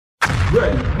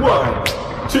Ready?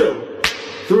 1, 2,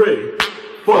 3,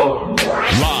 4.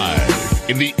 Live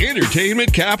in the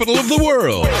entertainment capital of the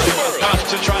world.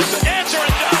 Thompson tries to answer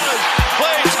and does.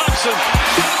 Klay Thompson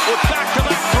with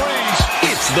back-to-back threes.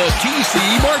 It's the T.C.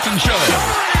 Martin Show.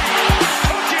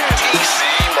 T.C.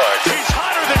 Martin. He's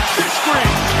hotter than fish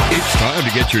grease. It's time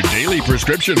to get your daily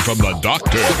prescription from the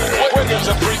doctor.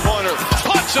 Wiggins a three-pointer.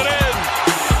 Puts it in.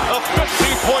 A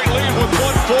 15-point lead with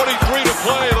 1:43 to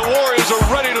play. The Warriors are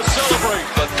ready to celebrate.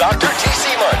 The Dr.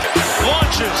 T.C. Martin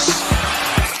Launches.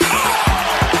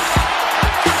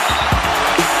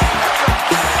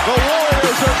 The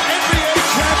Warriors are NBA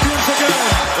champions again.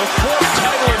 The fourth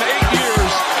title in 8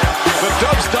 years. The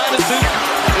Dubs dynasty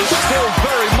is still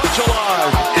very much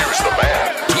alive. Here's the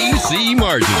man. T.C.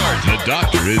 Martin. The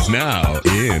doctor is now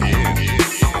in.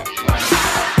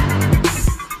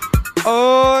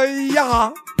 Oh,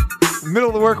 yeah. Middle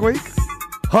of the work week.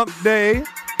 Hump day.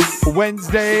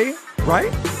 Wednesday.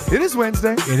 Right? It is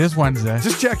Wednesday. It is Wednesday.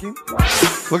 Just checking.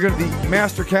 Looking at the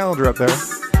master calendar up there.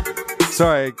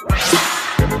 Sorry,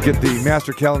 I get the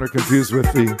master calendar confused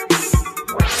with the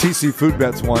TC Food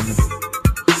Bets one.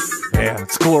 Man,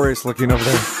 it's glorious looking over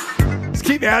there. Let's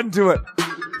keep adding to it.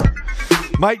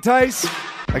 Mike Tice,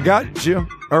 I got you.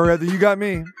 Or rather, you got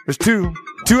me. There's two.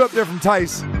 Two up there from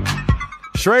Tice.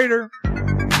 Schrader.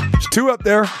 There's two up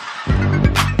there.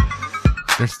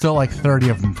 There's still like 30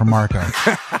 of them from Marco.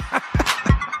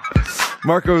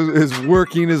 Marco is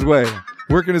working his way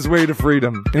to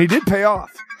freedom. And he did pay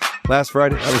off last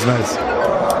Friday. That was nice.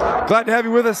 Glad to have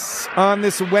you with us on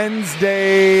this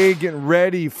Wednesday. Getting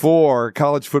ready for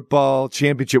college football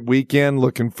championship weekend.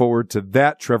 Looking forward to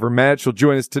that. Trevor Match will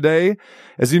join us today,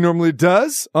 as he normally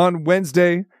does on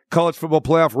Wednesday. College football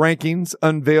playoff rankings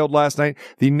unveiled last night.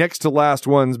 The next to last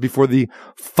ones before the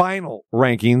final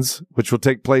rankings, which will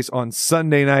take place on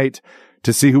Sunday night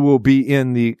to see who will be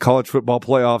in the college football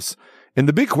playoffs. And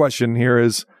the big question here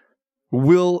is,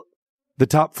 will the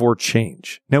top four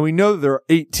change? Now, we know that there are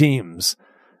 8 teams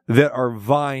that are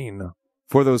vying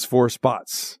for those 4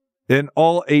 spots, and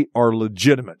all 8 are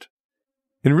legitimate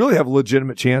and really have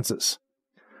legitimate chances.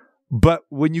 But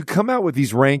when you come out with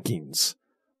these rankings,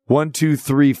 1, 2,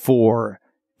 3, 4,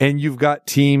 and you've got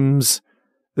teams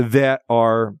that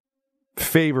are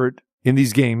favored in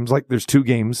these games, like there's 2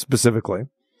 games specifically,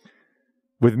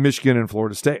 with Michigan and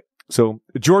Florida State. So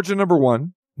Georgia number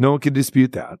 1, no one can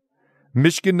dispute that.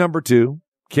 Michigan number 2,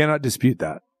 cannot dispute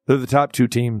that. They're the top 2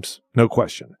 teams, no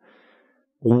question.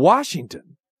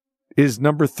 Washington is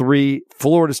number 3,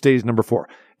 Florida State is number 4.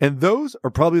 And those are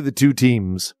probably the 2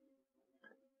 teams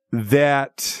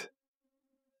that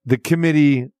the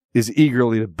committee is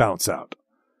eagerly to bounce out.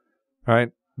 All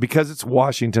right? Because it's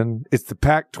Washington, it's the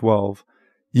Pac-12.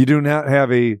 You do not have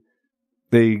a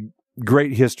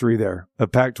great history there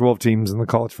of Pac-12 teams in the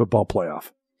college football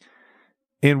playoff.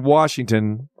 And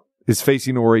Washington is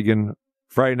facing Oregon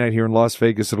Friday night here in Las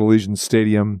Vegas at Allegiant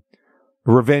Stadium.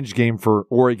 A revenge game for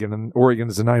Oregon, and Oregon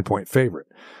is a 9-point favorite.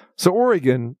 So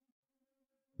Oregon,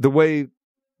 the way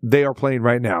they are playing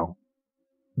right now,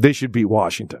 they should beat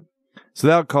Washington. So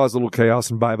that'll cause a little chaos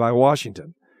and bye-bye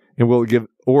Washington. And will give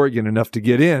Oregon enough to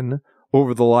get in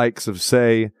over the likes of,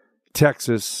 say,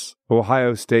 Texas,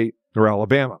 Ohio State, or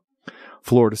Alabama.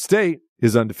 Florida State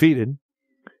is undefeated.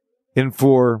 And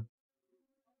for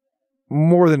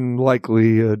more than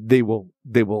likely, they will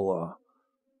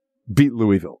beat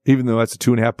Louisville, even though that's a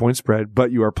 2.5-point spread.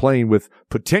 But you are playing with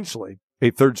potentially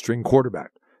a third-string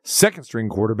quarterback, second-string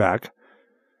quarterback,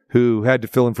 who had to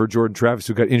fill in for Jordan Travis,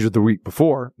 who got injured the week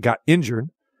before, got injured,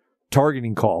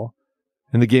 targeting call,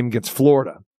 in the game against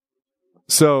Florida.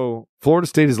 So Florida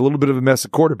State is a little bit of a mess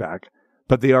at quarterback,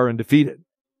 but they are undefeated.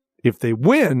 If they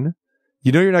win,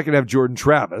 you know you're not going to have Jordan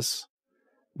Travis,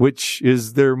 which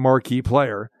is their marquee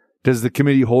player. Does the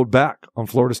committee hold back on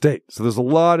Florida State? So there's a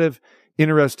lot of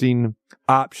interesting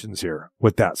options here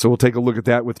with that. So we'll take a look at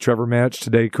that with Trevor Match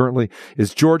today. Currently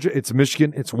is Georgia, it's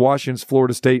Michigan, it's Washington, it's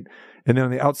Florida State. And then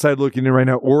on the outside looking in right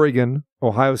now, Oregon,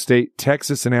 Ohio State,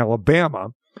 Texas, and Alabama.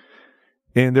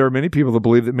 And there are many people that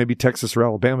believe that maybe Texas or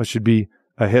Alabama should be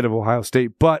ahead of Ohio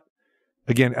State. But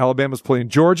again, Alabama's playing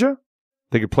Georgia.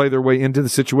 They could play their way into the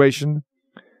situation.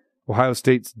 Ohio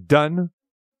State's done.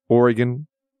 Oregon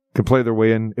can play their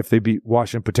way in if they beat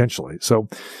Washington potentially. So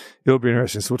it'll be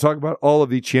interesting. So we'll talk about all of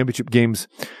the championship games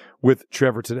with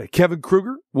Trevor today. Kevin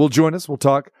Kruger will join us. We'll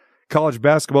talk college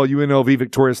basketball. UNLV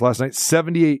victorious last night,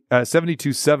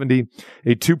 72-70,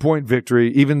 a 2-point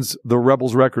victory, evens the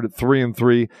Rebels record at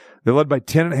 3-3. They led by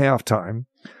 10 at halftime,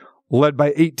 led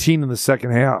by 18 in the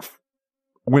second half,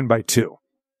 win by 2.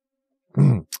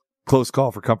 Close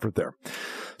call for comfort there.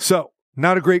 So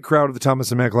not a great crowd at the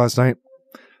Thomas and Mack last night.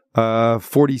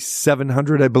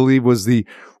 4,700, I believe, was the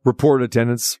reported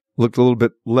attendance. Looked a little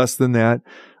bit less than that,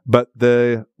 but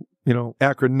the,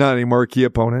 Akron, not a marquee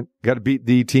opponent. Got to beat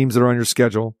the teams that are on your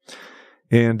schedule.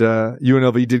 And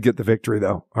UNLV did get the victory,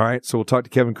 though. All right, so we'll talk to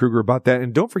Kevin Kruger about that.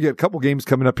 And don't forget, a couple games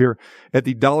coming up here at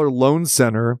the Dollar Loan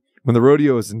Center when the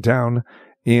rodeo is in town.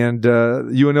 And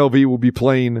UNLV will be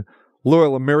playing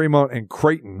Loyola Marymount and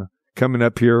Creighton coming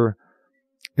up here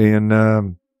in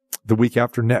the week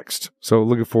after next. So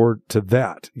looking forward to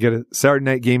that. You get a Saturday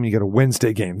night game and you get a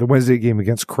Wednesday game. The Wednesday game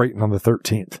against Creighton on the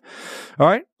 13th. All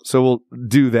right, so we'll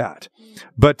do that.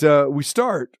 But we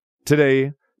start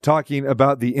today talking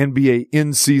about the NBA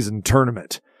in-season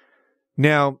tournament.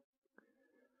 Now,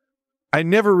 I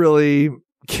never really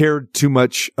cared too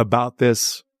much about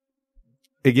this.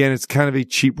 Again, it's kind of a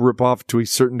cheap ripoff to a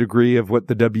certain degree of what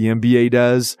the WNBA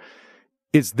does.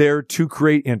 It's there to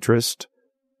create interest,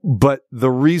 but the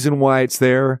reason why it's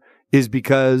there is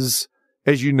because,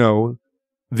 as you know,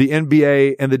 the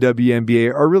NBA and the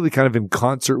WNBA are really kind of in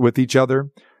concert with each other.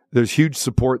 There's huge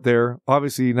support there,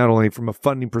 obviously, not only from a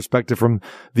funding perspective from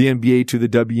the NBA to the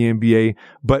WNBA,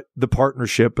 but the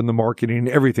partnership and the marketing and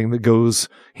everything that goes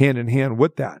hand in hand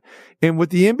with that. And what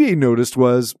the NBA noticed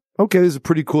was, okay, this is a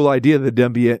pretty cool idea that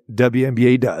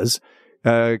WNBA does,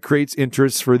 creates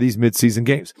interest for these midseason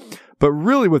games. But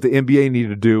really what the NBA needed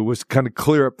to do was kind of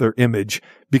clear up their image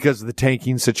because of the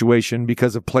tanking situation,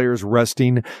 because of players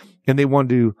resting, and they wanted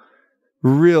to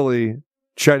really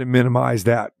try to minimize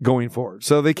that going forward.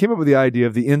 So they came up with the idea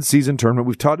of the in-season tournament.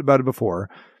 We've talked about it before,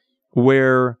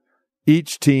 where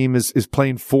each team is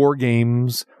playing 4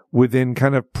 games within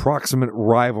kind of proximate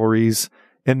rivalries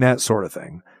and that sort of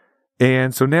thing.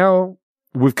 And so now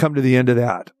we've come to the end of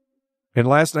that. And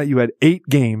last night you had 8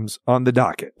 games on the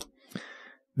docket.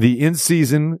 The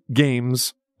in-season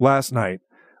games last night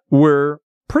were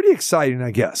pretty exciting,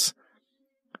 I guess.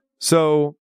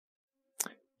 So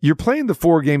you're playing the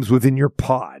 4 games within your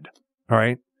pod, all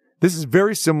right? This is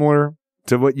very similar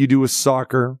to what you do with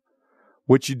soccer,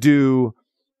 what you do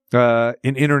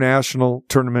in international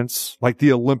tournaments, like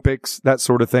the Olympics, that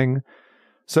sort of thing.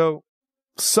 So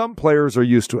some players are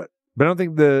used to it, but I don't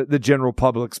think the general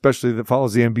public, especially that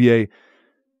follows the NBA,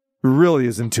 really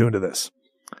is in tune to this.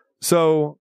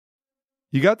 So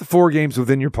you got the 4 games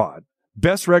within your pod.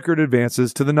 Best record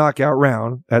advances to the knockout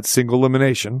round at single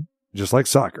elimination, just like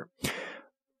soccer.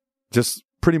 Just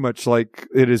pretty much like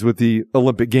it is with the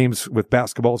Olympic Games with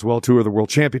basketball as well, too, or the World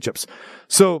Championships.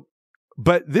 So,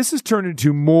 but this has turned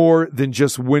into more than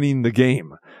just winning the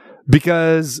game,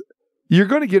 because you're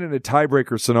going to get into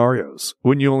tiebreaker scenarios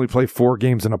when you only play 4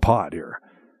 games in a pod here.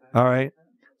 All right.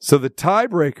 So the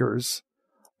tiebreakers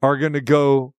are going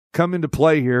to come into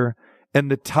play here, and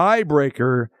the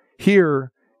tiebreaker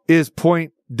here is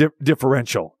point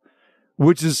differential,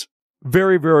 which is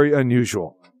very, very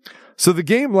unusual. So the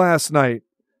game last night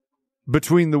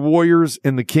between the Warriors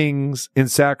and the Kings in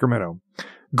Sacramento,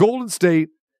 Golden State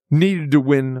needed to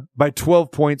win by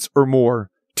 12 points or more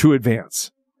to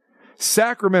advance.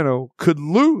 Sacramento could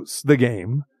lose the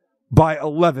game by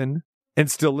 11 and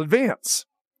still advance.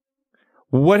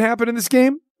 What happened in this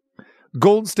game?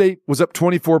 Golden State was up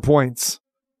 24 points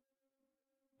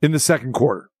in the second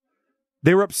quarter.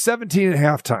 They were up 17 at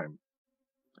halftime.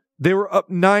 They were up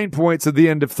 9 points at the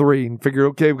end of 3 and figured,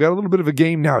 okay, we've got a little bit of a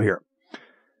game now here.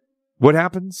 What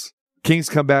happens? Kings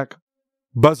come back,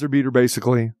 buzzer beater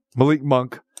basically, Malik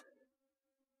Monk,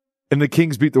 and the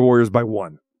Kings beat the Warriors by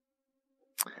 1.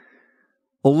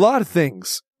 A lot of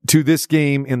things to this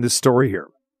game and this story here,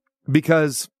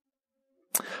 because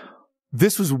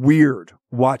this was weird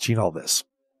watching all this.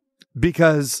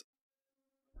 Because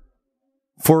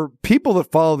for people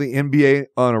that follow the NBA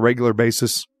on a regular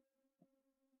basis,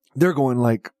 they're going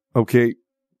like, okay,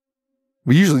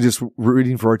 we usually just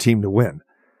rooting for our team to win.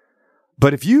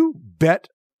 But if you bet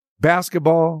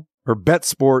basketball or bet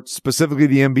sports, specifically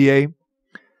the NBA,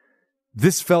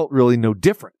 this felt really no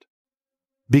different,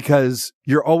 because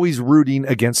you're always rooting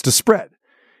against a spread.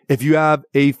 If you have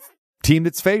a team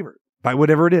that's favored by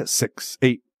whatever it is, 6,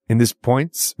 8, in this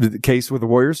points, the case with the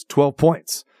Warriors, 12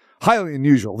 points. Highly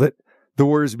unusual that the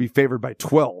Warriors would be favored by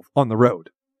 12 on the road,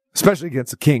 especially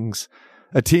against the Kings,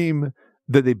 a team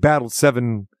that they battled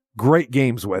 7 great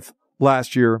games with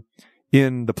last year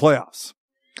in the playoffs.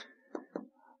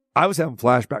 I was having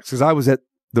flashbacks because I was at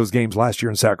those games last year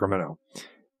in Sacramento.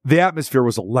 The atmosphere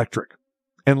was electric.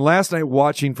 And last night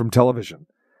watching from television,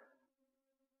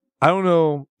 I don't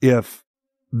know if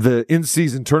the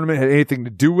in-season tournament had anything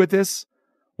to do with this,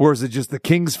 or is it just the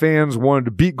Kings fans wanted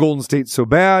to beat Golden State so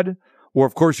bad, or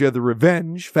of course you had the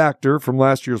revenge factor from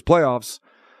last year's playoffs.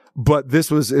 But this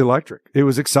was electric. It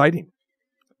was exciting.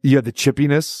 You had the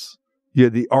chippiness. You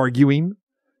had the arguing.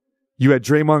 You had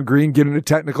Draymond Green getting a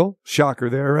technical. Shocker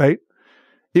there, right?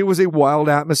 It was a wild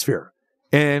atmosphere.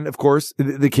 And, of course,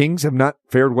 the Kings have not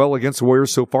fared well against the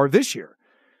Warriors so far this year.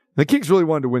 The Kings really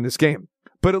wanted to win this game.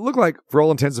 But it looked like, for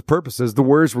all intents and purposes, the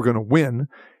Warriors were going to win,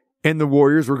 and the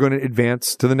Warriors were going to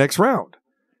advance to the next round.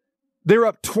 They were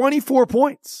up 24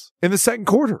 points in the second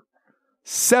quarter,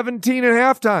 17 at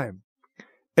halftime.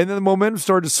 And then the momentum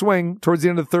started to swing towards the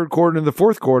end of the third quarter and the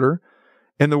fourth quarter,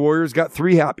 and the Warriors got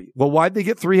three happy. Well, why'd they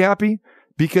get three happy?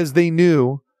 Because they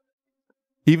knew,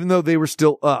 even though they were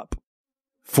still up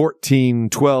 14,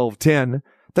 12, 10,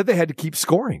 that they had to keep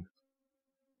scoring.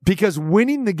 Because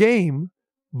winning the game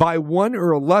by 1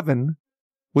 or 11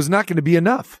 was not going to be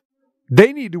enough.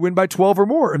 They needed to win by 12 or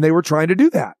more, and they were trying to do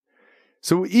that.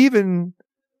 So even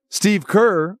Steve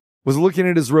Kerr was looking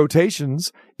at his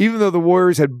rotations, even though the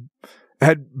Warriors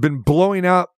had been blowing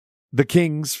out the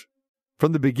Kings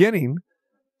from the beginning.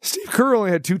 Steve Kerr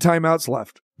only had 2 timeouts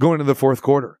left going into the fourth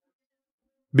quarter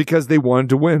because they wanted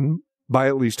to win by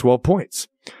at least 12 points.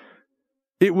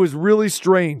 It was really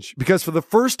strange because for the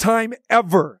first time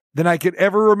ever that I could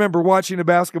ever remember watching a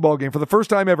basketball game, for the first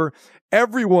time ever,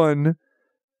 everyone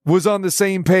was on the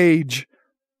same page.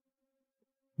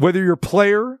 Whether you're a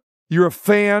player, you're a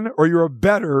fan, or you're a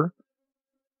bettor,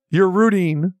 you're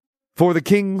rooting for the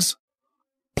Kings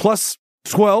plus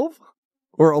 12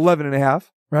 or 11.5,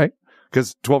 right?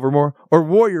 Because 12 or more, or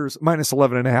Warriors minus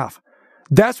 11.5.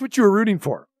 That's what you were rooting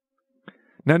for.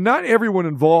 Now, not everyone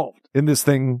involved in this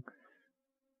thing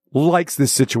likes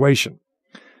this situation.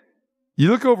 You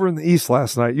look over in the East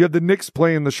last night, you had the Knicks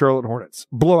playing the Charlotte Hornets.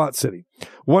 Blowout city.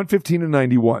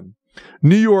 115-91.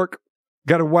 New York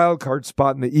got a wild card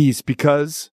spot in the East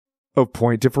because of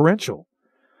point differential.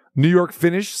 New York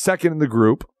finished second in the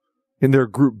group, in their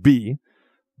Group B,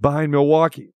 behind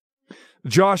Milwaukee.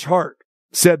 Josh Hart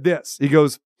said this. He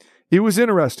goes, "It was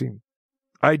interesting.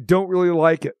 I don't really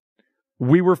like it.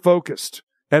 We were focused.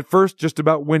 At first, just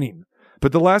about winning.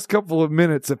 But the last couple of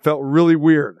minutes, it felt really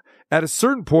weird. At a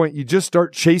certain point, you just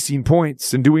start chasing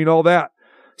points and doing all that.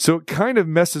 So it kind of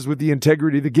messes with the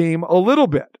integrity of the game a little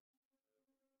bit."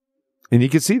 And you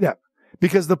can see that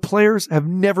because the players have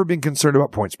never been concerned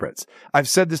about point spreads. I've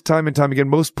said this time and time again,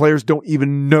 most players don't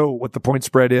even know what the point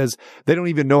spread is. They don't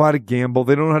even know how to gamble.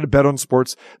 They don't know how to bet on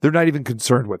sports. They're not even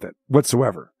concerned with it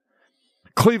whatsoever.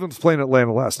 Cleveland's playing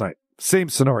Atlanta last night. Same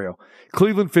scenario.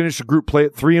 Cleveland finished a group play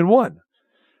at 3-1.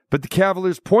 But the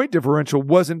Cavaliers' point differential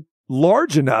wasn't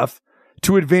large enough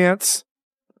to advance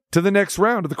to the next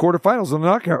round of the quarterfinals on the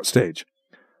knockout stage.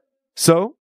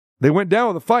 So they went down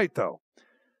with a fight, though.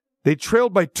 They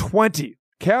trailed by 20.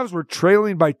 Cavs were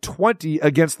trailing by 20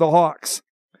 against the Hawks.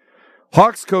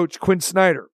 Hawks coach Quinn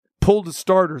Snyder pulled his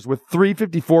starters with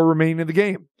 3:54 remaining in the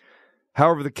game.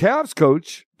 However, the Cavs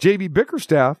coach, J.B.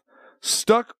 Bickerstaff,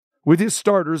 stuck with his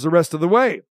starters the rest of the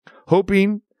way,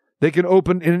 hoping they can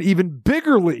open in an even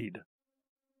bigger lead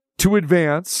to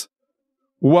advance,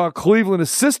 while Cleveland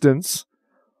assistants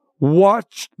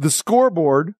watched the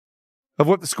scoreboard of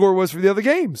what the score was for the other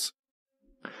games.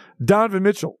 Donovan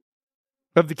Mitchell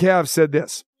of the Cavs said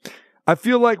this: "I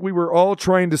feel like we were all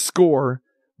trying to score,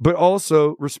 but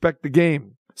also respect the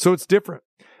game. So it's different,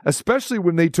 especially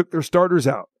when they took their starters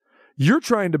out. You're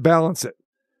trying to balance it,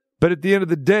 but at the end of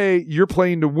the day, you're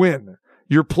playing to win.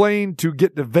 You're playing to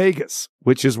get to Vegas,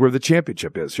 which is where the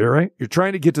championship is, right? You're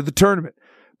trying to get to the tournament,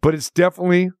 but it's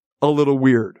definitely a little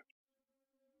weird."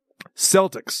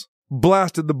 Celtics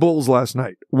blasted the Bulls last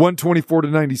night,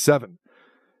 124-97.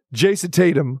 Jason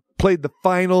Tatum played the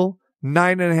final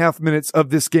 9.5 minutes of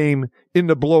this game in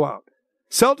the blowout.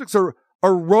 Celtics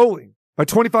are rolling by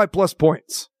 25-plus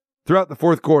points throughout the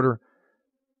fourth quarter.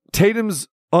 Tatum's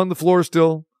on the floor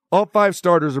still. All 5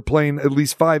 starters are playing at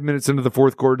least 5 minutes into the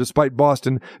fourth quarter, despite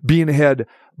Boston being ahead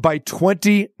by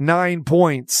 29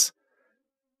 points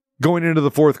going into the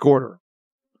fourth quarter.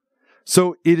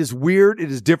 So it is weird.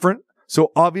 It is different.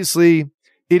 So obviously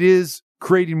it is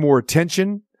creating more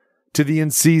attention to the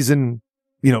in-season,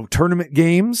 tournament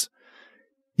games.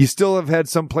 You still have had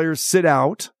some players sit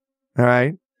out, all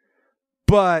right?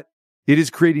 But it is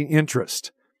creating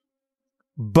interest.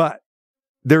 But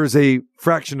there is a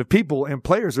fraction of people and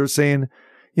players that are saying,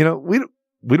 we don't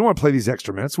want to play these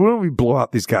extra minutes. We don't want to blow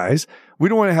out these guys. We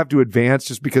don't want to have to advance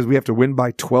just because we have to win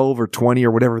by 12 or 20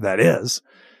 or whatever that is.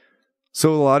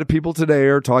 So a lot of people today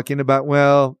are talking about,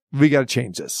 well, we got to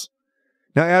change this.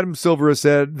 Now, Adam Silver has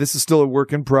said this is still a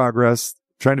work in progress,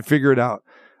 trying to figure it out.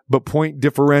 But point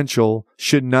differential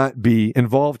should not be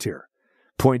involved here.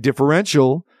 Point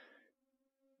differential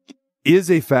is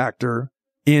a factor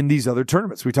in these other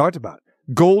tournaments we talked about.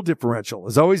 Goal differential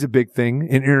is always a big thing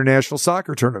in international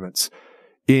soccer tournaments.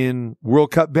 In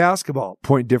World Cup basketball,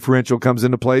 point differential comes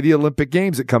into play. The Olympic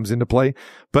Games, it comes into play.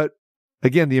 But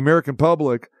again, the American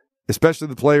public, especially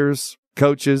the players,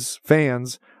 coaches,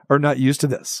 fans, are not used to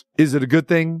this. Is it a good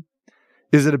thing?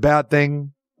 Is it a bad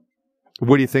thing?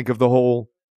 What do you think of the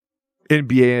whole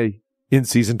NBA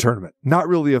in-season tournament? Not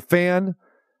really a fan.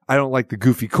 I don't like the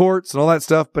goofy courts and all that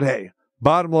stuff, but hey,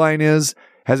 bottom line is,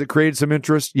 has it created some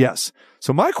interest? Yes.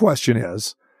 So my question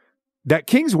is, that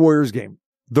Kings-Warriors game,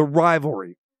 the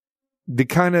rivalry,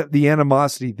 the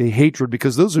animosity, the hatred,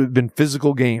 because those have been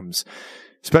physical games,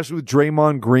 especially with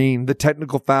Draymond Green, the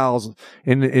technical fouls,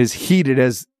 and as heated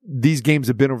as these games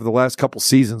have been over the last couple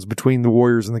seasons between the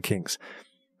Warriors and the Kings.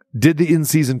 Did the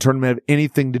in-season tournament have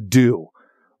anything to do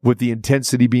with the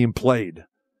intensity being played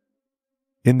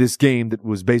in this game that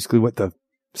was basically the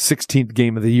 16th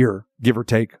game of the year, give or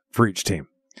take, for each team?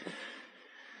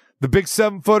 The big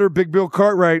 7-footer, Big Bill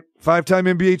Cartwright, 5-time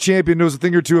NBA champion, knows a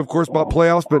thing or two, of course, about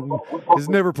playoffs, but has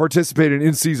never participated in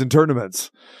in-season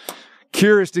tournaments.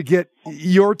 Curious to get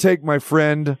your take, my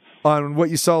friend, on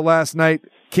what you saw last night.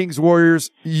 Kings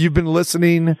Warriors, you've been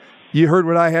listening. You heard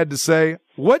what I had to say.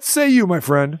 What say you, my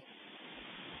friend?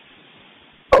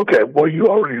 Okay, well, you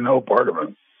already know part of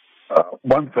it.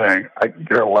 One thing, I can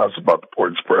care less about the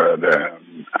point spread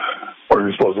and what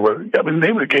you're supposed to win. I mean, the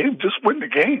name of the game, just win the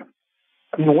game.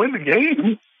 And to win the game,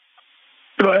 you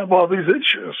don't have all these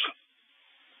issues.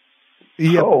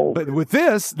 Yeah, but with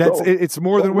this, it's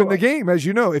more than win the game, as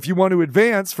you know. If you want to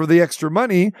advance for the extra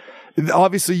money,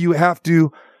 obviously you have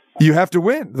to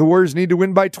win. The Warriors need to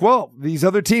win by 12. These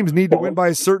other teams need to win by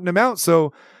a certain amount.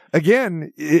 So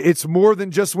again, it's more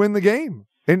than just win the game.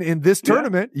 In this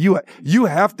tournament, you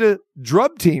have to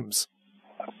drub teams.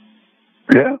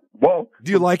 Yeah. Well,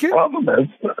 do you like it?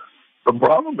 The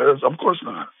problem is, of course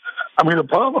not. I mean, the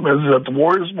problem is that the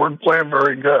Warriors weren't playing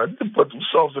very good to put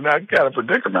themselves in that kind of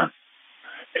predicament.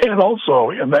 And also,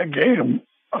 in that game,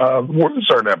 the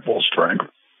Warriors aren't at full strength.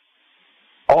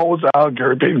 All was out.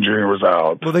 Gary Payton Jr. was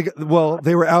out. Well,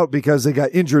 they were out because they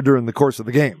got injured during the course of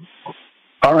the game.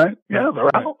 All right. Yeah,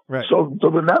 they're out. Right. So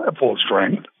they're not at full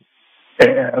strength.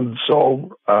 And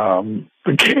so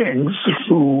the Kings,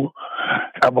 who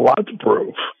have a lot to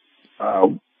prove,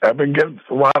 have been getting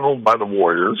throttled by the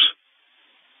Warriors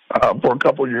for a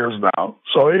couple of years now.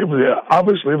 So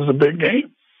obviously it was a big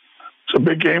game. It's a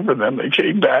big game for them. They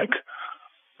came back.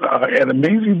 And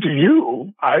amazing to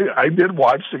you, I did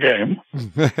watch the game.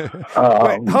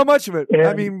 Wait, how much of it?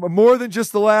 I mean, more than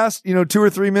just the last 2 or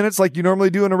 3 minutes like you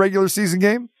normally do in a regular season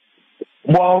game?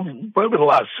 Well, probably the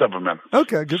last 7 minutes.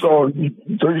 Okay, good. So you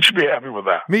should be happy with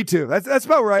that. Me too. That's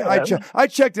about right. I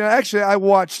checked it. Actually, I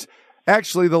watched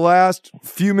the last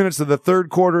few minutes of the third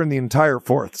quarter and the entire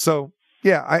fourth. So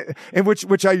yeah,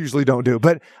 which I usually don't do,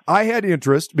 but I had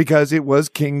interest because it was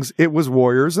Kings, it was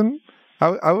Warriors, and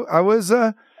I was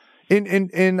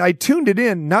and I tuned it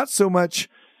in, not so much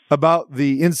about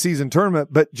the in-season tournament,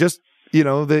 but just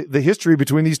the history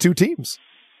between these two teams.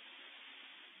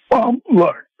 Well,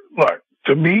 look.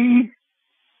 To me,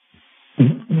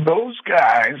 those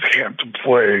guys have to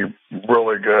play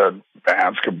really good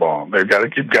basketball. They've got to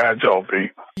keep guys healthy.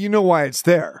 You know why it's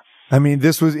there. I mean,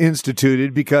 this was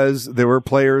instituted because there were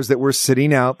players that were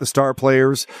sitting out. The star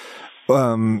players,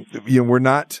 were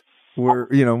not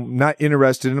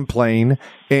interested in playing,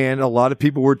 and a lot of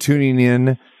people were tuning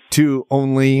in to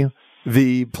only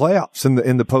the playoffs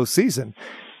in the postseason.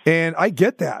 And I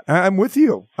get that. I'm with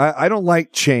you. I don't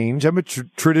like change. I'm a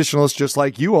traditionalist just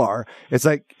like you are. It's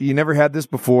like, you never had this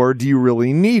before. Do you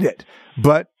really need it?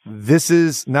 But this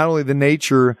is not only the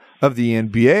nature of the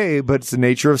NBA, but it's the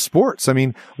nature of sports. I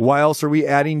mean, why else are we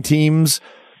adding teams,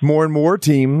 more and more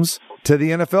teams, to the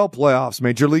NFL playoffs,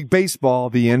 Major League Baseball,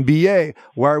 the NBA?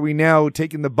 Why are we now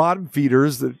taking the bottom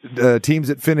feeders, the teams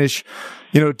that finish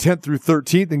 10th through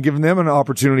 13th, and giving them an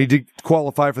opportunity to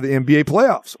qualify for the NBA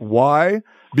playoffs? Why?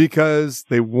 Because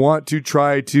they want to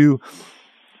try to,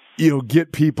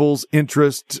 get people's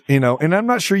interest, and I'm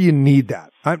not sure you need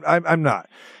that. I'm not.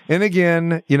 And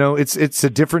again, it's a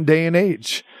different day and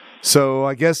age. So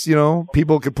I guess,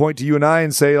 people could point to you and I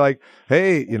and say like,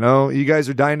 hey, you guys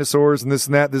are dinosaurs and this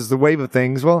and that. This is the wave of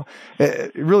things. Well,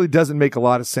 it really doesn't make a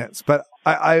lot of sense. But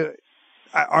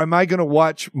am I going to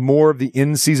watch more of the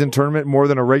in-season tournament more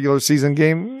than a regular season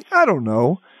game? I don't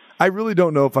know. I really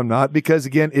don't know if I'm not, because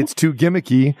again, it's too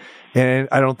gimmicky and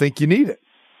I don't think you need it.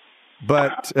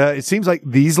 But it seems like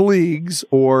these leagues,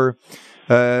 or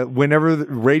whenever the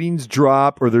ratings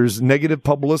drop or there's negative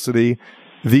publicity,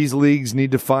 these leagues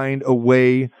need to find a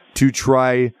way to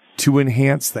try to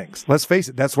enhance things. Let's face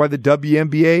it. That's why the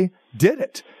WNBA did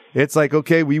it. It's like,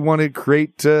 okay, we want to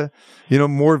create,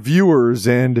 more viewers,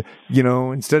 and,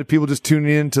 instead of people just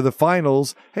tuning in to the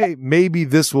finals, hey, maybe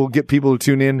this will get people to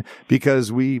tune in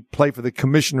because we play for the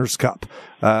Commissioner's Cup.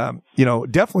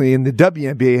 Definitely in the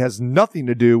WNBA has nothing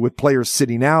to do with players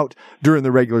sitting out during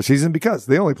the regular season because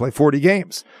they only play 40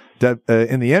 games. In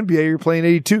the NBA, you're playing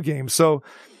 82 games. So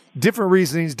different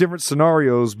reasonings, different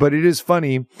scenarios, but it is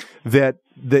funny that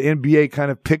the NBA kind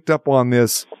of picked up on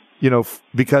this,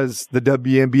 because the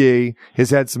WNBA has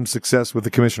had some success with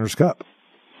the Commissioner's Cup.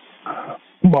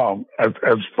 Well,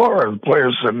 as far as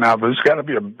players said now, there's got to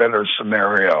be a better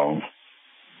scenario,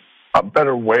 a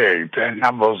better way to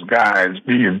have those guys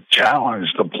be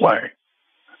challenged to play.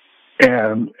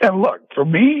 And look, for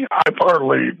me, I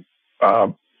partly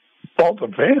fault the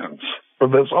fans for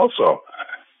this also.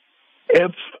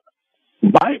 If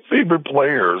my favorite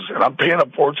players, and I'm paying a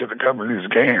fortune to cover these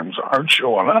games, aren't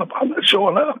showing up, I'm not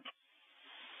showing up.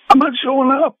 I'm not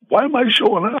showing up. Why am I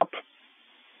showing up?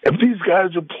 If these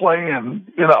guys are playing,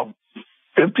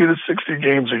 50 to 60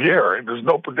 games a year, and there's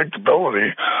no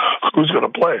predictability who's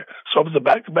going to play. So if it's a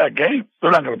back-to-back game,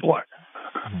 they're not going to play.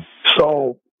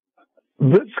 So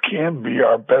this can be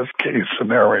our best-case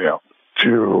scenario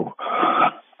to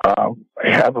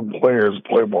having players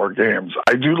play more games.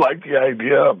 I do like the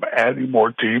idea of adding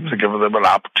more teams and giving them an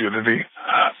opportunity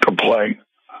to play.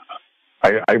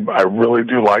 I really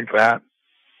do like that.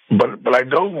 But I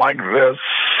don't like this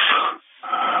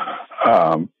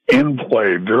in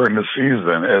play during the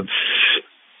season.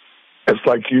 It's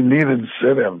like you need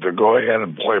incentive to go ahead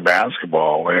and play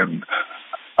basketball, and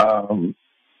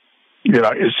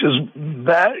it's just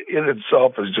that in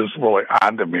itself is just really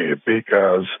odd to me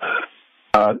because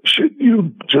shouldn't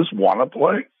you just want to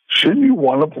play? Shouldn't you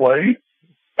want to play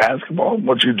basketball?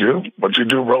 What you do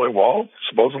really well,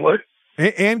 supposedly,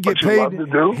 and get paid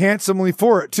handsomely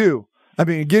for it too. I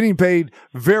mean, getting paid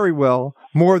very well,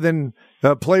 more than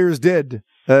players did,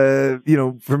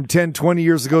 from 10, 20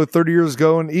 years ago, 30 years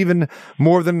ago, and even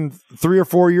more than 3 or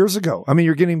 4 years ago. I mean,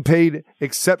 you're getting paid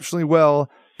exceptionally well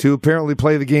to apparently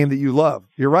play the game that you love.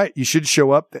 You're right. You should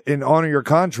show up and honor your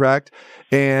contract.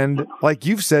 And like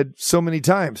you've said so many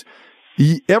times,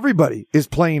 everybody is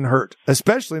playing hurt,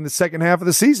 especially in the second half of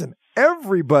the season.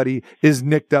 Everybody is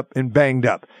nicked up and banged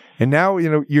up. And now,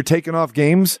 you're taking off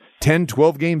games, 10,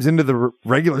 12 games into the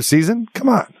regular season. Come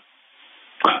on.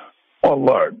 Well,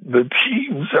 look, the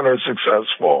teams that are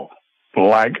successful,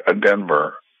 like a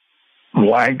Denver,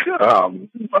 like the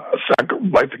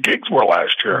Kings were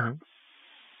last year,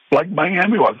 like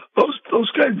Miami was,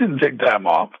 those guys didn't take time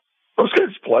off. Those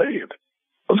guys played.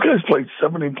 Those guys played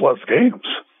 70-plus games.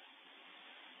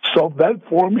 So that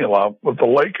formula with the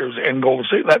Lakers and Golden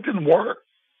State, that didn't work.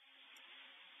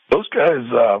 Those guys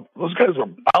were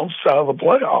bounced out of the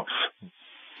playoffs.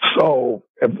 So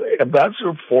if that's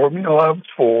your formula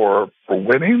for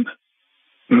winning,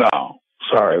 no,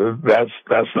 sorry, that's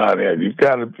not it. You've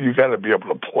got to be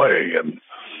able to play and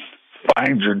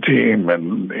find your team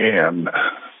and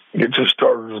get your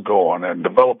starters going and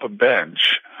develop a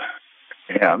bench,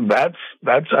 and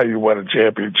that's how you win a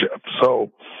championship.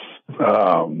 So.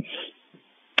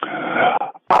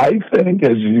 I think,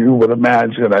 as you would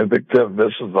imagine, I think that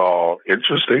this is all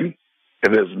interesting.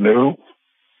 It is new.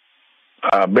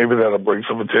 Maybe that'll bring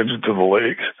some attention to the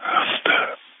league.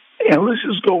 And let's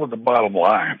just go with the bottom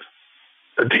line.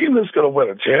 The team that's going to win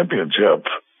a championship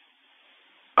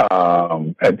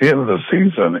at the end of the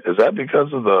season, is that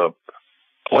because of the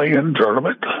play-in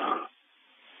tournament?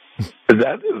 Is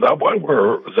that why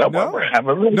we're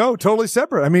having this? No, totally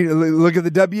separate. I mean, look at the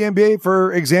WNBA,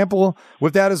 for example,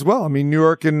 with that as well. I mean, New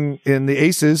York and the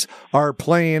Aces are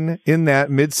playing in that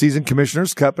midseason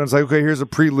Commissioner's Cup, and it's like, okay, here's a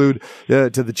prelude to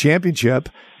the championship.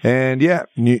 And yeah,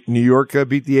 New York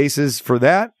beat the Aces for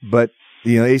that, but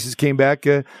the Aces came back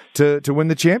to win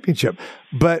the championship.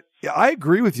 But I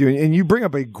agree with you, and you bring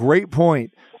up a great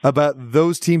point about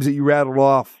those teams that you rattled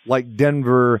off, like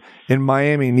Denver and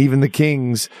Miami and even the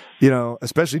Kings,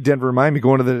 especially Denver and Miami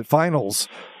going to the finals,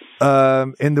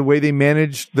 and the way they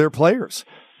managed their players.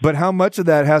 But how much of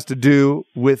that has to do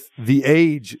with the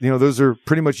age? Those are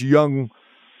pretty much young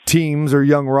teams or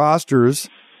young rosters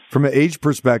from an age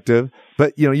perspective.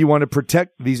 But, you want to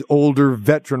protect these older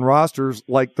veteran rosters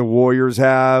like the Warriors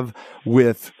have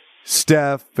with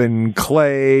Steph and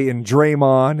Clay and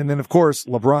Draymond, and then of course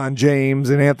LeBron James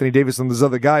and Anthony Davis and those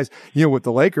other guys, with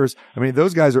the Lakers. I mean,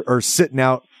 those guys are sitting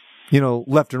out,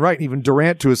 left and right, and even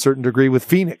Durant to a certain degree with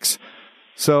Phoenix.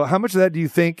 So how much of that do you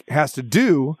think has to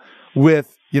do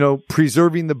with,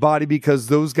 preserving the body because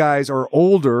those guys are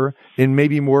older and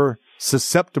maybe more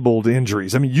susceptible to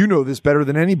injuries? I mean, you know this better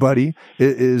than anybody.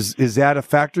 Is that a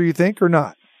factor, you think, or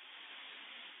not?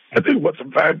 I think what's a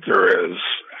factor is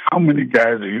how many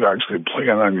guys are you actually playing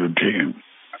on your team.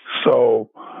 So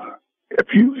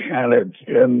if you had a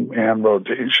 10-man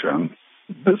rotation,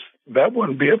 that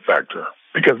wouldn't be a factor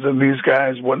because then these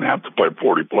guys wouldn't have to play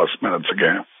 40-plus minutes a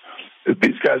game. If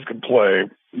these guys could play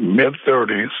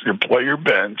mid-30s, you play your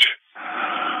bench,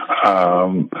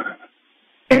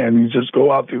 and you just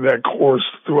go out through that course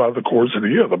throughout the course of the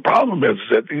year. The problem is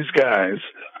that these guys,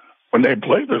 when they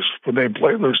play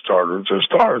their starters, their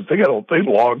stars, they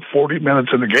log 40 minutes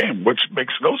in the game, which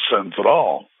makes no sense at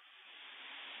all.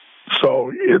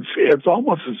 So it's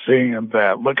almost the same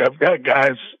that, look, I've got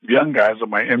guys, young guys on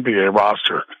my NBA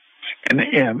roster, and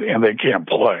they can't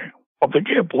play. Well, if they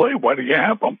can't play, why do you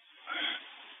have them?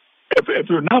 If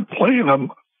you're not playing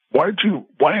them, why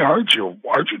aren't you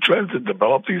trying to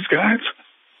develop these guys?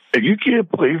 If you can't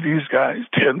play these guys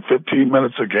 10, 15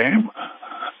 minutes a game,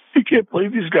 you can't play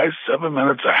these guys 7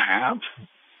 minutes a half.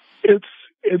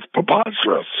 It's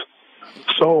preposterous.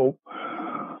 So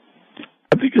I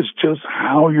think it's just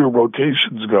how your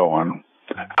rotation's going,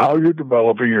 how you're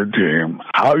developing your team,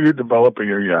 how you're developing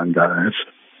your young guys.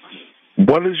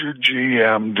 What is your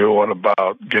GM doing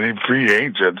about getting free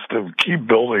agents to keep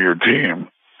building your team?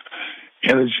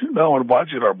 And as you know, in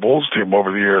watching our Bulls team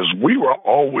over the years, we were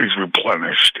always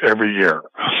replenished every year,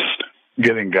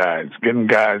 getting guys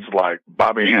like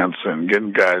Bobby Hansen,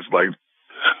 getting guys like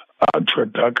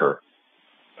Trent Tucker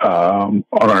on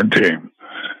our team,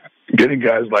 getting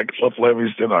guys like Cliff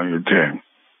Livingston on your team.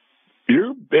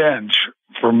 Your bench,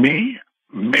 for me,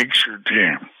 makes your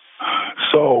team.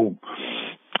 So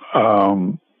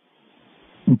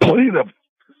playing a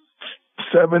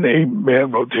 7-8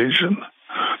 man rotation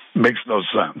makes no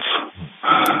sense.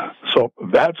 So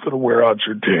that's going to wear out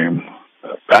your team.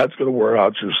 That's going to wear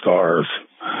out your stars,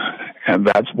 and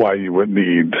that's why you would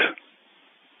need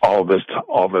all this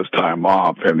time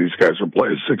off. And these guys are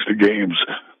playing 60 games,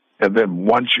 and then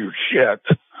once you hit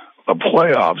the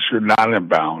playoffs, you're not in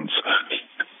bounds.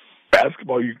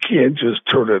 Basketball, you can't just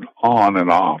turn it on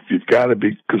and off. You've got to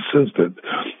be consistent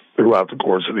throughout the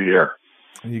course of the year.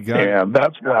 And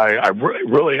that's why I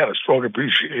really had a strong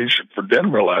appreciation for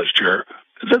Denver last year,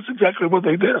 because that's exactly what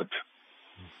they did.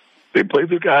 They played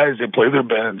their guys, they played their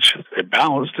bench, they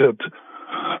balanced it,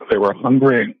 they were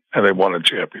hungry, and they won a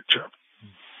championship.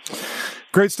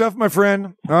 Great stuff, my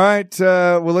friend. All right,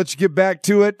 we'll let you get back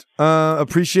to it.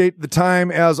 Appreciate the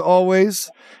time, as always.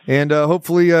 And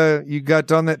hopefully you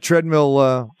got on that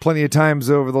treadmill plenty of times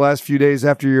over the last few days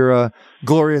after your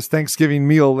glorious Thanksgiving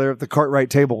meal there at the Cartwright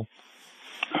table.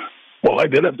 Well, I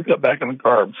did have to cut back on the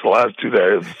carbs the last 2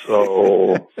 days.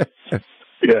 So,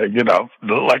 yeah, you know,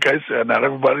 like I said, not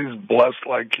everybody's blessed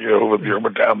like you with your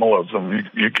metabolism.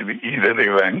 You can eat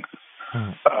anything.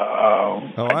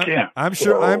 I can't. I'm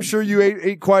sure you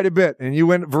ate quite a bit, and you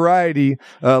went variety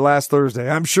last Thursday.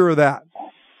 I'm sure of that.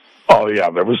 Oh, yeah,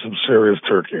 there was some serious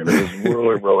turkey, and it was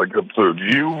really, really good food.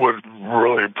 You would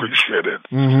really appreciate it.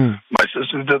 Mm-hmm. My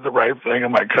sisters did the right thing,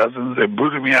 and my cousins, they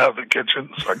booted me out of the kitchen,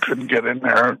 so I couldn't get in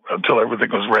there until everything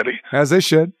was ready. As they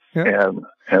should. Yeah.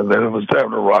 And then it was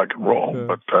time to rock and roll. Yeah.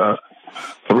 But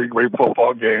 3 great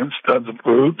football games, tons of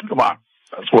food. Come on.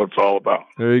 That's what it's all about.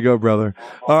 There you go, brother.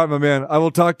 All right, my man. I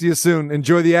will talk to you soon.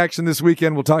 Enjoy the action this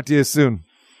weekend. We'll talk to you soon.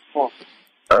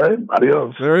 All right,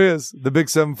 adios. There he is, the big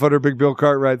 7-footer, Big Bill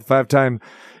Cartwright, the 5-time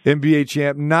NBA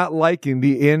champ, not liking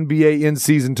the NBA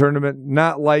in-season tournament,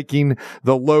 not liking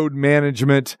the load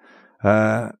management.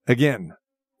 Again,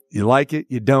 you like it,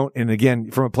 you don't. And again,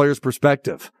 from a player's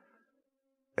perspective,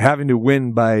 having to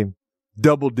win by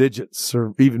double digits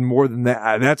or even more than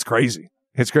that, that's crazy.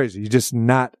 It's crazy. You're just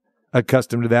not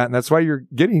accustomed to that. And that's why you're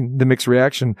getting the mixed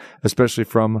reaction, especially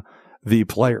from the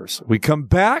players. We come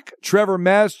back. Trevor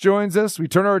Mass joins us. We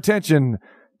turn our attention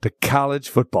to college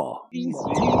football.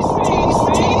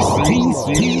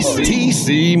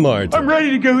 TC Martin. I'm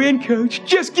ready to go in, Coach.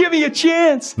 Just give me a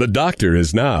chance. The doctor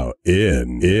is now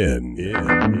in.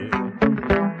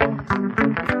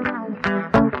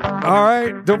 All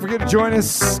right. Don't forget to join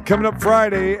us coming up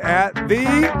Friday at the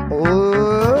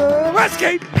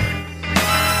Westgate.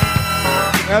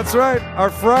 That's right. Our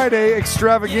Friday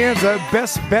extravaganza,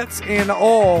 best bets in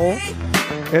all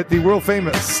at the world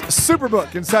famous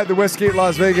Superbook inside the Westgate,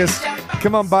 Las Vegas.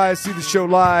 Come on by, see the show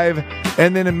live.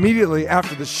 And then immediately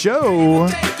after the show,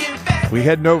 we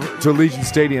heading over to Allegiant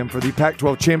Stadium for the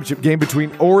Pac-12 championship game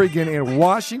between Oregon and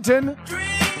Washington,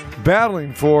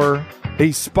 battling for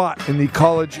a spot in the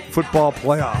college football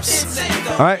playoffs.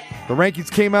 All right. The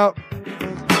rankings came out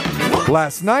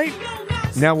last night.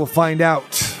 Now we'll find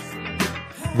out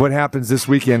what happens this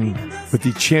weekend with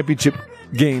the championship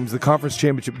games, the conference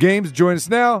championship games. Join us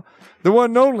now. the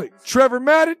one and only Trevor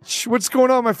Matich. What's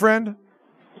going on, my friend?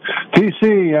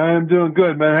 TC, I am doing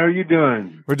good, man. How are you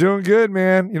doing? We're doing good,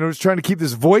 man. Just trying to keep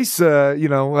this voice,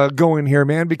 going here,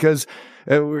 man, because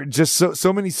we're just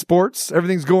so many sports.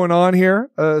 Everything's going on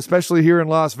here, especially here in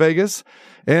Las Vegas,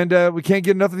 and we can't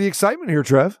get enough of the excitement here,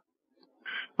 Trev.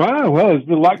 Wow, well, there's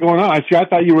been a lot going on. I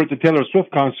thought you were at the Taylor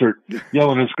Swift concert,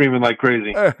 yelling and screaming like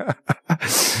crazy.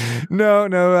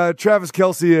 No. Travis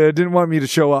Kelce didn't want me to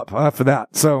show up for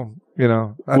that, so. He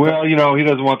doesn't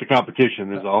want the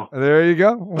competition is all. There you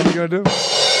go. What are you going to do?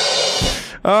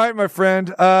 All right, my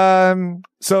friend.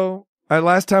 So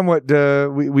last time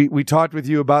we talked with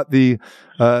you about the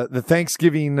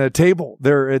Thanksgiving table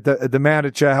there at the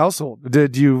Matich household.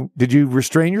 Did you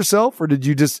restrain yourself, or did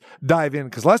you just dive in?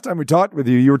 Because last time we talked with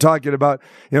you, you were talking about,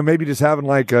 maybe just having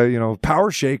like a,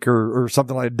 power shake or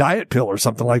something like a diet pill or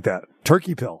something like that.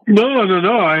 Turkey pill.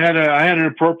 No. I had an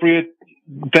appropriate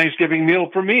Thanksgiving meal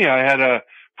for me. I had a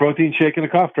protein shake and a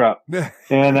cough drop,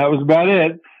 and that was about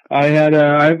it. I've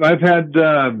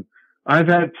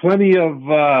had plenty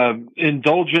of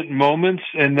indulgent moments,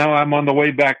 and now I'm on the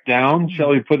way back down.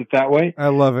 Shall we put it that way? I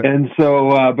love it. And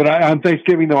so, on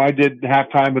Thanksgiving though, I did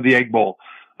halftime with the Egg Bowl.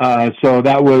 So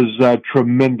that was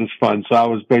tremendous fun. So I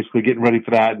was basically getting ready for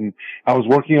that, and I was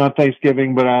working on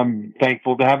Thanksgiving, but I'm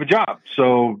thankful to have a job.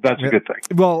 So that's a good thing.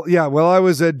 Well, yeah. Well, I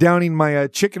was downing my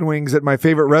chicken wings at my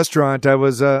favorite restaurant. I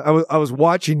was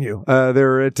watching you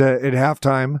there at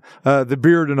halftime, the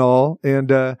beard and all,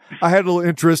 and I had a little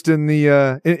interest in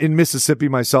the in Mississippi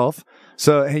myself.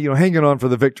 So, hanging on for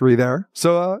the victory there.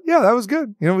 So, that was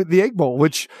good. The Egg Bowl,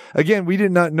 which again, we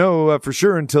did not know for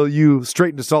sure until you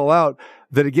straightened us all out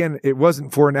that again, it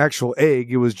wasn't for an actual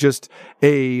egg. It was just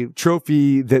a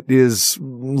trophy that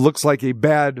looks like a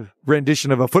bad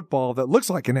rendition of a football that looks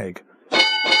like an egg.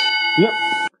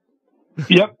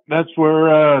 Yep. That's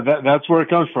where, that's where it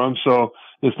comes from. So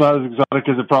it's not as exotic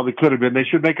as it probably could have been. They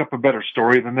should make up a better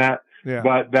story than that. Yeah.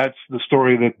 But that's the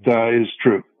story that is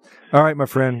true. All right, my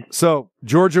friend. So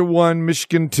Georgia 1,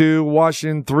 Michigan 2,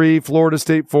 Washington 3, Florida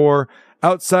State 4.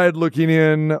 Outside looking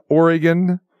in,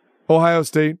 Oregon, Ohio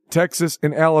State, Texas,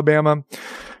 and Alabama.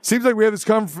 Seems like we have this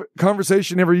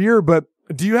conversation every year, but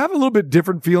do you have a little bit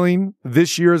different feeling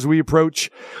this year as we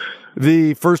approach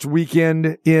the first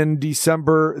weekend in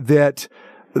December that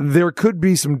there could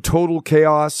be some total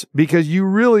chaos? Because you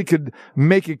really could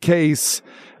make a case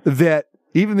that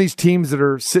even these teams that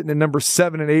are sitting at number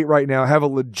 7 and 8 right now have a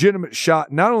legitimate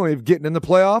shot not only of getting in the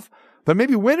playoff, but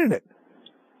maybe winning it.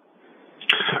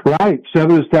 Right.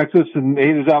 7 is Texas and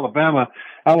 8 is Alabama.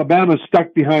 Alabama's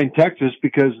stuck behind Texas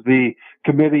because the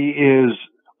committee is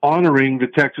honoring the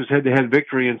Texas head-to-head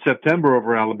victory in September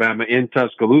over Alabama in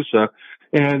Tuscaloosa.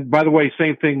 And by the way,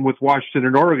 same thing with Washington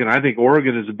and Oregon. I think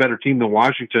Oregon is a better team than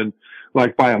Washington,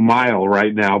 like by a mile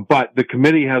right now. But the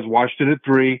committee has Washington at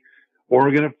 3,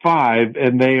 Oregon at 5,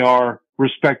 and they are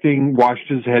respecting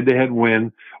Washington's head-to-head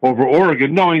win over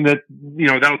Oregon, knowing that,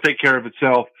 that'll take care of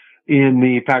itself in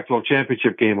the Pac-12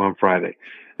 championship game on Friday.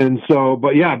 And so,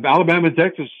 but yeah, Alabama and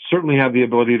Texas certainly have the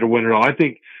ability to win it all. I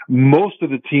think most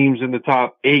of the teams in the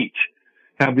top 8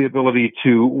 have the ability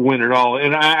to win it all.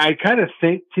 And I kind of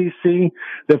think, TC,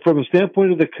 that from a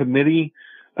standpoint of the committee,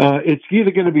 it's either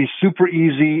going to be super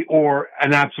easy or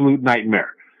an absolute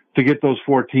nightmare to get those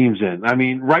 4 teams in. I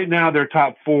mean, right now their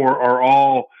top 4 are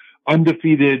all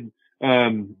undefeated,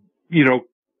 conference,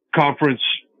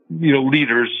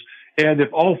 leaders. And if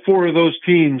all 4 of those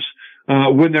teams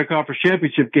win their conference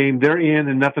championship game, they're in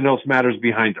and nothing else matters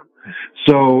behind them.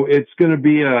 So it's going to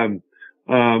be,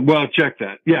 check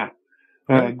that. Yeah.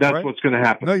 That's right. What's going to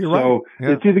happen. No, you're right. So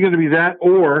it's either going to be that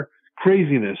or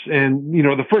craziness. And,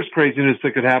 the first craziness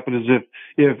that could happen is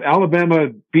if Alabama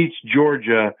beats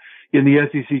Georgia in the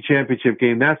SEC championship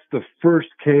game, that's the first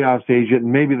chaos agent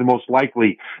and maybe the most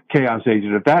likely chaos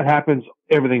agent. If that happens,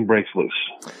 everything breaks loose.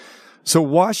 So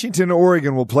Washington and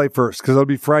Oregon will play first because it'll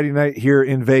be Friday night here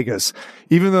in Vegas.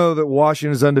 Even though that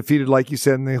Washington is undefeated, like you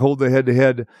said, and they hold the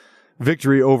head-to-head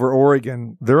victory over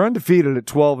Oregon, they're undefeated at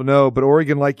 12-0. But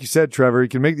Oregon, like you said, Trevor, you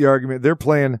can make the argument they're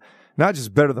playing not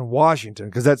just better than Washington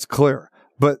because that's clear,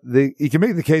 but you can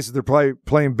make the case that they're probably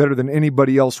playing better than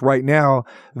anybody else right now.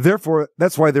 Therefore,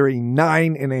 that's why they're a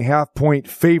 9.5-point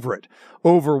favorite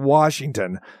over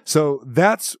Washington. So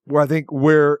that's where I think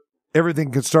where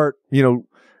everything can start,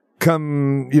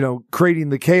 creating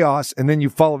the chaos. And then you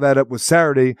follow that up with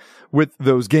Saturday with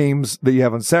those games that you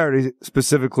have on Saturday,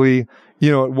 specifically, at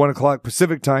 1:00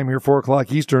 Pacific time here,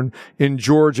 4:00 Eastern in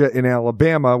Georgia and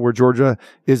Alabama, where Georgia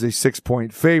is a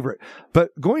 6-point favorite.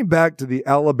 But going back to the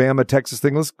Alabama Texas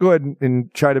thing, let's go ahead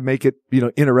and try to make it,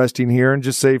 interesting here and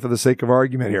just say for the sake of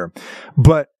argument here.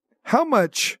 But how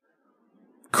much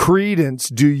credence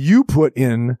do you put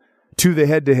in to the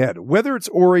head-to-head, whether it's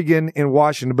Oregon and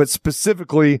Washington, but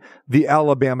specifically the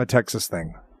Alabama-Texas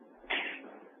thing?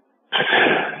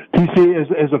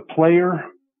 TC, as a player,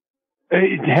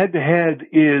 head-to-head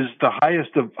is the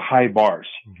highest of high bars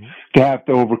to have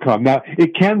to overcome. Now,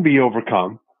 it can be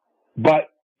overcome, but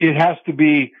it has to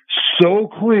be so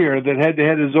clear that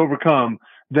head-to-head is overcome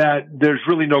that there's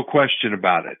really no question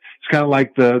about it. It's kind of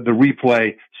like the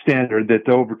replay standard that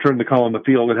to overturn the call on the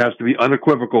field, it has to be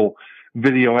unequivocal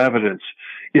video evidence.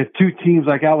 If two teams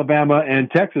like Alabama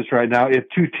and Texas right now, if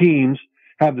two teams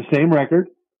have the same record,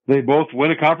 they both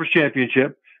win a conference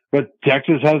championship, but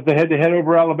Texas has the head-to-head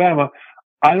over Alabama,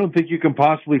 I don't think you can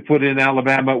possibly put in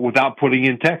Alabama without putting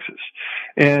in Texas.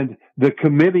 And the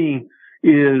committee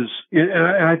is,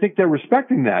 and I think they're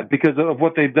respecting that because of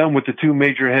what they've done with the two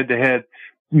major head-to-head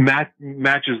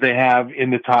matches they have in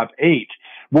the top 8.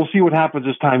 We'll see what happens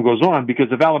as time goes on, because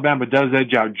if Alabama does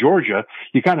edge out Georgia,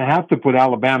 you kind of have to put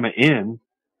Alabama in,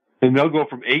 and they'll go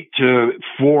from 8 to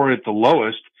 4 at the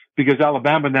lowest, because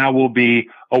Alabama now will be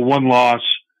a one-loss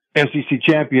SEC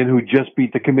champion who just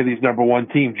beat the committee's number 1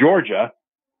 team, Georgia.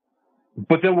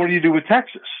 But then what do you do with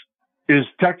Texas? Is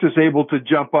Texas able to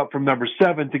jump up from number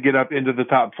 7 to get up into the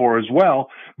top 4 as well,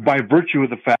 by virtue of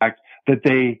the fact that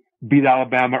they beat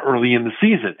Alabama early in the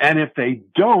season? And if they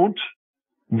don't,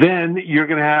 then you're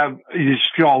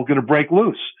all going to break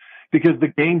loose, because the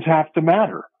games have to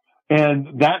matter.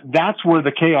 And that's where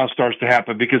the chaos starts to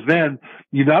happen, because then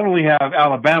you not only have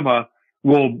Alabama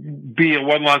will be a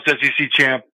one-loss SEC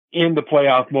champ in the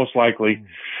playoff, most likely,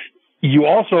 you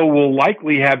also will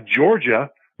likely have Georgia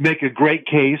make a great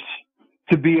case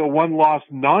to be a one-loss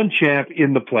non-champ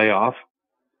in the playoff.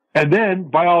 And then,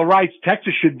 by all rights,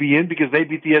 Texas should be in because they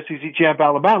beat the SEC champ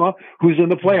Alabama, who's in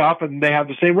the playoff, and they have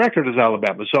the same record as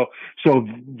Alabama. So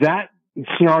that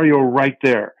scenario right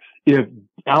there, if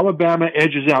Alabama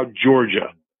edges out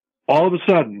Georgia, all of a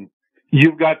sudden,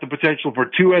 you've got the potential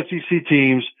for 2 SEC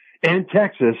teams and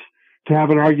Texas to have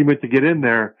an argument to get in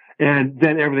there, and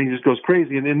then everything just goes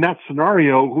crazy. And in that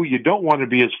scenario, who you don't want to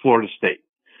be is Florida State.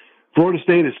 Florida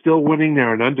State is still winning.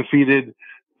 They're an undefeated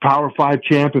Power 5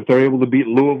 champ if they're able to beat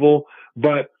Louisville,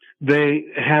 but they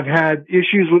have had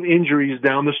issues with injuries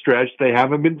down the stretch. They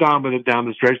haven't been dominant down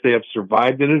the stretch. They have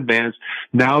survived in advance.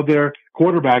 Now their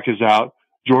quarterback is out.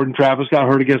 Jordan Travis got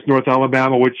hurt against North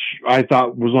Alabama, which I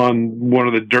thought was on one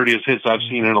of the dirtiest hits I've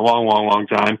seen in a long, long, long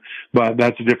time, but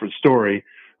that's a different story.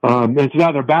 And so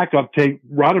now their backup, Tate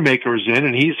Rodemaker's in,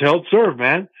 and he's held serve,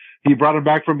 man. He brought him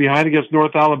back from behind against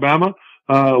North Alabama.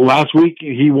 Last week,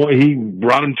 he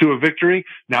brought him to a victory.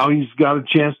 Now he's got a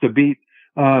chance to beat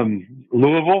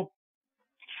Louisville.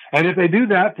 And if they do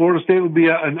that, Florida State will be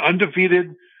an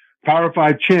undefeated Power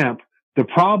 5 champ. The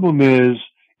problem is,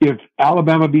 if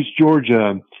Alabama beats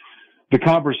Georgia, the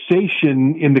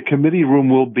conversation in the committee room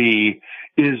will be,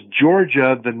 is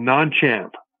Georgia, the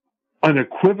non-champ,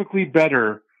 unequivocally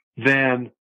better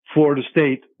than Florida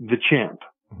State, the champ?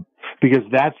 Because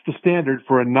that's the standard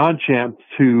for a non-champ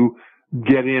to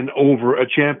get in over a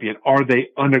champion. Are they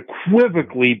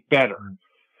unequivocally better?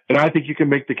 And I think you can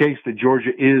make the case that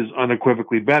Georgia is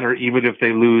unequivocally better, even if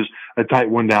they lose a tight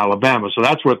one to Alabama. So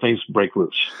that's where things break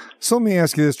loose. So let me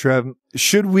ask you this, Trev.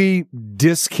 Should we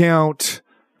discount,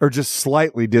 or just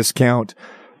slightly discount,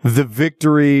 the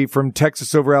victory from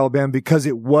Texas over Alabama because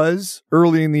it was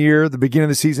early in the year, the beginning of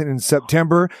the season in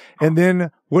September? And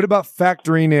then what about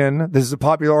factoring in, this is a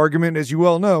popular argument, as you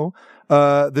well know,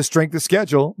 the strength of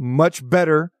schedule, much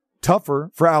better, tougher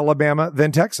for Alabama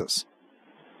than Texas?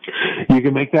 You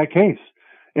can make that case.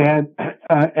 And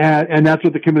that's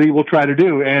what the committee will try to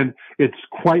do. And it's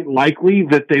quite likely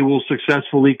that they will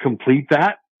successfully complete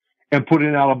that and put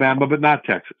in Alabama, but not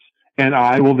Texas. And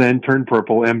I will then turn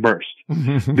purple and burst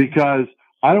because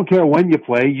I don't care when you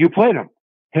played them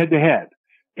head to head.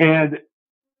 And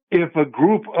if a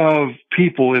group of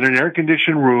people in an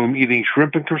air-conditioned room eating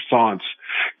shrimp and croissants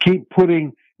keep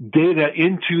putting data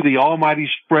into the almighty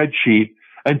spreadsheet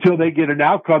until they get an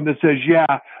outcome that says,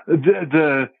 yeah,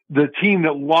 the team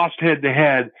that lost head to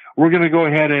head, we're going to go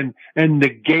ahead and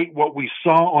negate what we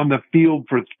saw on the field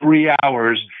for 3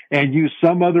 hours and use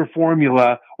some other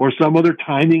formula or some other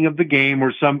timing of the game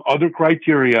or some other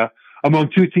criteria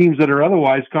among two teams that are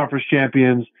otherwise conference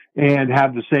champions and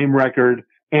have the same record.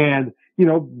 And, you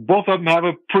know, both of them have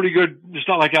a pretty good, it's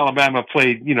not like Alabama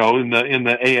played, you know, in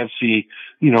the AFC,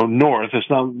 you know, North. It's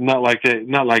not like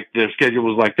their schedule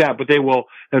was like that, but they will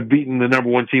have beaten the number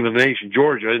 1 team in the nation,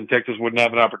 Georgia, and Texas wouldn't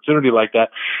have an opportunity like that.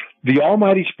 The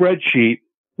almighty spreadsheet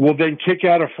will then kick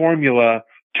out a formula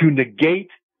to negate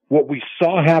what we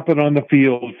saw happen on the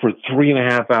field for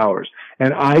 3.5 hours.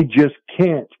 And I just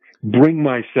can't bring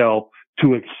myself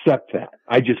to accept that.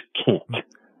 I just can't.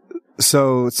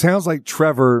 So it sounds like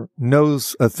Trevor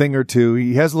knows a thing or two.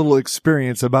 He has a little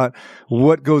experience about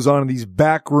what goes on in these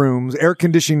back rooms, air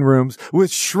conditioning rooms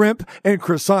with shrimp and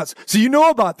croissants. So you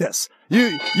know about this.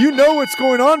 You know what's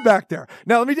going on back there.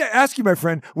 Now, let me ask you, my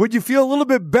friend, would you feel a little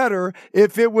bit better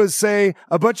if it was, say,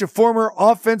 a bunch of former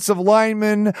offensive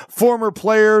linemen, former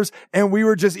players, and we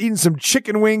were just eating some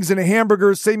chicken wings and a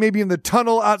hamburger, say maybe in the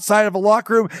tunnel outside of a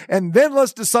locker room, and then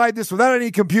let's decide this without any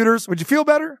computers? Would you feel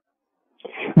better?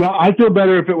 Well, I feel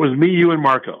better if it was me, you, and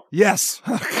Marco. Yes.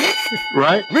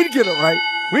 Right? We'd get it right.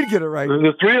 We'd get it right.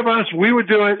 The three of us, we would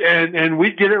do it, and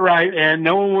we'd get it right, and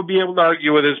no one would be able to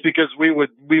argue with us because we would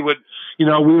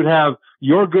have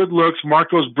your good looks,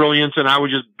 Marco's brilliance, and I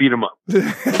would just beat him up.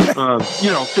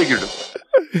 Figuratively.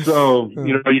 So,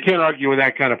 you can't argue with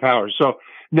that kind of power. So,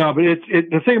 no, but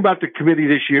the thing about the committee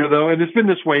this year, though, and it's been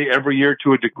this way every year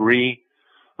to a degree.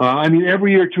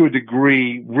 Every year to a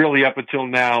degree, really up until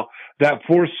now. That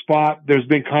fourth spot, there's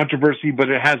been controversy, but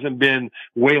it hasn't been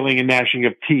wailing and gnashing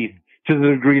of teeth to the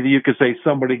degree that you could say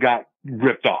somebody got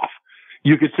ripped off.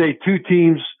 You could say two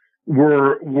teams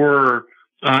were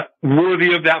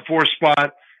worthy of that fourth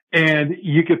spot, and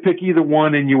you could pick either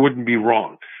one and you wouldn't be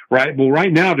wrong, right? Well,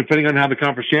 right now, depending on how the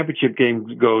conference championship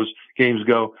games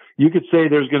go, you could say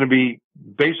there's going to be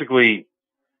basically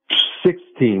 6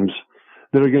 teams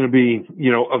that are going to be,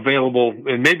 available,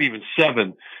 and maybe even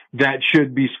 7 that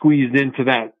should be squeezed into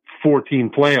that 14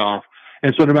 playoff.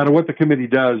 And so no matter what the committee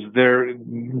does,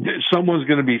 someone's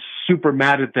going to be super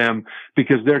mad at them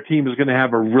because their team is going to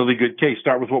have a really good case.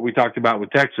 Start with what we talked about with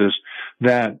Texas,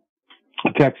 that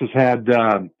Texas had,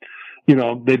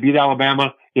 they beat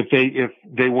Alabama. If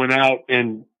they win out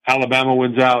and Alabama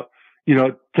wins out,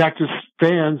 Texas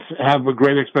fans have a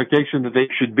great expectation that they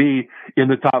should be in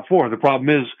the top 4. The problem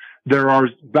is there are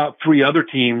about 3 other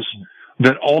teams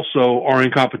that also are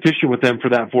in competition with them for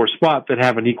that 4th spot that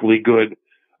have an equally good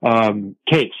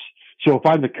case. So if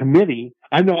I'm the committee,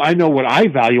 I know what I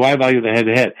value. I value the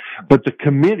head-to-head. But the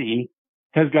committee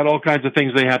has got all kinds of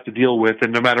things they have to deal with,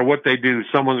 and no matter what they do,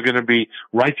 someone's going to be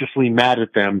righteously mad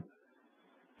at them,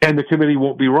 and the committee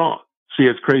won't be wrong. See,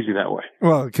 it's crazy that way.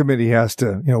 Well, the committee has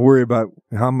to, worry about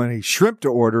how many shrimp to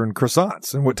order and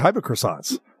croissants and what type of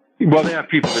croissants. Well, they have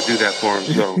people that do that for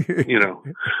them. So,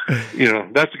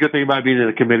 that's the good thing about being in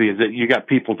the committee is that you got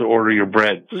people to order your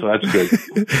bread. So that's good.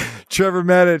 Trevor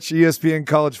Matich, ESPN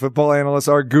college football analyst,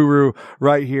 our guru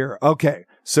right here. Okay.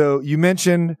 So you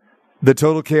mentioned the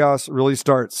total chaos really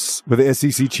starts with the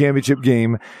SEC championship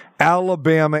game,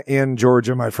 Alabama and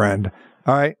Georgia, my friend.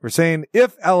 All right. We're saying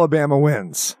if Alabama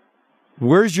wins,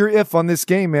 where's your if on this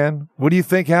game, man? What do you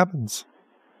think happens?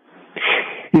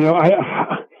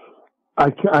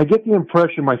 I get the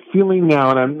impression, my feeling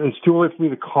now, and it's too early for me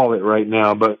to call it right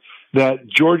now, but that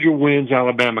Georgia wins,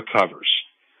 Alabama covers.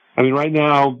 I mean, right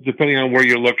now, depending on where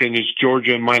you're looking, it's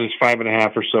Georgia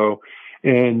 -5.5 or so.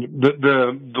 And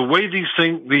the way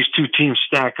these two teams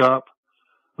stack up,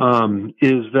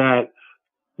 is that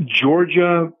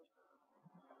Georgia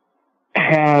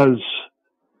has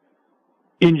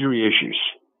injury issues.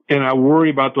 And I worry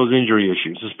about those injury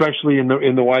issues, especially in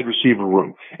the wide receiver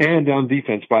room and on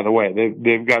defense. By the way,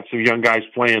 they've got some young guys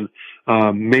playing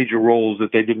major roles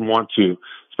that they didn't want to,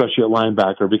 especially at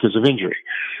linebacker because of injury.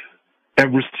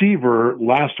 At receiver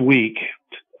last week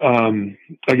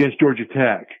against Georgia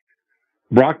Tech,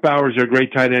 Brock Bowers, their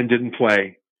great tight end, didn't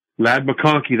play. Ladd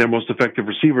McConkey, their most effective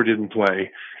receiver, didn't play,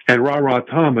 and Ra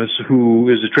Thomas, who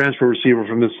is a transfer receiver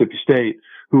from Mississippi State,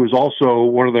 who is also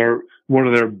one of their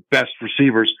best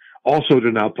receivers, also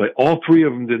did not play. All 3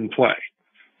 of them didn't play.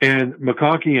 And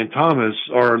McConkey and Thomas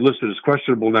are listed as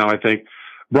questionable now, I think.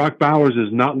 Brock Bowers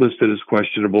is not listed as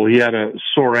questionable. He had a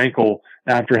sore ankle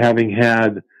after having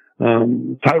had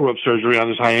tightrope surgery on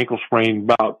his high ankle sprain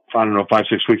about,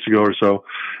 5-6 weeks ago or so.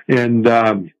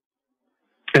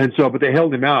 But they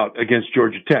held him out against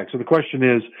Georgia Tech. So the question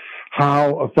is,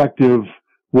 how effective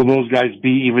will those guys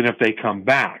be even if they come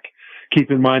back? Keep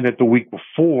in mind that the week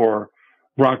before,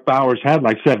 Brock Bowers had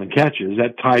like 7 catches.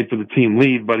 That tied for the team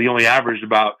lead, but he only averaged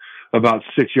about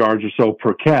 6 yards or so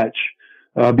per catch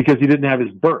because he didn't have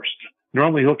his burst.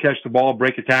 Normally he'll catch the ball,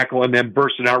 break a tackle, and then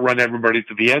burst and outrun everybody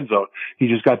to the end zone. He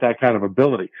just got that kind of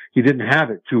ability. He didn't have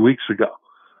it 2 weeks ago,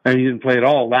 and he didn't play at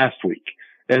all last week.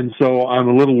 And so I'm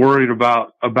a little worried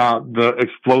about the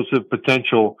explosive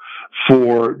potential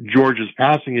for Georgia's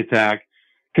passing attack,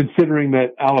 considering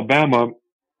that Alabama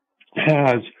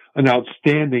has an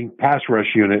outstanding pass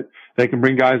rush unit. They can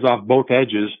bring guys off both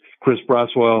edges, Chris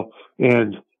Braswell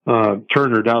and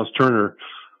Dallas Turner.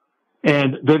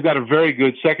 And they've got a very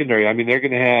good secondary. I mean, they're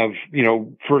going to have,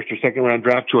 first or second round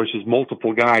draft choices,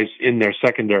 multiple guys in their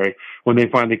secondary when they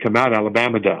finally come out.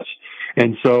 Alabama does.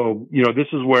 And so, this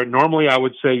is where normally I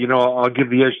would say, I'll give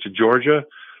the edge to Georgia.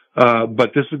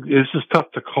 But this is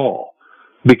tough to call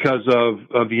because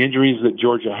of the injuries that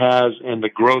Georgia has and the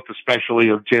growth, especially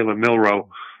of Jalen Milroe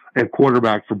at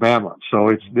quarterback for Bama. So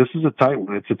this is a tight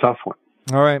one. It's a tough one.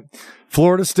 All right.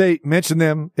 Florida State, mentioned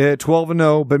them at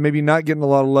 12-0, but maybe not getting a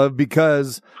lot of love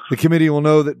because the committee will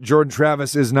know that Jordan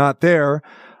Travis is not there.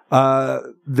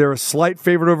 They're a slight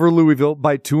favorite over Louisville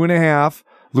by 2.5.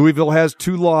 Louisville has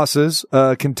 2 losses.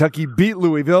 Kentucky beat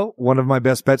Louisville, one of my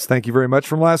best bets. Thank you very much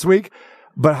from last week.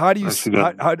 But how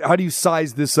do you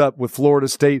size this up with Florida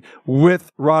State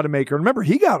with Rodemaker? Remember,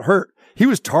 he got hurt. He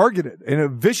was targeted in a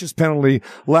vicious penalty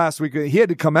last week. He had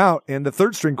to come out, and the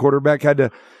third string quarterback had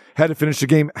to finish the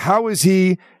game. How is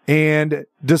he, and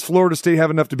does Florida State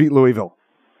have enough to beat Louisville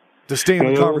to stay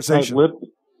in the conversation?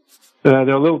 They're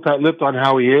a little tight-lipped on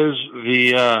how he is.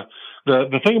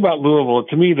 The thing about Louisville,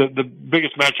 to me, the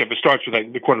biggest matchup, it starts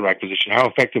with the quarterback position. How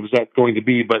effective is that going to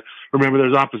be? But remember,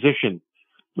 there's opposition.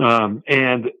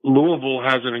 And Louisville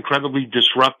has an incredibly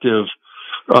disruptive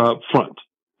front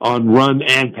on run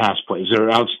and pass plays. They're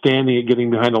outstanding at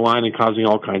getting behind the line and causing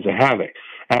all kinds of havoc.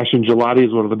 Ashton Gelati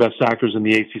is one of the best sackers in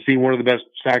the ACC, one of the best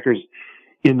sackers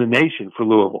in the nation for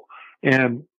Louisville.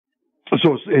 And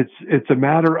so it's a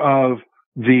matter of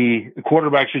the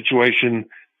quarterback situation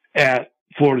at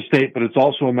Florida State, but it's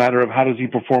also a matter of how does he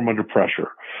perform under pressure?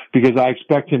 Because I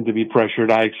expect him to be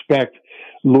pressured. I expect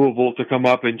Louisville to come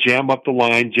up and jam up the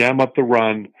line, jam up the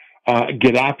run,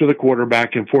 get after the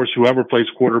quarterback and force whoever plays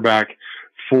quarterback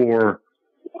for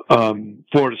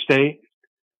Florida State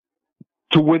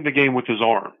to win the game with his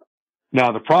arm.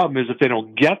 Now, the problem is if they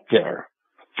don't get there,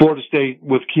 Florida State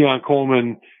with Keon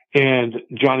Coleman and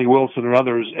Johnny Wilson and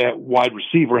others at wide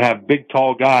receiver have big,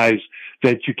 tall guys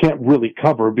that you can't really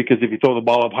cover because if you throw the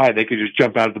ball up high, they could just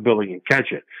jump out of the building and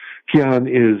catch it. Keon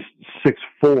is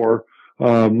 6'4",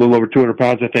 a little over 200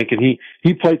 pounds, I think, and he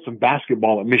played some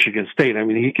basketball at Michigan State. I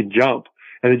mean, he can jump.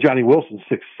 And then Johnny Wilson's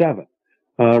 6'7",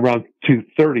 around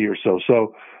 230 or so.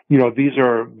 So, these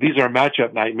are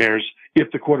matchup nightmares if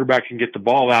the quarterback can get the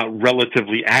ball out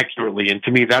relatively accurately. And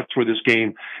to me, that's where this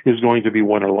game is going to be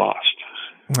won or lost.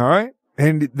 All right.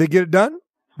 And they get it done?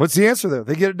 What's the answer there?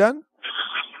 They get it done?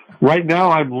 Right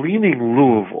now, I'm leaning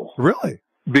Louisville. Really?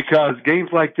 Because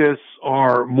games like this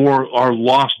are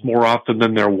lost more often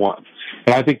than they're won.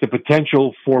 And I think the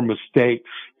potential for mistakes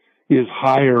is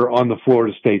higher on the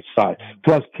Florida State side.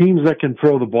 Plus, teams that can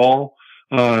throw the ball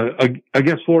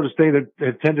against Florida State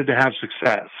have tended to have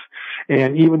success.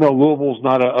 And even though Louisville's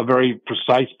not a very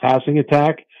precise passing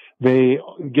attack, they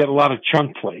get a lot of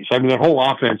chunk plays. I mean, their whole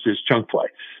offense is chunk play.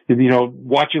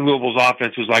 Watching Louisville's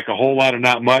offense is like a whole lot of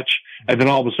not much, and then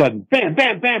all of a sudden, bam,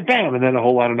 bam, bam, bam, and then a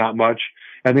whole lot of not much,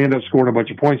 and they end up scoring a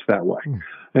bunch of points that way.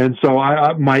 And so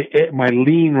my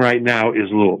lean right now is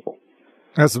Louisville.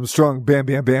 That's some strong bam,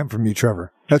 bam, bam from you,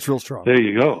 Trevor. That's real strong. There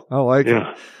you go. I like it.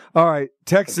 All right,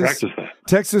 Texas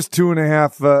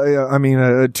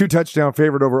 2.5. A 2 touchdown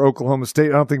favorite over Oklahoma State.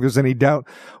 I don't think there's any doubt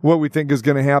what we think is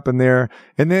going to happen there.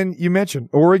 And then you mentioned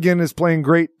Oregon is playing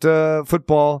great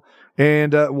football,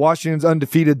 and Washington's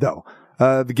undefeated though.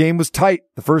 The game was tight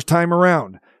the first time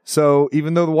around. So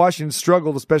even though the Washington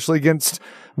struggled, especially against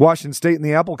Washington State in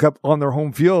the Apple Cup on their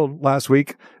home field last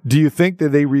week, do you think that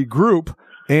they regroup?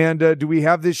 And do we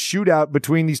have this shootout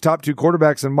between these top 2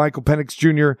 quarterbacks and Michael Penix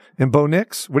Jr. and Bo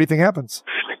Nix? What do you think happens?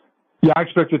 Yeah, I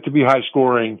expect it to be high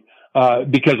scoring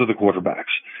because of the quarterbacks.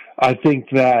 I think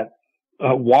that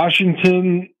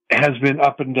Washington has been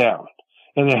up and down,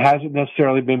 and it hasn't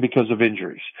necessarily been because of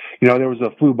injuries. There was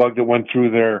a flu bug that went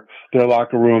through their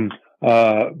locker room,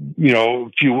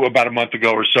 about a month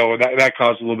ago or so, and that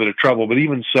caused a little bit of trouble. But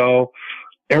even so,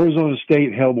 Arizona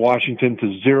State held Washington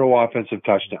to 0 offensive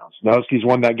touchdowns. The Huskies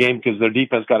won that game because their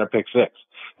defense got a pick 6.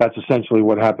 That's essentially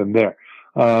what happened there.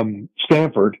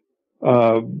 Stanford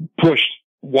pushed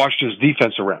Washington's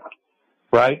defense around,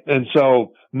 right? And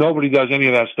so nobody does any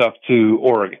of that stuff to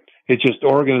Oregon. It's just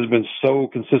Oregon has been so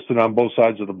consistent on both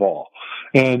sides of the ball.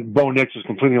 And Bo Nix is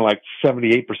completing like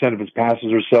 78% of his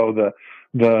passes or so.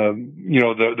 The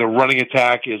running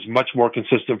attack is much more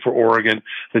consistent for Oregon.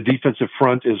 The defensive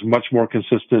front is much more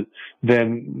consistent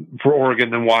for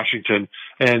Oregon than Washington.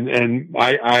 And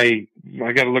I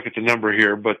got to look at the number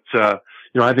here, but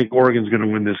I think Oregon's going to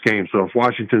win this game. So if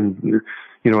Washington's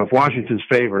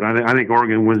favored, I think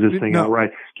Oregon wins this thing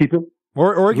outright. Keep it.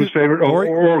 Oregon's favored.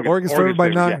 Oregon's favored by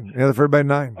 9. Yeah, they're favored by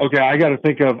 9. Okay, I got to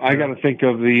think of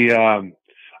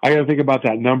I got to think about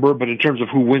that number. But in terms of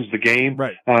who wins the game,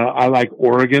 right. I like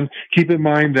Oregon. Keep in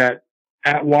mind that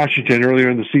at Washington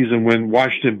earlier in the season, when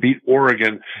Washington beat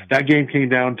Oregon, that game came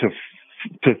down to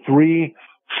 3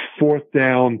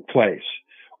 fourth-down plays.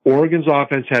 Oregon's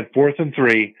offense had 4th and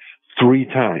 3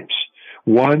 times.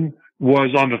 One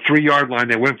was on the 3-yard line.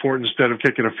 They went for it instead of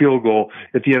kicking a field goal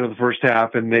at the end of the first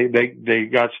half, and they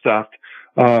got stuffed.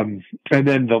 And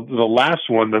then the last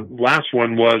one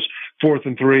was 4th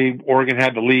and 3. Oregon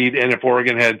had the lead, and if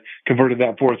Oregon had converted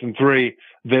that 4th and 3,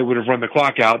 they would have run the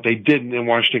clock out. They didn't, and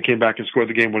Washington came back and scored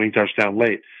the game-winning touchdown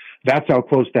late. That's how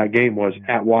close that game was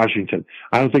at Washington.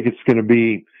 I don't think it's going to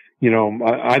be,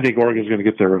 I think Oregon's going to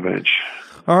get their revenge.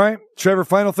 All right, Trevor,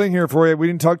 final thing here for you. We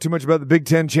didn't talk too much about the Big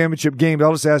Ten championship game, but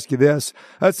I'll just ask you this.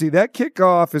 Let's see, that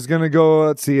kickoff is going to go,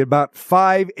 about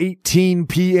 5:18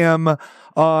 p.m.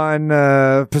 on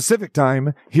Pacific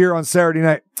time here on Saturday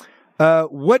night.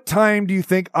 What time do you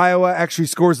think Iowa actually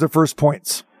scores their first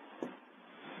points?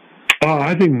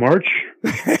 I think March.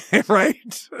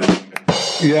 Right?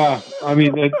 Yeah, I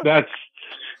mean, that's,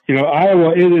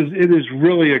 Iowa, it is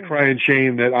really a crying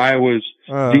shame that Iowa's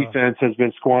defense has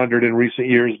been squandered in recent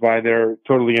years by their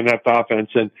totally inept offense.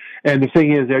 And the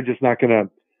thing is, they're just not going to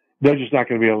be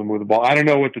able to move the ball. I don't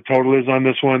know what the total is on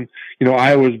this one.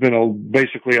 Iowa's been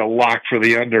basically a lock for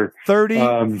the under.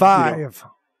 35.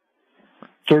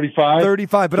 35?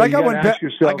 35. But so I got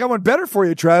one better for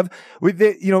you, Trev. With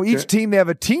each team, they have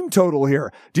a team total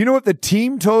here. Do you know what the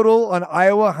team total on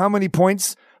Iowa, how many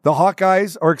points the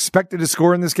Hawkeyes are expected to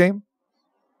score in this game?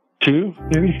 2,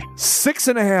 maybe?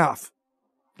 6.5.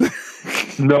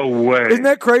 No way. Isn't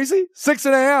that crazy?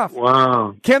 6.5.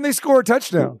 Wow. Can they score a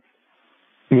touchdown?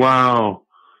 Wow.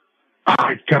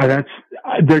 God, that's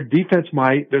their defense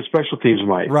might, their special teams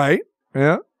might. Right.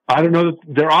 Yeah. I don't know that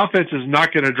their offense is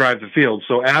not going to drive the field.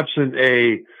 So absent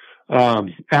an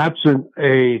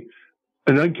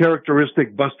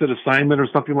uncharacteristic busted assignment or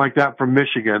something like that from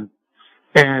Michigan,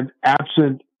 and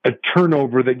absent a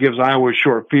turnover that gives Iowa a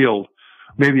short field,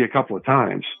 maybe a couple of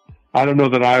times, I don't know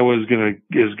that Iowa is gonna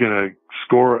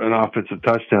score an offensive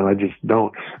touchdown. I just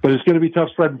don't. But it's going to be tough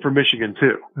sledding for Michigan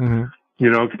too. Mm-hmm.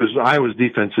 Because Iowa's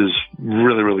defense is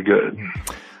really, really good.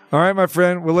 All right, my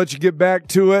friend, we'll let you get back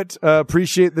to it.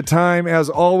 Appreciate the time as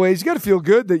always. You got to feel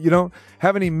good that you don't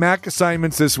have any MAC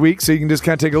assignments this week, so you can just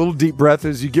kind of take a little deep breath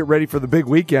as you get ready for the big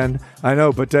weekend. I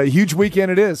know, but a huge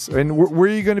weekend it is. And where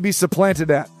are you going to be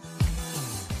supplanted at?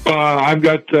 I've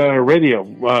got radio,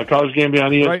 College Game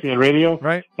on ESPN Radio.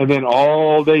 Right. And then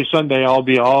all day Sunday, I'll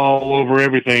be all over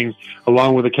everything,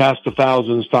 along with a cast of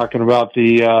thousands, talking about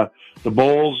the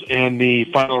bowls and the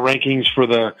final rankings for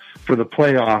the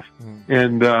playoff.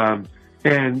 And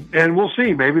we'll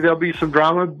see. Maybe there'll be some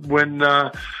drama when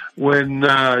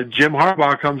Jim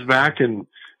Harbaugh comes back and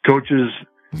coaches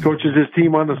his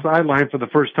team on the sideline for the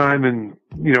first time, and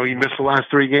he missed the last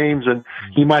 3 games, and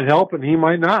he might help and he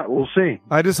might not. We'll see.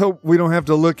 I just hope we don't have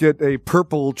to look at a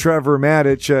purple Trevor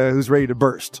Maddich who's ready to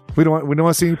burst. We don't want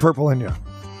to see any purple in you.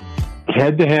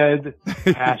 Head to head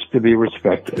has to be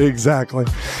respected. Exactly.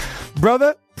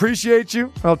 Brother, appreciate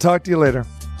you. I'll talk to you later.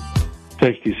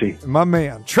 Thanks, DC. My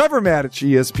man, Trevor Maddich,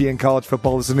 ESPN College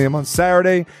Football. Listen to him on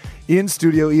Saturday in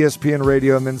studio, ESPN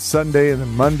Radio, and then Sunday and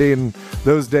then Monday and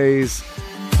those days.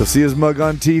 You'll see his mug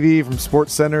on TV from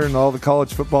Sports Center and all the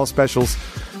college football specials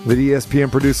that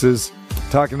ESPN produces,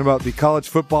 talking about the college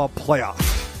football playoff.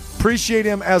 Appreciate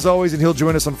him as always, and he'll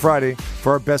join us on Friday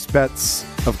for our best bets,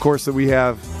 of course, that we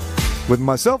have with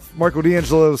myself, Marco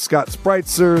D'Angelo, Scott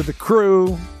Spreitzer, the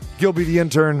crew, Gilby the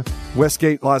intern,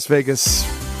 Westgate, Las Vegas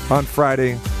on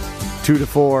Friday, 2 to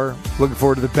 4. Looking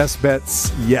forward to the best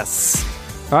bets. Yes.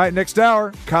 All right, next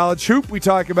hour, college hoop we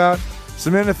talk about,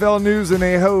 some NFL news and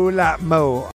a whole lot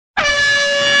more.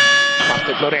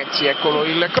 Parte Florenzi, eccolo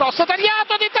il cross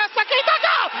tagliato di testa che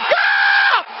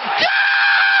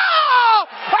Go!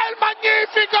 È il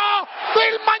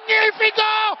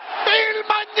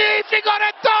magnifico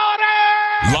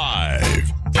rettore!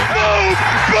 Live. Boom!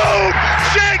 Boom!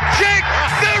 Shake! Shake!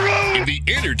 The room! In the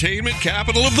entertainment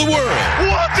capital of the world.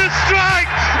 What a strike!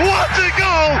 What a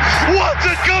goal! What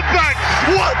a comeback!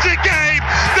 What a game!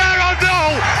 There are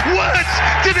no words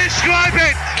to describe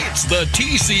it! It's the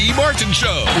TC Martin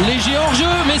Show. Léger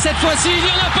hors-jeu, mais cette fois-ci, il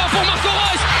n'y en a pas pour Marco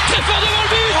Reus. Très fort devant le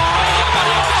but.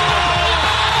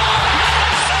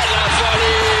 C'est la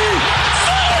folie!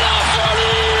 C'est la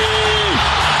folie!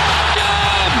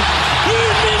 Game! 1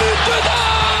 minute de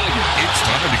dingue! It's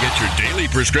time to get your daily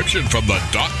prescription from the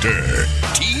doctor,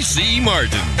 TC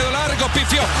Martin. Largo,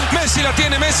 pifio. Messi la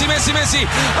tiene, Messi.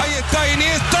 Ahí está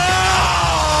Iniesta.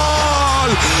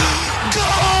 ¡Gol!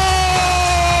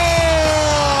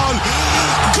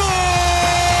 ¡Gol!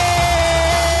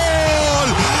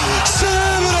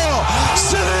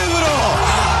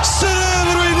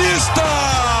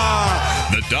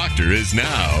 is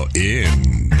now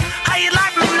in. How you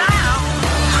like me now?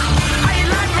 How you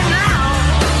like me now?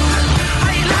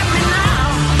 How you like me now?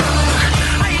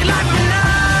 How you like me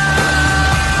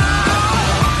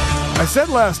now? I said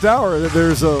last hour that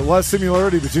there's a lot of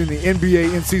similarity between the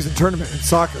NBA in-season tournament and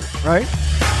soccer, right?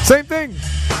 Same thing.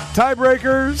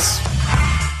 Tiebreakers,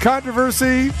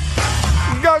 controversy.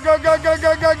 Go, go, go, go,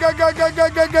 go, go, go, go, go,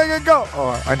 go, go, go, go.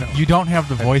 Oh, I know. You don't have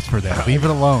the voice for that. Leave it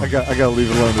alone. I got to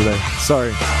leave it alone today.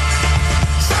 Sorry.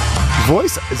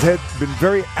 Voice has been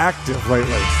very active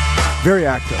lately. Very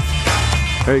active.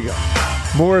 There you go.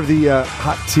 More of the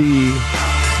hot tea,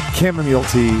 chamomile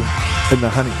tea, and the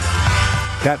honey.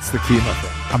 That's the key, my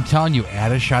friend. I'm telling you,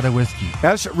 add a shot of whiskey.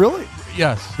 Really?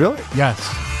 Yes. Really? Yes.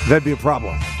 That'd be a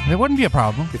problem. It wouldn't be a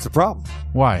problem. It's a problem.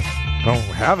 Why? I don't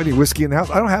have any whiskey in the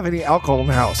house. I don't have any alcohol in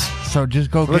the house. So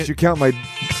just go Unless you count my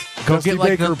Dusty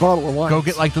Baker bottle of wine. Go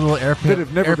get like the little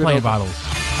airplane bottles.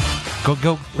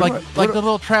 Go like the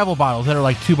little travel bottles that are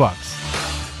like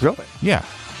 $2. Really? Yeah.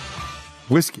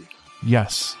 Whiskey.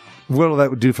 Yes. What'll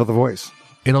that do for the voice?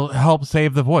 It'll help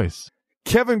save the voice.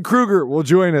 Kevin Kruger will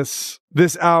join us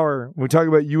this hour. We talk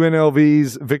about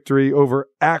UNLV's victory over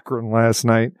Akron last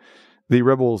night. The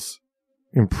Rebels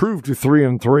improved to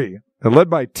 3-3. They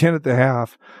led by 10 at the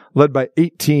half, led by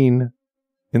 18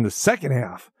 in the second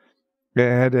half. They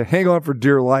had to hang on for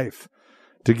dear life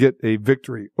to get a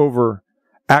victory over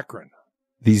Akron.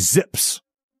 The Zips,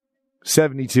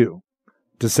 72-70.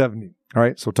 All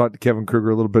right, so we'll talk to Kevin Kruger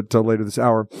a little bit later this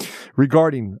hour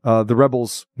regarding the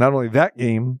Rebels, not only that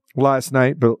game last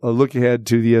night, but a look ahead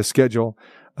to the schedule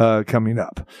coming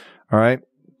up. All right.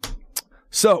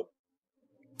 So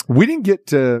we didn't get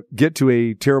to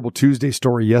a Terrible Tuesday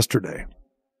story yesterday,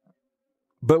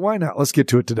 but why not? Let's get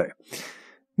to it today.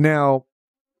 Now,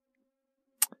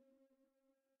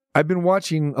 I've been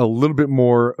watching a little bit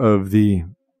more of the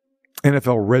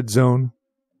NFL Red Zone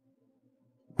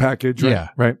package, right? Yeah.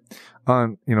 Right.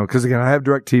 Because again, I have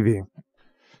DirecTV.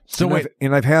 So and wait,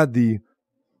 I've had the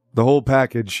whole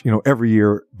package, every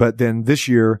year, but then this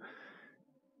year,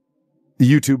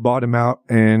 YouTube bought him out,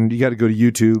 and you got to go to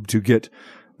YouTube to get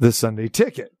the Sunday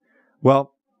ticket.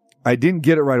 Well, I didn't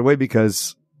get it right away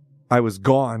because I was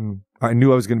gone. I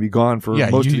knew I was going to be gone for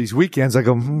most of these weekends. I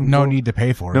go, no need to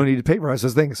pay for it. No need to pay for it. I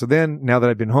was thinking. So then, now that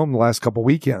I've been home the last couple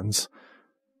weekends,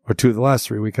 or 2 of the last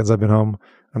 3 weekends I've been home,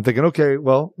 I'm thinking, okay,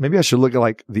 well, maybe I should look at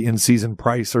like the in-season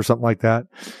price or something like that.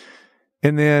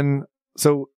 And then,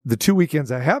 so the 2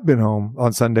 weekends I have been home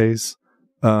on Sundays,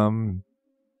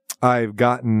 I've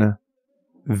gotten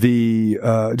the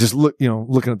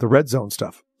looking at the Red Zone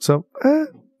stuff. So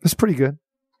that's pretty good.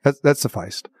 That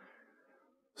sufficed.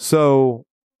 So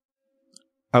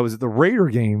I was at the Raider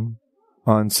game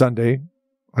on Sunday,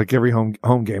 like every home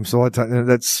game. So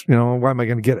that's why am I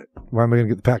going to get it? Why am I going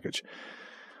to get the package?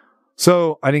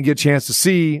 So I didn't get a chance to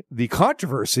see the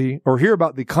controversy or hear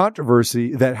about the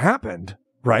controversy that happened,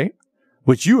 right?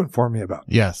 Which you informed me about.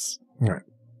 Yes. All right.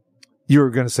 You were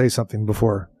going to say something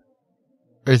before.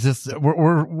 Is this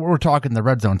we're talking the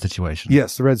Red Zone situation?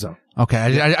 Yes, the Red Zone. Okay,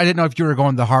 I didn't know if you were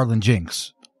going the Harlan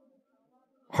jinx.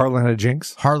 Harlan had a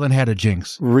jinx? Harlan had a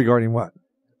jinx. Regarding what?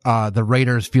 The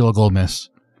Raiders field goal miss.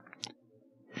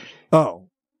 Oh.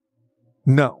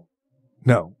 No.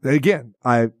 Again,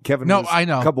 Kevin was I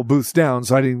know. a couple booths down,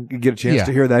 so I didn't get a chance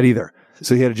to hear that either.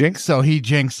 So he had a jinx? So he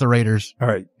jinxed the Raiders. All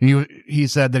right. He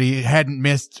said that he hadn't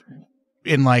missed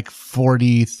in like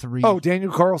 43. Oh,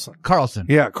 Daniel Carlson.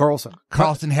 Yeah, Carlson.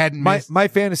 Carlson hadn't missed. My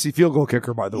fantasy field goal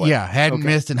kicker, by the way. Yeah, hadn't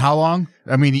missed in how long?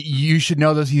 I mean, you should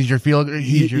know this. He's your field.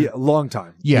 Yeah, long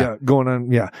time. Yeah. Going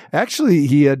on. Yeah. Actually,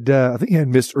 he had, I think he had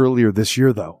missed earlier this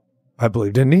year, though. I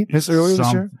believe. Didn't he miss earlier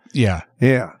this year? Yeah.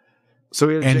 Yeah. So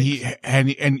he had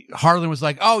and Harlan was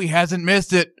like, oh, he hasn't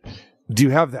missed it. Do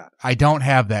you have that? I don't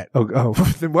have that. Oh,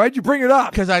 then why'd you bring it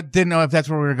up? Because I didn't know if that's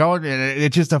where we were going.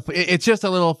 It's just a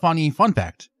little funny fun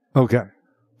fact. Okay.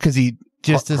 Because he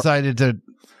just decided to.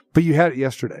 But you had it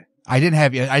yesterday. I didn't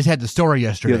have it. I just had the story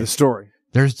yesterday. Yeah, the story.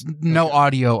 There's no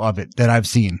audio of it that I've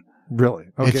seen. Really?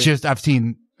 Okay. It's just I've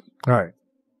seen. All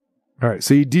right.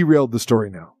 So you derailed the story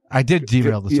now. I did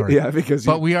derail the story. Yeah,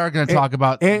 but we are going to talk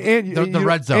about the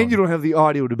Red Zone. And you don't have the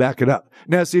audio to back it up.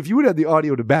 Now, see, if you would have the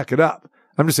audio to back it up,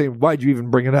 I'm just saying, why'd you even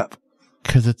bring it up?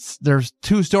 Because there's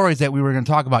 2 stories that we were going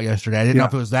to talk about yesterday. I didn't know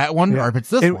if it was that one or if it's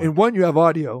this one. And one you have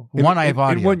audio. One I have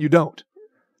audio. And one you don't.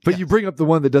 But you bring up the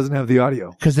one that doesn't have the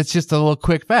audio. Because it's just a little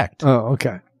quick fact. Oh,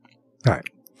 okay. All right.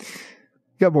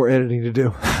 Got more editing to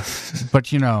do. But,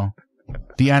 the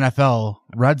NFL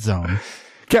Red Zone.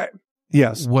 Okay.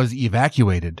 Yes. Was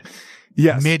evacuated.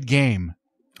 Yes. Mid-game.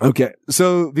 Okay.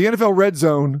 So the NFL Red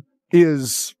Zone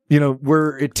is,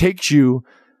 where it takes you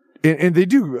and they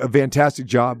do a fantastic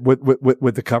job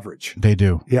with the coverage. They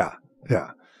do. Yeah.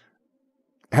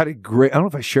 Had a great, I don't know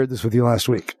if I shared this with you last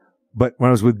week, but when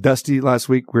I was with Dusty last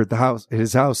week, we were at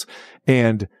his house,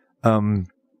 and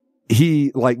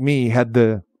he, like me, had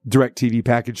the DirecTV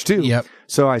package too. Yep.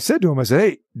 So I said to him, I said,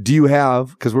 hey, do you have,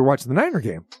 because we're watching the Niner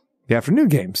game, the afternoon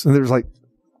games, and there's like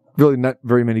really not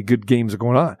very many good games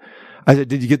going on. I said,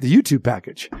 did you get the YouTube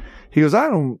package? He goes, I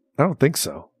don't think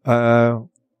so.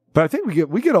 But I think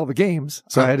we get all the games.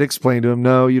 So I had to explain to him,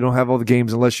 no, you don't have all the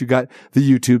games unless you got the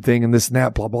YouTube thing and this and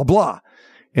that, blah, blah, blah.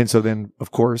 And so then,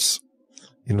 of course,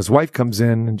 his wife comes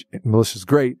in, and Melissa's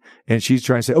great, and she's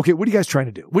trying to say, okay, what are you guys trying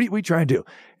to do? What are you trying to do?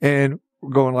 And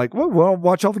we're going like, well,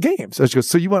 watch all the games. So she goes,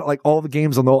 so you want like all the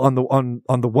games on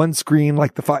the one screen,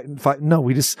 like the fight? No,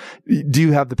 do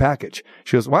you have the package?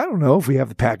 She goes, well, I don't know if we have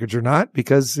the package or not,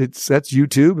 because that's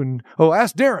YouTube, and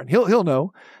ask Darren. He'll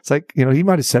know. It's like, he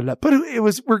might have set it up, but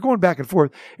we're going back and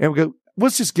forth, and we go,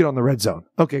 let's just get on the red zone.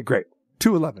 Okay, great.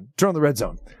 211, turn on the red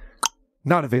zone.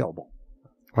 Not available.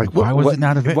 Like, why was it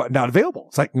not available? Not available.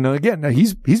 It's like, again,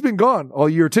 he's been gone all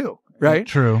year too, right?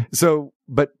 True. So,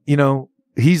 but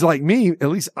he's like me. At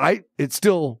least I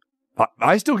still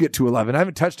get 211. I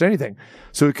haven't touched anything.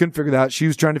 So we couldn't figure that out. She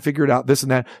was trying to figure it out, this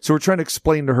and that. So we're trying to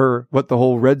explain to her what the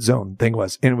whole red zone thing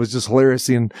was. And it was just hilarious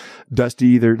seeing Dusty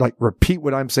either like repeat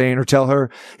what I'm saying or tell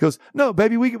her. He goes, no,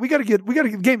 baby, we gotta get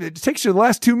the game. It takes you the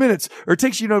last 2 minutes, or it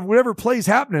takes you, whatever play's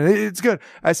happening. It's good.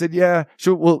 I said, yeah,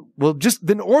 sure. We'll just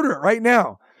then order it right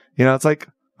now. It's like,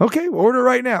 okay, we'll order it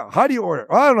right now. How do you order it?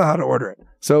 I don't know how to order it.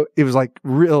 So it was like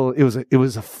it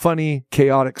was a funny,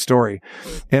 chaotic story.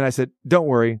 And I said, don't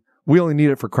worry. We only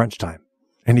need it for crunch time.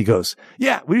 And he goes,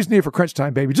 yeah, we just need it for crunch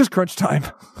time, baby. Just crunch time.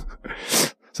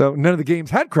 So none of the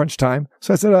games had crunch time.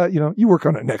 So I said, you work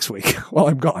on it next week while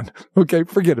I'm gone. Okay.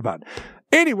 Forget about it.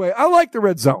 Anyway, I like the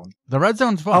red zone. The red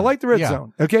zone's fun. I like the red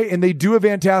zone. Okay. And they do a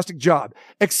fantastic job,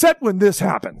 except when this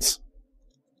happens.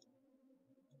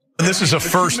 This is a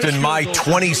first in my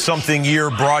 20-something year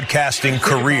broadcasting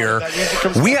career.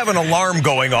 We have an alarm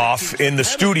going off in the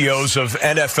studios of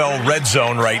NFL Red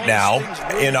Zone right now,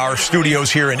 in our studios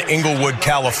here in Inglewood,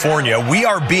 California. We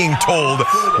are being told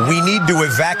we need to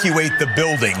evacuate the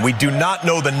building. We do not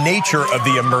know the nature of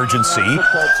the emergency.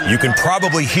 You can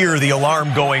probably hear the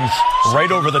alarm going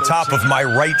right over the top of my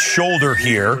right shoulder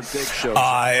here,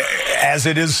 as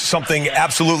it is something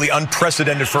absolutely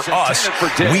unprecedented for us.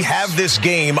 We have this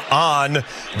game on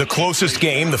the closest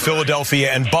game, the Philadelphia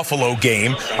and Buffalo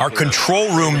game. Our control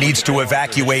room needs to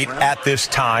evacuate at this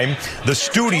time. The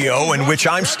studio in which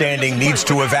I'm standing needs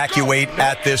to evacuate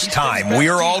at this time. We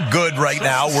are all good right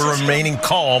now. We're remaining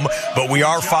calm, but we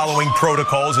are following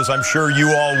protocols, as I'm sure you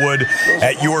all would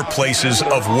at your places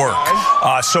of work.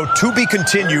 So to be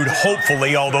continued,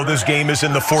 hopefully, although this game is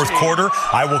in the fourth quarter,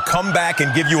 I will come back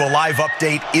and give you a live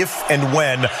update if and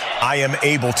when I am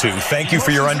able to. Thank you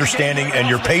for your understanding and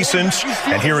your patience.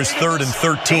 And here is 3rd and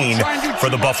 13 for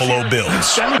the Buffalo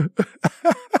Bills.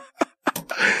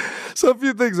 So a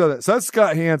few things on that. So that's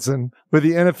Scott Hansen with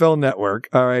the NFL Network,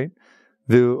 all right,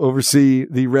 to oversee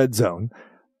the red zone.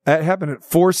 That happened at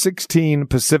 4:16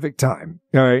 Pacific time,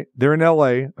 all right? They're in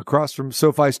L.A., across from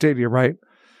SoFi Stadium, right?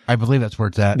 I believe that's where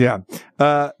it's at. Yeah.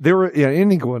 They were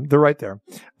in England. They're right there.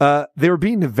 They were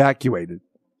being evacuated.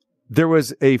 There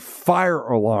was a fire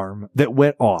alarm that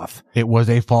went off. It was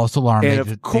a false alarm. And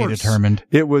of course, they determined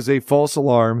it was a false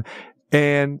alarm.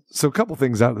 And so a couple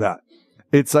things out of that.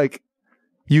 It's like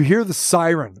you hear the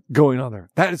siren going on there.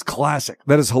 That is classic.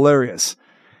 That is hilarious.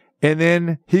 And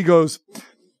then he goes,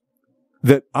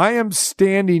 that I am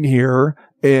standing here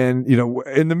and,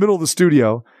 in the middle of the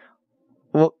studio.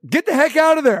 Well, get the heck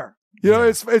out of there.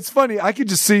 It's funny. I could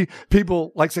just see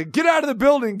people like say, get out of the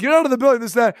building,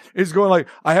 this, that. He's going like,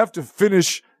 I have to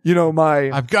finish,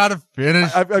 I've got to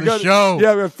finish the show.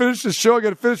 Yeah, I've got to finish the show. I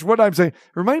got to finish what I'm saying.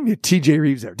 Remind me of TJ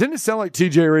Reeves there. Didn't it sound like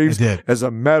TJ Reeves? It did. As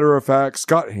a matter of fact,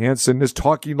 Scott Hansen is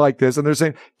talking like this and they're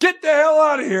saying, get the hell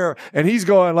out of here. And he's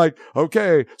going like,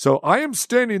 okay, so I am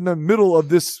standing in the middle of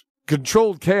this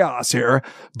controlled chaos here.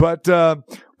 But,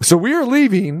 so we are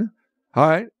leaving. All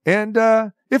right. And,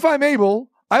 if I'm able,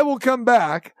 I will come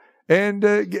back and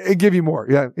give you more.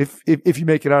 Yeah, if you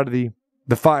make it out of the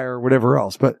fire or whatever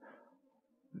else. But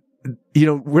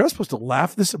we're not supposed to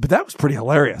laugh this, but that was pretty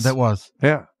hilarious. That was.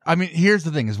 Yeah. I mean, here's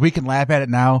the thing: is we can laugh at it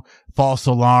now. False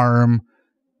alarm,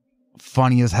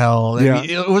 funny as hell. Yeah. I mean,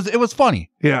 it was funny.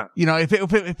 Yeah.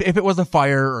 If it was a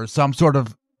fire or some sort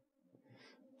of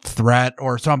threat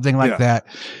or something like that,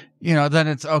 then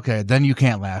it's okay. Then you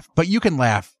can't laugh, but you can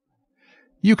laugh.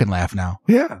 You can laugh now.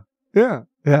 Yeah. Yeah.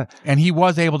 Yeah. And he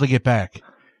was able to get back.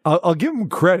 I'll give him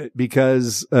credit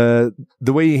because the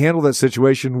way he handled that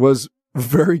situation was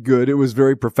very good. It was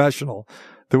very professional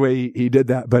the way he did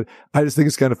that. But I just think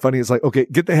it's kind of funny. It's like, okay,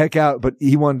 get the heck out. But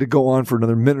he wanted to go on for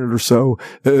another minute or so,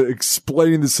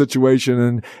 explaining the situation.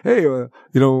 And hey,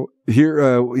 here,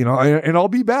 and I'll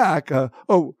be back.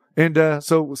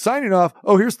 So signing off.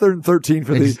 Oh, here's 3rd and 13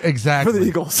 for the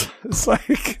Eagles. It's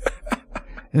like,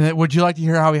 and then would you like to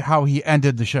hear how he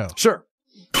ended the show? Sure.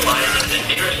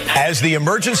 As the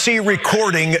emergency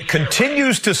recording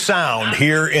continues to sound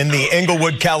here in the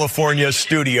Inglewood, California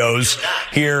studios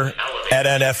here at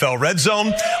NFL Red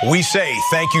Zone, we say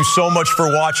thank you so much for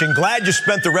watching. Glad you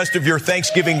spent the rest of your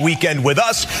Thanksgiving weekend with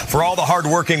us. For all the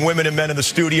hardworking women and men in the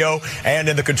studio and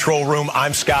in the control room,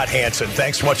 I'm Scott Hanson.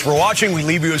 Thanks so much for watching. We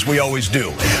leave you as we always do,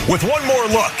 with one more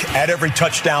look at every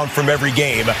touchdown from every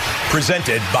game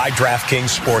presented by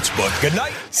DraftKings Sportsbook. Good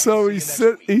night. So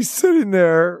he's sitting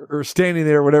there or standing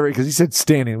there, whatever, because he said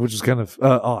standing, which is kind of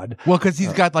odd. Well, because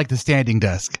he's got like the standing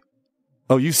desk.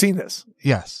 Oh, you've seen this?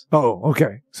 Yes. Oh,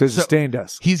 okay. So it's a standing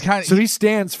desk. He's kind of he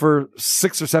stands for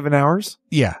 6 or 7 hours.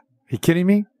 Yeah. You kidding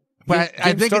me? But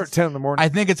I think start at 10 in the morning. I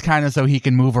think it's kind of so he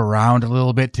can move around a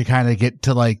little bit to kind of get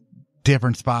to like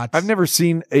different spots. I've never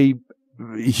seen a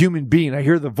human being. I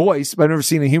hear the voice, but I've never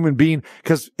seen a human being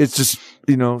because it's just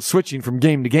switching from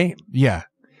game to game. Yeah.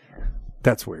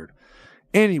 That's weird.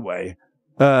 Anyway,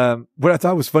 what I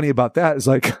thought was funny about that is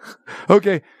like,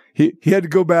 okay, he had to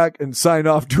go back and sign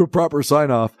off, do a proper sign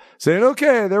off, saying,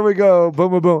 okay, there we go, boom,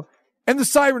 boom, boom. And the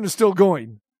siren is still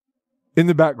going in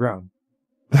the background.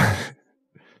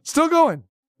 Still going.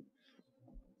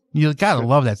 You gotta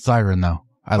love that siren though.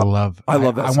 I love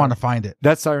that. I want to find it.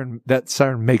 That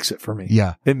siren makes it for me.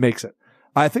 Yeah. It makes it.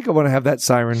 I think I want to have that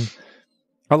siren.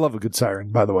 I love a good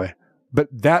siren, by the way, but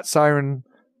that siren,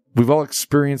 we've all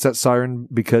experienced that siren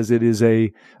because it is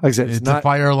like I said, it's not a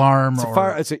fire alarm.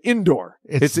 It's an indoor.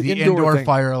 It's an indoor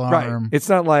fire alarm. Right. It's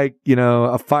not like,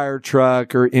 a fire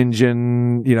truck or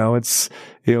engine, it's,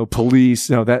 police,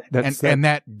 that's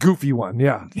that goofy one.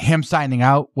 Yeah. Him signing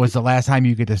out was the last time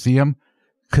you get to see him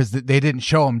because they didn't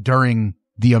show him during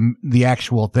the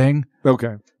actual thing.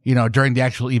 Okay. During the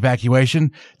actual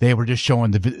evacuation, they were just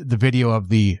showing the video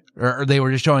of or they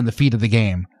were just showing the feed of the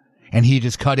game and he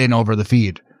just cut in over the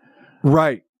feed.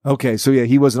 Right. Okay. So yeah,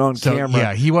 he wasn't on camera.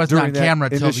 Yeah, he wasn't on camera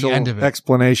till the end of it.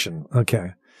 Explanation.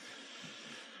 Okay.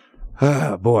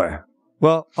 Boy.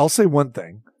 Well, I'll say one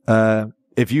thing.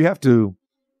 If you have to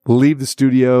leave the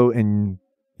studio and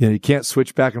you can't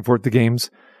switch back and forth the games,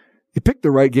 you picked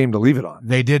the right game to leave it on.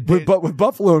 They did, but with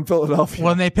Buffalo and Philadelphia.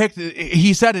 When they picked,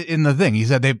 he said it in the thing. He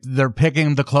said they're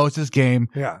picking the closest game.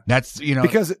 Yeah, that's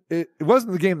because it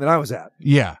wasn't the game that I was at.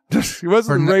 Yeah, it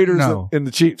wasn't the Raiders and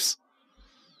the Chiefs.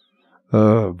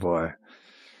 Oh boy,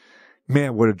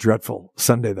 man, what a dreadful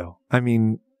Sunday though. I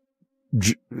mean,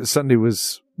 Sunday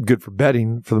was good for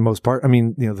betting for the most part. I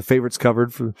mean, the favorites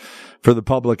covered for the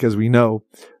public, as we know,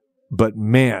 but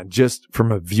man, just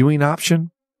from a viewing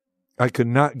option, I could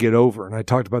not get over, and I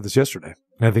talked about this yesterday,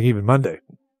 and I think even Monday,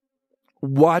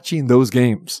 watching those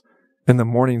games in the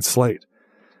morning slate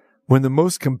when the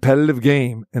most competitive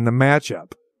game in the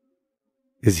matchup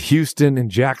is Houston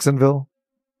and Jacksonville.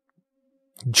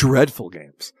 Dreadful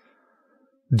games.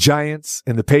 Giants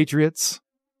and the Patriots.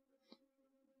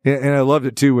 And I loved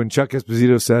it too when Chuck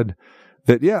Esposito said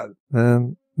that, they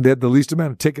had the least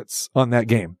amount of tickets on that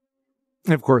game.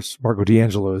 And of course, Marco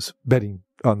D'Angelo is betting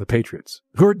on the Patriots,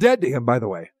 who are dead to him, by the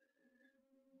way.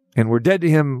 And we're dead to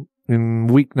him in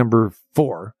week number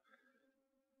 4,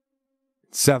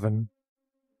 7,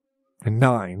 and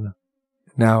 9,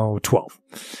 now 12.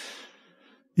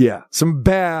 Yeah, some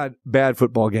bad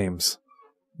football games.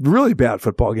 Really bad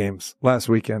football games last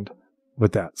weekend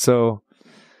with that. So,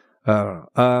 I don't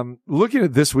know. Looking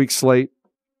at this week's slate,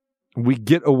 we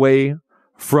get away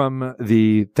from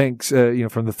the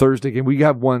from the Thursday game. We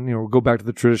have one, we'll go back to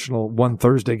the traditional one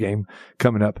Thursday game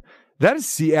coming up. That is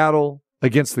Seattle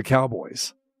against the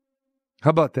Cowboys.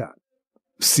 How about that?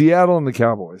 Seattle and the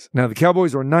Cowboys. Now, the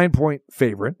Cowboys are a 9-point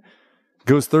favorite.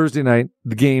 Goes Thursday night.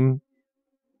 The game,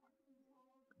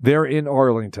 they're in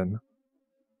Arlington.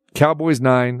 Cowboys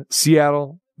 9,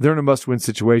 Seattle, they're in a must-win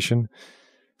situation.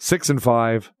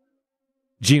 6-5,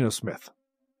 Geno Smith.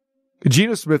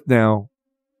 Geno Smith now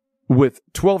with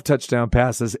 12 touchdown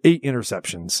passes, 8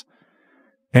 interceptions.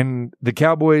 And the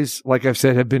Cowboys, like I've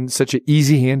said, have been such an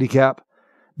easy handicap.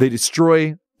 They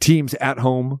destroy teams at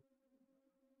home.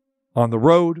 On the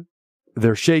road,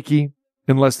 they're shaky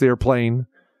unless they are playing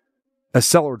a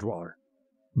cellar dweller.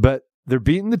 But they're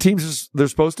beating the teams they're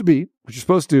supposed to beat, which you're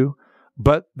supposed to,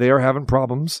 but they are having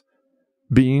problems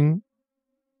being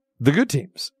the good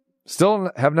teams.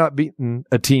 Still have not beaten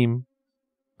a team,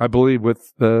 I believe,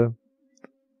 with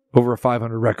over a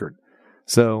 500 record.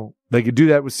 So they could do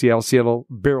that with Seattle. Seattle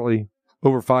barely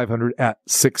over 500 at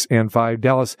 6-5.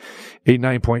 Dallas, a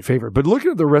 9-point favorite. But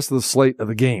looking at the rest of the slate of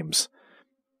the games,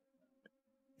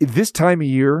 this time of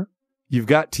year, you've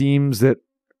got teams that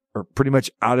are pretty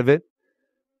much out of it.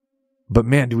 But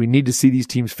man, do we need to see these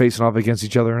teams facing off against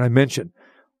each other? And I mentioned,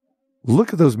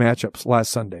 look at those matchups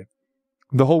last Sunday.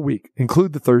 The whole week,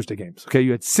 include the Thursday games. Okay,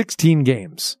 you had 16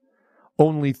 games.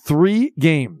 Only 3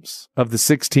 games of the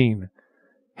 16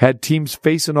 had teams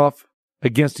facing off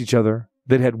against each other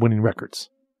that had winning records.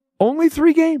 Only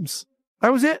 3 games.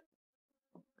 That was it.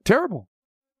 Terrible.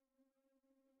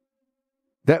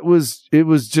 It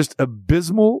was just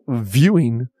abysmal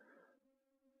viewing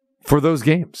for those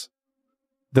games.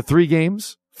 The 3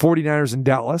 games, 49ers in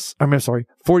Dallas.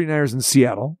 49ers in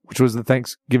Seattle, which was the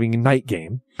Thanksgiving night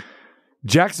game.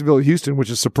 Jacksonville, Houston,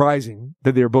 which is surprising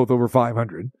that they were both over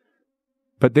 500.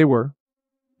 But they were.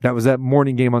 That was that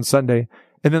morning game on Sunday.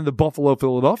 And then the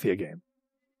Buffalo-Philadelphia game.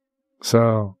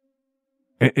 So,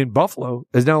 in Buffalo,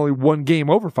 there's not only one game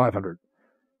over 500.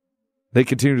 They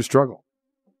continue to struggle.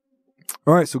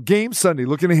 All right, so game Sunday,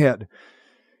 looking ahead.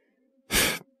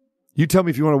 You tell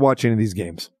me if you want to watch any of these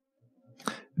games.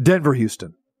 Denver,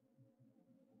 Houston.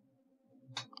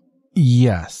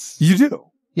 Yes. You do?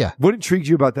 Yeah. What intrigues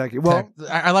you about that game? Well,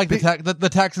 I like the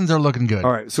Texans are looking good.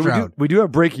 All right, so we do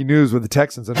have breaking news with the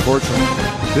Texans, unfortunately.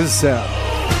 This is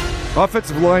sad.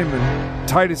 Offensive lineman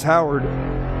Titus Howard,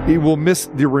 he will miss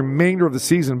the remainder of the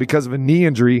season because of a knee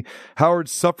injury. Howard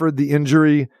suffered the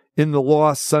injury in the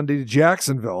loss Sunday to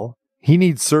Jacksonville. He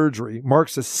needs surgery.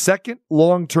 Marks a second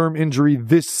long-term injury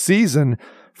this season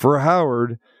for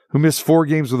Howard, who missed 4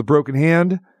 games with a broken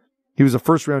hand. He was a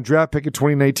first-round draft pick in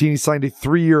 2019. He signed a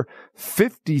 3-year,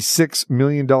 $56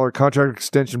 million contract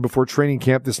extension before training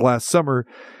camp this last summer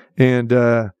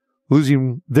and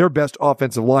losing their best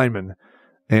offensive lineman.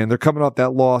 And they're coming off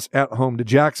that loss at home to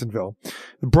Jacksonville.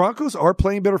 The Broncos are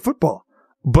playing better football,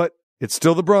 but it's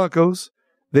still the Broncos.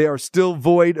 They are still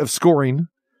void of scoring,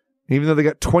 even though they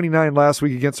got 29 last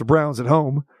week against the Browns at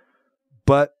home.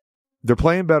 But they're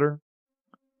playing better.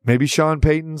 Maybe Sean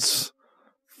Payton's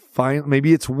fine.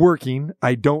 Maybe it's working.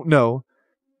 I don't know.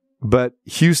 But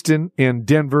Houston and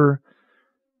Denver,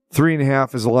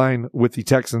 3.5 is a line with the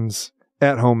Texans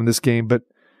at home in this game. But,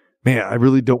 man, I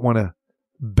really don't want to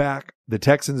back the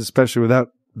Texans, especially without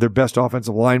their best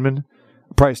offensive lineman.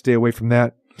 I'll probably stay away from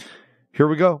that. Here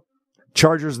we go.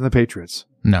 Chargers and the Patriots.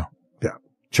 No. Yeah.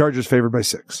 Chargers favored by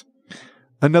 6.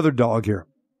 Another dog here.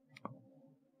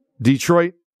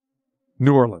 Detroit,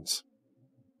 New Orleans.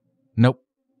 Nope.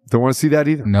 Don't want to see that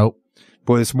either. Nope.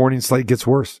 Boy, this morning slate gets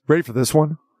worse. Ready for this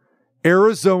one?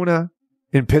 Arizona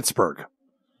in Pittsburgh.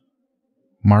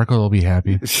 Marco will be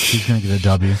happy. He's going to get a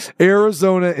W.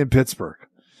 Arizona in Pittsburgh.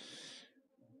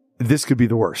 This could be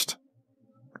the worst.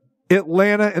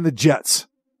 Atlanta and the Jets.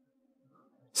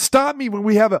 Stop me when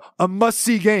we have a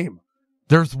must-see game.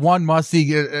 There's one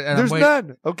must-see. There's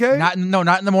none, okay? Not in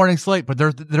the morning slate, but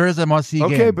there is a must-see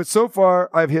game. Okay, but so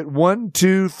far, I've hit 1,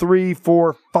 2, 3,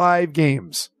 4, 5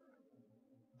 games.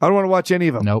 I don't want to watch any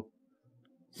of them. Nope.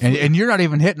 And you're not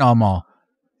even hitting them all.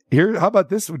 Here, how about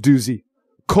this doozy?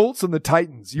 Colts and the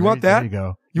Titans. You want that? There you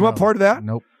go. You want part of that?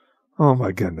 Nope. Oh,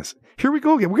 my goodness. Here we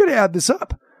go again. We're going to add this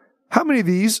up. How many of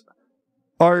these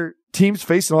are teams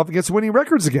facing off against winning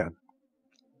records again?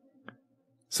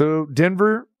 So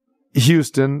Denver,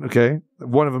 Houston, okay,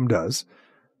 one of them does.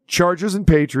 Chargers and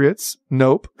Patriots,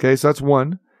 nope. Okay, so that's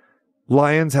 1.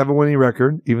 Lions have a winning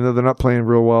record, even though they're not playing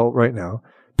real well right now.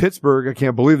 Pittsburgh, I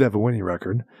can't believe they have a winning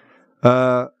record.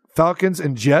 Falcons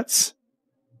and Jets,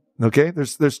 okay,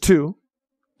 there's 2.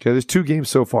 Okay, there's 2 games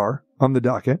so far on the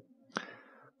docket.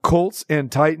 Colts and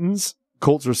Titans.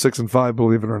 Colts are 6-5,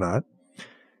 believe it or not.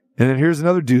 And then here's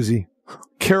another doozy.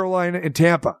 Carolina and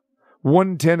Tampa.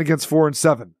 1-10 against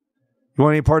 4-7. You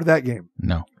want any part of that game?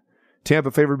 No. Tampa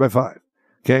favored by 5.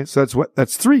 Okay, so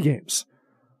that's 3 games.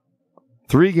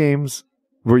 3 games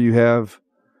where you have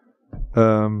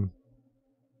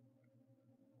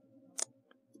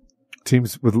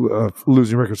teams with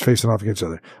losing records facing off against each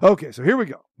other. Okay, so here we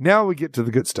go. Now we get to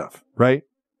the good stuff, right?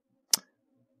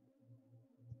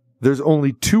 There's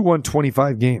only 2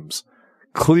 125 games.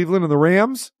 Cleveland and the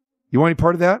Rams. You want any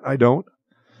part of that? I don't.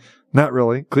 Not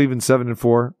really. Cleveland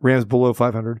 7-4. Rams below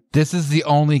 500. This is the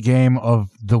only game of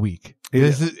the week.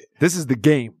 This is the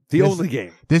game. The only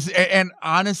game. And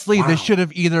honestly, This should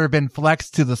have either been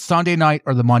flexed to the Sunday night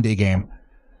or the Monday game.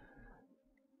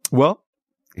 Well,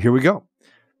 here we go.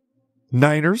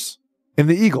 Niners and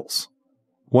the Eagles.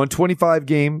 125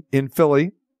 game in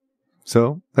Philly.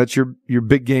 So that's your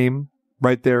big game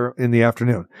right there in the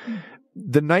afternoon.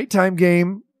 The nighttime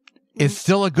game is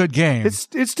still a good game.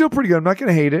 It's still pretty good. I'm not going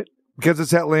to hate it because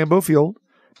it's at Lambeau Field.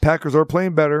 Packers are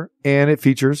playing better, and it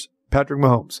features Patrick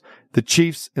Mahomes. The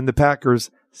Chiefs and the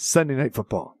Packers, Sunday Night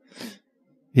Football.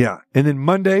 Yeah. And then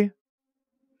Monday,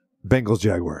 Bengals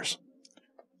Jaguars.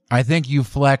 I think you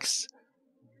flex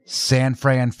San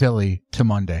Fran Philly to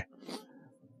Monday.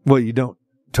 Well, you don't.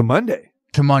 To Monday.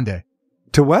 To Monday.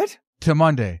 To what? To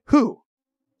Monday. Who?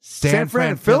 San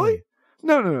Fran Philly?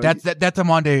 No. That's a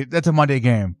Monday. That's a Monday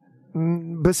game.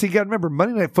 But see, you got to remember,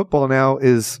 Monday Night Football now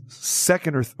is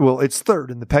second it's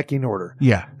third in the pecking order.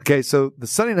 Yeah. Okay, so the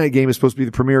Sunday night game is supposed to be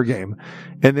the premier game,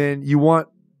 and then you want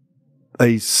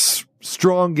a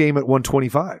strong game at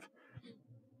 125.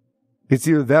 It's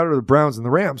either that or the Browns and the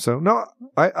Rams. So no,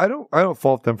 I don't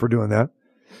fault them for doing that.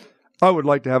 I would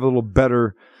like to have a little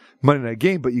better Monday night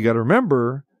game, but you got to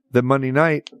remember that Monday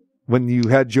night when you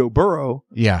had Joe Burrow,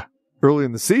 early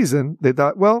in the season, they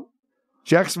thought, well,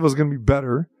 Jacksonville's going to be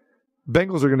better.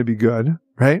 Bengals are going to be good,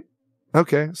 right?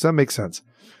 Okay, so that makes sense.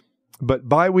 But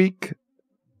bye week,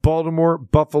 Baltimore,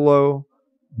 Buffalo,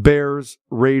 Bears,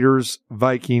 Raiders,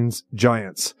 Vikings,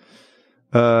 Giants.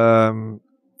 Wow.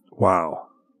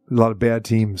 A lot of bad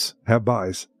teams have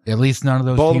byes. At least none of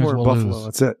those Baltimore teams will and Buffalo,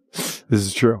 lose. that's it. This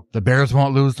is true. The Bears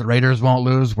won't lose. The Raiders won't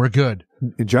lose. We're good.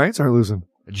 The Giants aren't losing.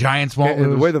 The Giants won't and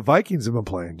lose. the way the Vikings have been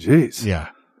playing, jeez. Yeah.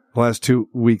 The last 2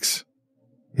 weeks.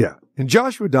 Yeah. And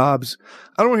Joshua Dobbs,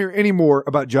 I don't want to hear any more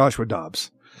about Joshua Dobbs.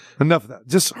 Enough of that.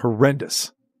 Just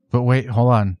horrendous. But wait,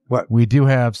 hold on. What? We do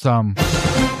have some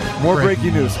more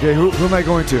breaking news. Okay, who am I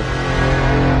going to?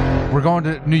 We're going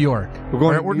to New York. We're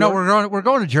going to New York? We're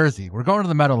going to Jersey. We're going to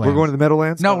the Meadowlands. We're going to the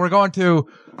Meadowlands? No, we're going to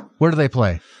where do they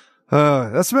play?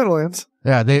 That's the Meadowlands.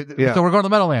 Yeah, so we're going to the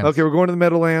Meadowlands. Okay, we're going to the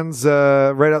Meadowlands,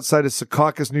 right outside of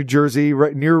Secaucus, New Jersey,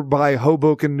 right nearby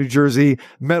Hoboken, New Jersey.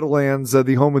 Meadowlands,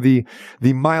 the home of the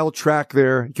mile track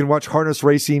there. You can watch harness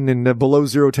racing in below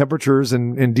zero temperatures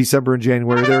in December and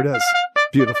January. There it is.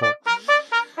 Beautiful.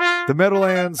 The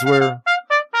Meadowlands, where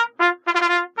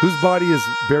whose body is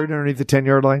buried underneath the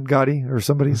 10-yard line? Gotti or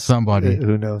somebody? Somebody.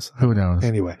 Who knows? Who knows?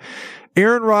 Anyway,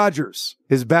 Aaron Rodgers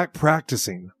is back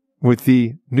practicing with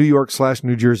the New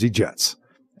York/New Jersey Jets.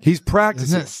 He's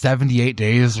practicing. Isn't it 78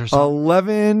 days or something?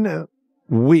 11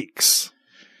 weeks.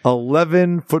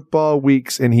 11 football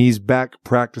weeks, and he's back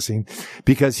practicing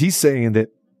because he's saying that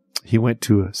he went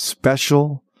to a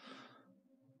special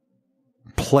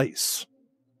place.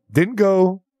 Didn't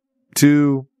go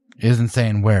to... Isn't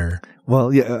saying where.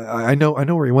 Well, yeah, I know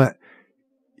where he went.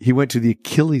 He went to the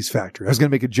Achilles factory. I was going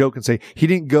to make a joke and say he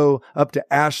didn't go up to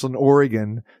Ashland,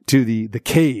 Oregon to the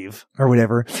cave or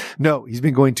whatever. No, he's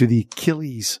been going to the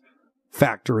Achilles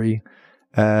factory,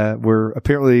 where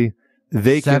apparently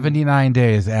they 79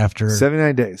 days after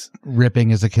 79 days ripping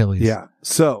his Achilles. Yeah.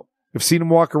 So I've seen him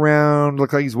walk around.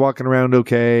 Look like he's walking around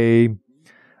okay.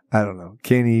 I don't know.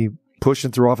 Can he push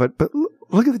and throw off it? But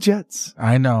look at the Jets.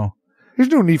 I know. There's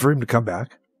no need for him to come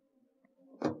back.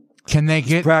 Can they get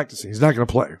he's practicing? He's not going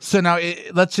to play. So now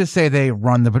let's just say they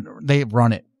run it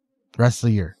the rest of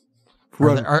the year.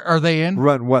 Are they in?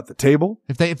 Run what? The table?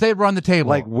 If they run the table,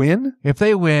 like win? If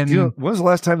they win, when was the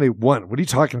last time they won? What are you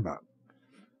talking about?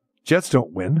 Jets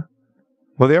don't win.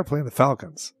 Well, they are playing the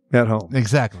Falcons at home.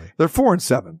 Exactly. They're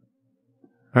 4-7.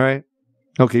 All right.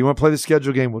 Okay, you want to play the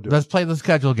schedule game? We'll do. Let's play the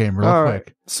schedule game real quick.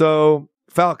 Right. So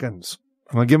Falcons.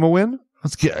 Want to give them a win?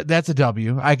 That's a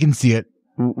W. I can see it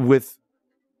with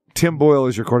Tim Boyle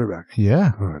as your quarterback.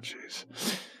 Yeah. Oh, jeez.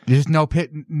 There's no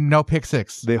pick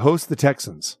six. They host the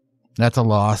Texans. That's a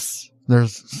loss.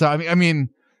 I mean.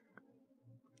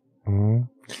 Mm-hmm.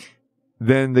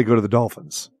 Then they go to the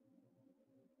Dolphins.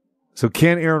 So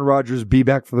can Aaron Rodgers be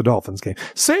back for the Dolphins game?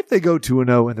 Say if they go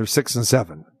 2-0 and they're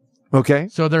 6-7. Okay.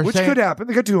 So which could happen.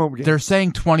 They got 2 home games. They're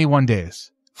saying 21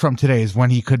 days from today is when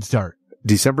he could start.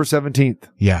 December 17th.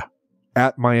 Yeah.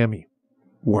 At Miami.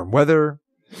 Warm weather.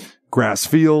 Grass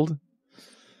field.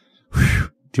 Whew.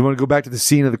 Do you want to go back to the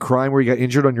scene of the crime where you got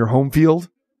injured on your home field?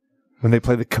 When they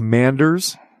play the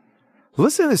Commanders?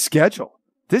 Listen to the schedule.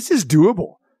 This is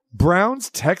doable. Browns,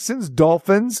 Texans,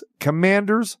 Dolphins,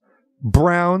 Commanders,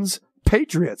 Browns,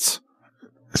 Patriots.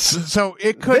 So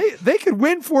it could. They could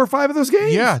win 4 or 5 of those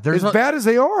games. Yeah. As bad as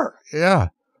they are. Yeah.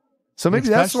 So maybe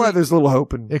that's why there's a little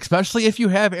hope. Especially if you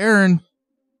have Aaron.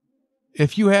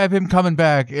 If you have him coming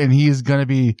back and he's going to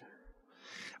be.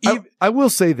 I will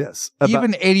say this.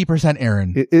 Even 80%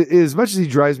 Aaron. As much as he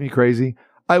drives me crazy,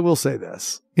 I will say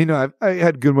this. I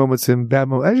had good moments and bad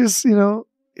moments.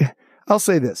 I'll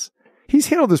say this. He's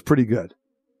handled this pretty good.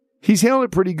 He's handled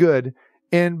it pretty good.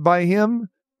 And by him,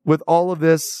 with all of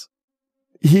this,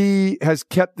 he has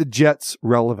kept the Jets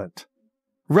relevant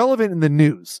in the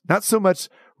news, not so much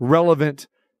relevant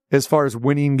as far as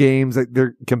winning games that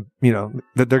they're going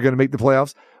to make the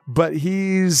playoffs, but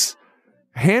he's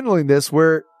handling this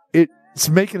where it's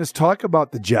making us talk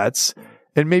about the Jets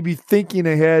and maybe thinking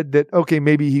ahead that, okay,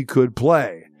 maybe he could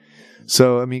play.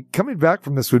 So, I mean, coming back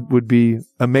from this would be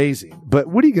amazing. But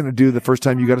what are you going to do the first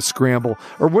time you got to scramble?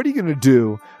 Or what are you going to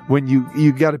do when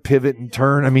you got to pivot and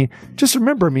turn? I mean, just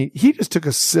remember, he just took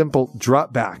a simple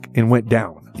drop back and went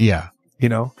down. Yeah.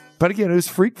 But again, it was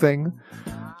a freak thing.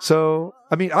 So,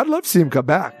 I mean, I'd love to see him come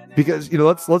back because,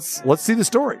 let's see the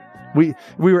story. We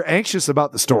were anxious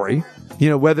about the story,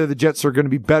 whether the Jets are going to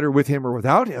be better with him or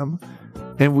without him.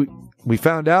 And we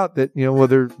found out that,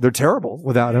 they're terrible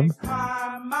without him.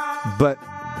 But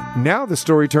now the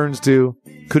story turns to,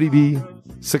 could he be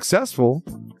successful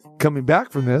coming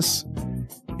back from this?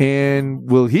 And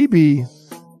will he be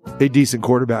a decent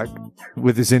quarterback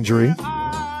with this injury?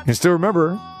 And still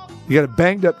remember, you got a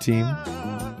banged up team,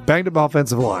 banged up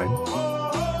offensive line,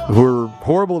 who are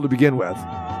horrible to begin with.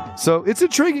 So it's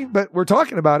intriguing, but we're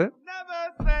talking about it.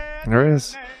 There it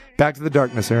is. Back to the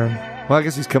darkness, Aaron. Well, I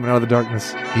guess he's coming out of the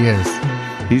darkness. He is.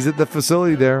 He's at the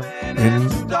facility there in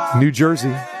New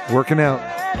Jersey, working out.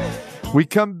 We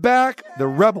come back. The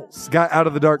Rebels got out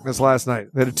of the darkness last night.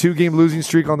 They had a 2-game losing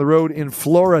streak on the road in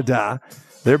Florida.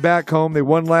 They're back home. They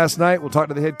won last night. We'll talk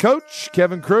to the head coach,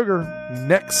 Kevin Kruger,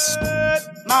 next.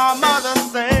 My mother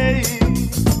says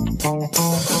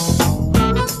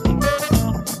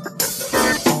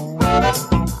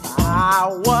I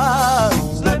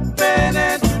was slipping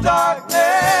into darkness.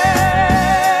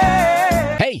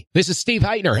 Hey, this is Steve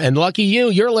Heitner, and lucky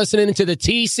you're listening to the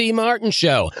TC Martin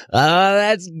Show.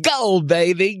 Let's go,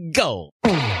 baby, go.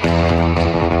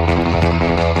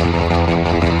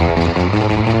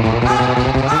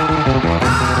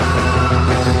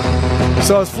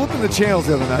 So I was flipping the channels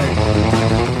the other night,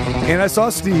 and I saw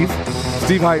Steve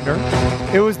Heitner.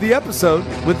 It was the episode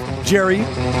with Jerry,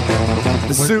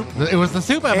 Soup. It was the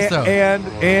Soup episode. And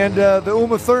the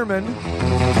Uma Thurman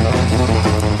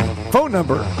phone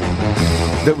number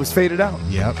that was faded out.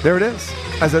 Yep. There it is.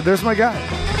 I said, there's my guy.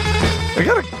 We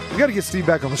gotta get Steve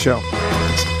back on the show.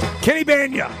 Kenny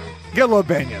Banya. You gotta love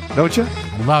Banya, don't you?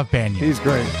 I love Banya. He's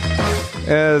great.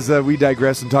 As we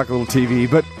digress and talk a little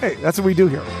TV, but hey, that's what we do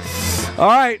here. All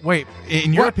right. Wait,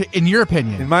 in your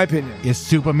opinion. In my opinion. Is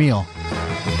Soup a meal?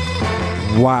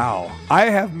 Wow. I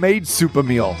have made Soup a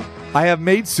meal. I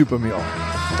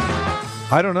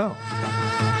don't know.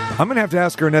 I'm going to have to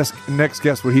ask our next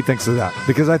guest what he thinks of that,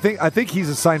 because I think he's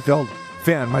a Seinfeld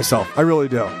fan myself. I really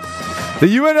do. The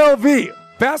UNLV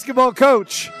basketball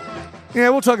coach. Yeah,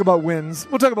 we'll talk about wins.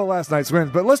 We'll talk about last night's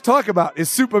wins, but let's talk about is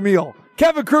Soup a meal.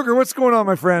 Kevin Kruger, what's going on,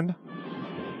 my friend?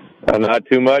 Not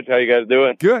too much. How you guys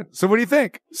doing? Good. So what do you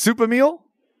think? Soup a meal?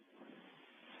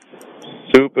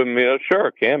 Soup and meal? Sure,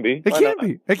 it can be.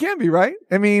 It can be, right?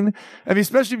 I mean,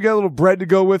 especially if you got a little bread to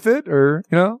go with it, or,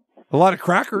 a lot of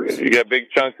crackers. You got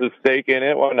big chunks of steak in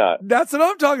it. Why not? That's what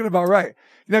I'm talking about, right?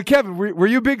 Now, Kevin, were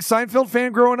you a big Seinfeld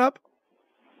fan growing up?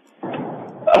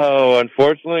 Oh,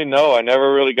 unfortunately, no. I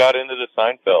never really got into the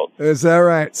Seinfeld. Is that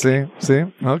right? See?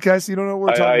 Okay, so you don't know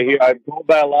what we're talking about. I've told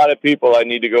by a lot of people I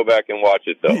need to go back and watch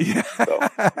it, though. Yeah.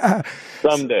 So,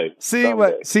 someday.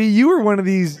 See, you were one of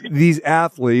these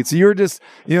athletes. You're just,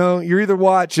 you're either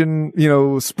watching,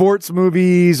 sports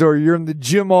movies or you're in the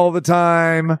gym all the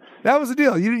time. That was the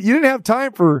deal. You didn't have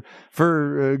time for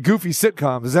goofy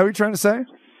sitcoms. Is that what you're trying to say?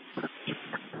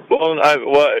 Well,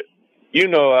 you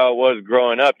know how it was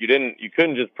growing up. You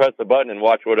couldn't just press the button and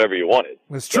watch whatever you wanted.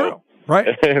 That's true,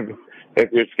 right?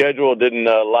 If your schedule didn't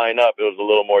line up, it was a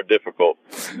little more difficult.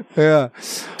 Yeah.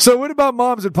 So, what about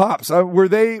moms and pops? Were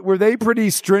they pretty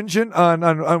stringent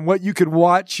on what you could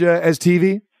watch as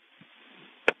TV?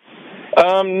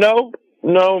 No.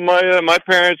 My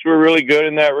parents were really good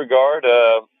in that regard.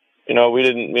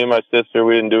 Me and my sister,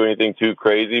 we didn't do anything too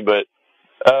crazy, but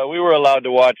we were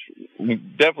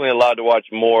definitely allowed to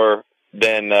watch more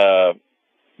than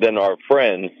our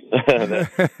friends.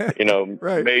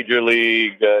 Right. Major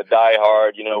League, Die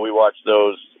Hard, we watched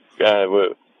those,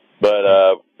 but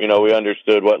we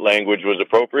understood what language was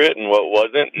appropriate and what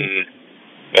wasn't,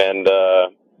 and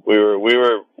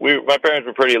my parents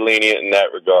were pretty lenient in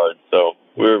that regard, so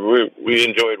we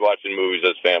enjoyed watching movies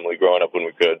as family growing up when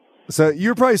we could. So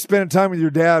you're probably spending time with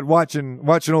your dad watching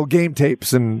old game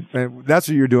tapes, and that's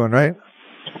what you're doing, right?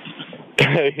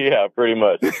 Yeah, pretty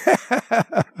much.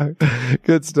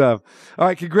 Good stuff. All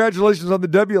right, congratulations on the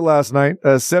W last night.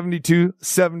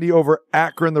 72-70 over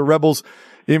Akron. The Rebels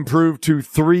improved to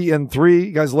 3-3.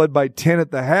 You guys led by 10 at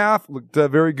the half. Looked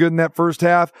very good in that first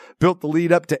half. Built the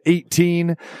lead up to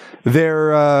 18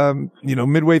 there,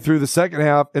 midway through the second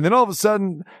half. And then all of a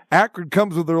sudden, Akron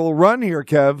comes with a little run here,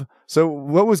 Kev. So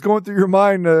what was going through your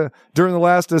mind during the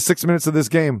last 6 minutes of this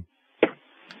game?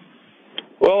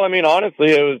 Well, I mean,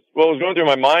 honestly, what was going through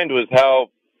my mind was how,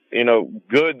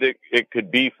 good that it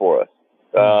could be for us.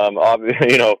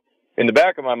 Obviously, in the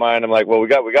back of my mind, I'm like, well, we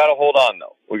got to hold on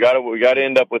though. We got to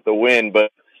end up with the win,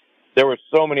 but there were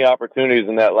so many opportunities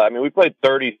in that. I mean, we played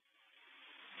 30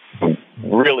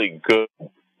 really good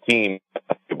team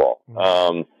basketball.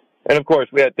 And of course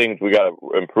we had things we got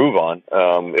to improve on.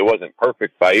 It wasn't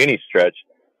perfect by any stretch,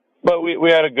 but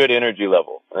we had a good energy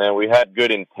level and we had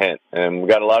good intent and we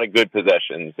got a lot of good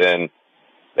possessions. And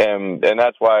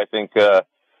that's why I think, the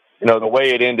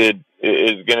way it ended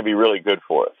is going to be really good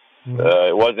for us.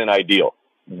 It wasn't ideal,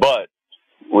 but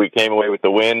we came away with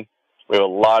the win. We have a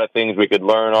lot of things we could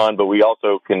learn on, but we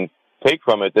also can take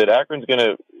from it that Akron's going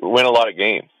to win a lot of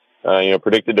games.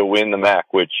 Predicted to win the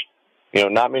MAC, which,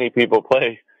 not many people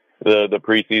play the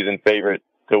preseason favorite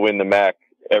to win the MAC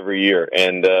every year.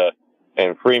 And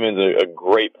Freeman's a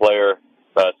great player.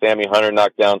 Sammy Hunter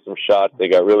knocked down some shots. They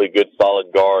got really good,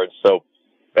 solid guards. So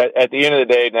at the end of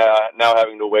the day, now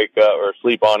having to wake up or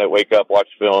sleep on it, wake up, watch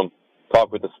film,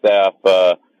 talk with the staff.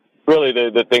 Really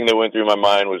the thing that went through my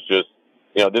mind was just,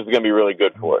 this is going to be really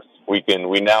good for us. We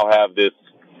now have this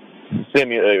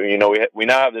we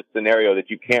now have this scenario that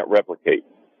you can't replicate.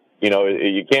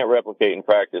 You can't replicate in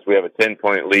practice. We have a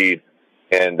 10-point lead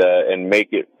and make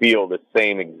it feel the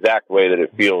same exact way that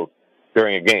it feels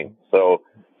during a game. So,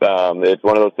 it's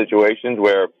one of those situations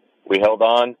where we held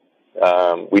on.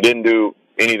 We didn't do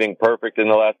anything perfect in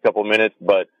the last couple minutes,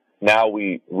 but now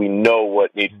we know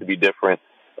what needs to be different.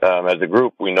 As a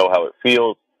group, we know how it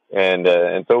feels. And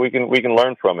so we can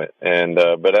learn from it.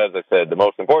 But as I said, the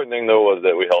most important thing though was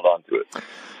that we held on to it.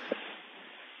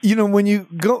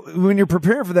 When you're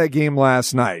preparing for that game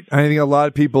last night, I think a lot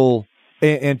of people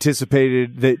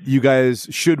anticipated that you guys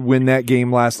should win that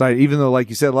game last night, even though, like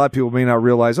you said, a lot of people may not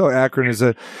realize, Akron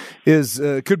could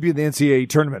be in the NCAA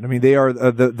tournament. I mean, they are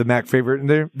the MAC favorite,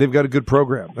 and they've got a good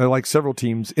program. They're like several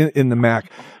teams in the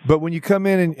MAC. But when you come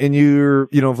in and you're,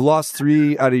 have lost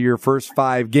 3 out of your first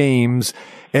 5 games,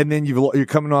 and then you're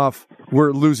coming off,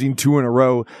 we're losing 2 in a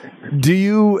row. Do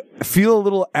you feel a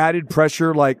little added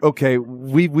pressure? Like, okay,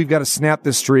 we've got to snap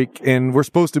this streak and we're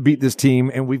supposed to beat this team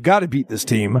and we've got to beat this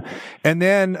team. And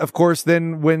then, of course,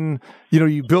 when,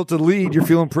 you built a lead, you're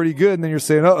feeling pretty good. And then you're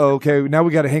saying, okay, now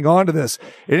we got to hang on to this.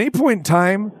 At any point in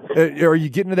time, are you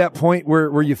getting to that point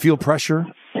where you feel pressure?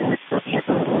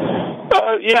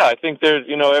 Yeah, I think there's,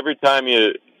 every time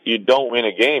you don't win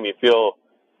a game, you feel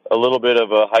a little bit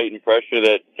of a heightened pressure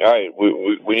that, all right,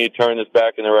 we need to turn this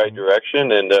back in the right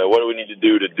direction, and what do we need to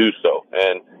do so?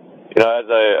 And, as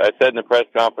I said in the press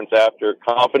conference after,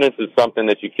 confidence is something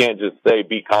that you can't just say,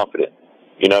 be confident.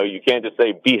 You can't just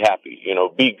say, be happy,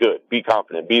 be good, be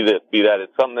confident, be this, be that.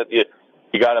 It's something that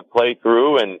you got to play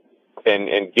through and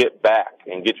get back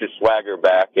and get your swagger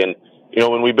back. And,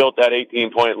 when we built that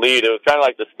 18-point lead, it was kind of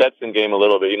like the Stetson game a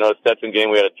little bit. The Stetson game,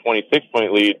 we had a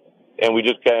 26-point lead. And we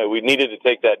needed to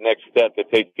take that next step to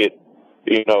take it,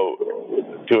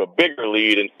 to a bigger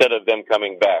lead instead of them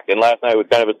coming back. And last night was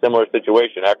kind of a similar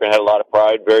situation. Akron had a lot of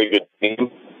pride, very good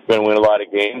team, going to win a lot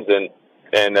of games. And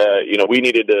we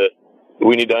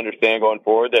need to understand going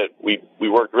forward that we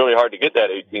worked really hard to get that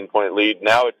 18-point lead.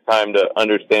 Now it's time to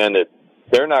understand that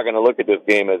they're not going to look at this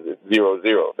game as 0-0.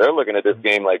 They're looking at this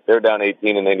game like they're down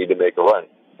 18 and they need to make a run.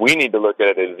 We need to look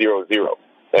at it as 0-0.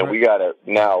 And we got to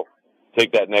now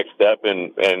take that next step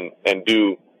and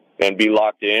be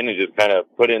locked in and just kind of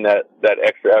put in that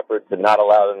extra effort to not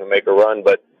allow them to make a run.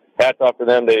 But hats off to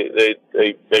them. They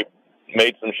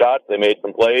made some shots. They made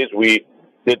some plays. We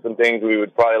did some things we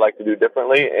would probably like to do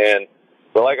differently. And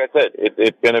so, like I said,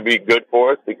 it's going to be good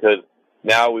for us because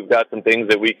now we've got some things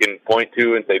that we can point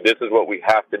to and say, this is what we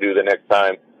have to do the next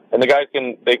time. And the guys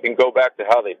can go back to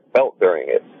how they felt during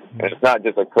it. And it's not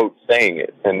just a coach saying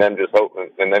it and them just hoping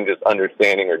and them just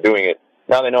understanding or doing it.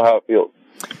 Now they know how it feels.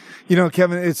 You know,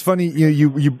 Kevin, it's funny,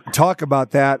 you talk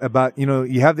about that, about,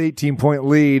 you have the 18-point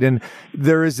lead, and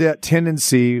there is that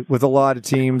tendency with a lot of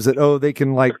teams that, they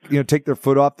can take their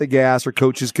foot off the gas, or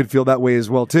coaches could feel that way as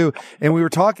well too. And we were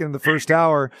talking in the first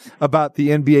hour about the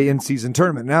NBA in-season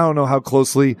tournament. And I don't know how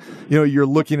closely, you're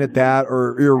looking at that,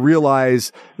 or you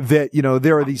realize that,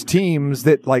 there are these teams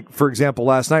that, like, for example,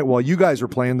 last night while you guys were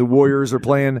playing, the Warriors are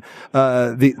playing,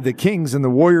 the Kings, and the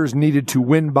Warriors needed to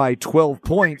win by 12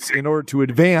 points in order to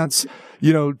advance,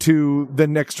 to the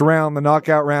next round, the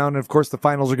knockout round. And of course, the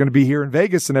finals are going to be here in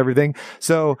Vegas and everything.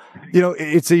 So,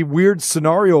 it's a weird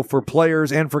scenario for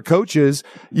players and for coaches,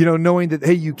 knowing that,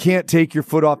 hey, you can't take your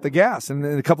foot off the gas. And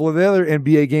in a couple of the other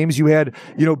NBA games, you had,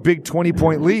 big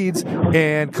 20-point leads,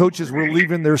 and coaches were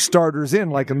leaving their starters in,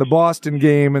 like in the Boston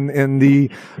game and the,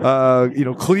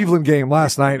 Cleveland game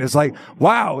last night. It's like,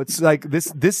 wow, it's like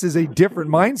this is a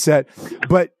different mindset.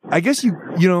 But I guess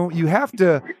you have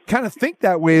to kind of think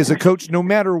that way as a coach, no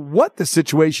matter what the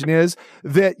situation is,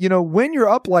 that, when you're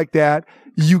up like that,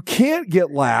 you can't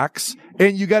get lax,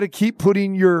 and you got to keep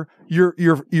putting your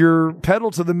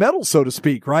pedal to the metal, so to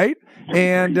speak, right?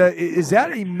 And is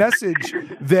that a message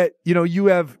that, you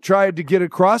have tried to get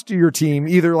across to your team,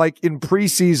 either like in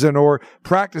preseason or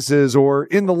practices or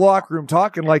in the locker room,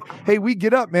 talking like, hey, we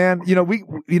get up, man,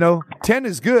 10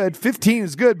 is good, 15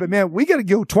 is good, but man, we got to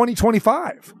go 20,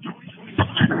 25.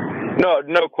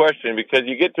 No question, because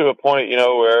you get to a point,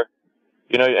 where,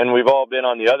 and we've all been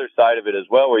on the other side of it as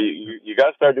well, where you got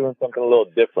to start doing something a little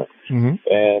different. Mm-hmm.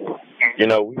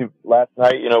 And, last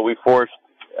night, we forced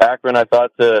Akron, I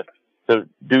thought, to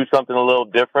do something a little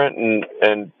different,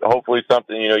 and hopefully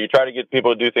something, you try to get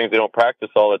people to do things they don't practice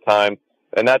all the time.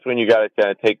 And that's when you got to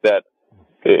kind of take that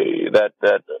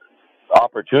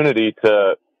opportunity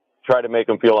to try to make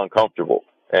them feel uncomfortable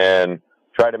and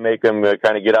try to make them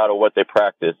kind of get out of what they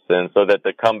practice, and so that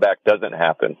the comeback doesn't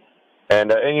happen. And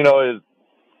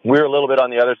we were a little bit on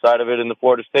the other side of it in the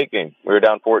Florida State game. We were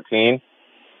down 14,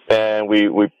 and we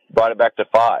brought it back to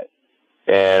 5.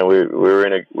 And we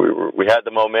had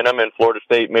the momentum, and Florida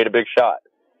State made a big shot.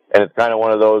 And it's kind of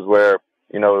one of those where,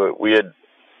 we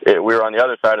were on the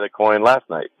other side of the coin last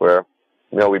night, where,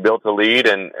 we built a lead,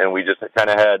 and we just kind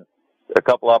of had a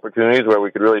couple opportunities where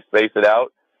we could really space it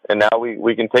out. And now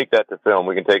we can take that to film.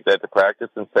 We can take that to practice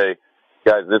and say,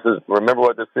 guys, remember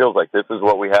what this feels like. This is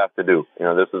what we have to do.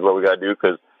 This is what we got to do,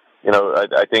 because,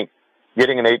 I think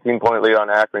getting an 18-point lead on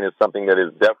Akron is something that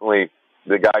is definitely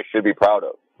the guys should be proud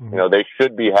of. Mm-hmm. They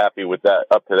should be happy with that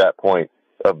up to that point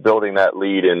of building that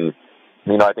lead. And,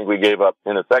 I think we gave up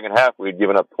in the second half, we'd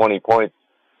given up 20 points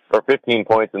or 15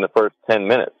 points in the first 10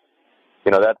 minutes.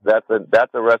 That's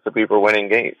a recipe for winning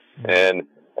games. And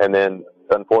then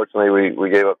unfortunately we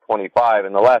gave up 25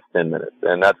 in the last 10 minutes.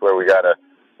 And that's where we got to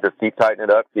just keep tightening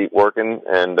it up, keep working.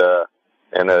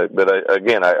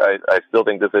 Again, I still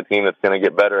think this is a team that's going to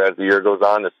get better as the year goes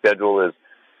on. The schedule is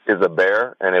a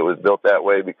bear, and it was built that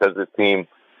way because this team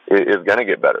is going to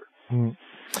get better.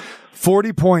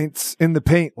 40 points in the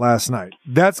paint last night.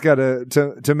 That's got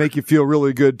to make you feel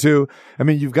really good too. I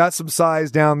mean, you've got some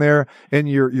size down there, and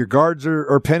your guards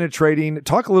are penetrating.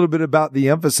 Talk a little bit about the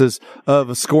emphasis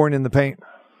of scoring in the paint.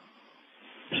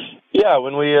 Yeah,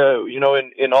 when we,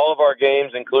 in all of our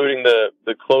games, including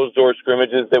the closed door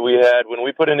scrimmages that we had, when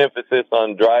we put an emphasis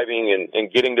on driving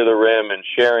and getting to the rim and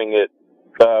sharing it,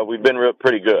 we've been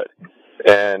pretty good.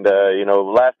 And,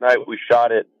 last night we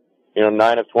shot it,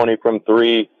 9 of 20 from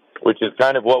 3, which is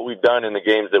kind of what we've done in the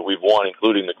games that we've won,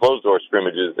 including the closed door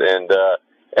scrimmages. And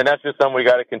that's just something we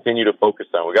got to continue to focus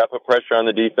on. We got to put pressure on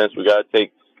the defense. We got to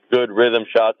take good rhythm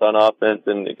shots on offense,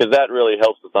 and because that really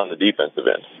helps us on the defensive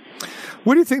end.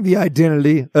 What do you think the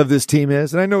identity of this team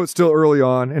is? And I know it's still early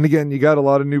on, and again, you got a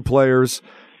lot of new players.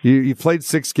 You played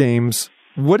 6 games.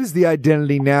 What is the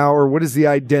identity now, or what is the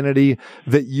identity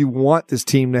that you want this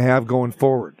team to have going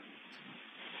forward?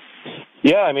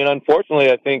 Yeah, I mean,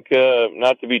 unfortunately, I think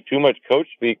not to be too much coach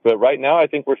speak, but right now I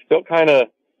think we're still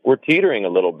we're teetering a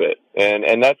little bit,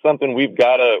 and that's something we've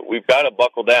got to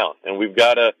buckle down, and we've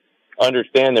got to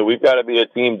understand that we've got to be a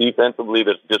team defensively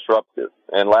that's disruptive.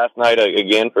 And last night,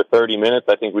 again, for 30 minutes,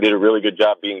 I think we did a really good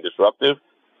job being disruptive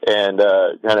and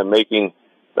kind of making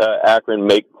Akron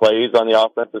make plays on the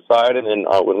offensive side. And then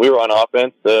when we were on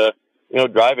offense,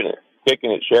 driving it,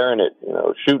 kicking it, sharing it,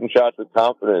 shooting shots with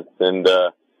confidence, and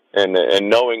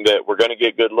knowing that we're going to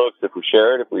get good looks if we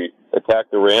share it, if we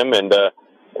attack the rim, and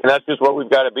that's just what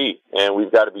we've got to be. And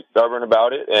we've got to be stubborn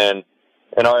about it. And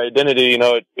our identity,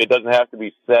 it doesn't have to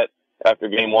be set after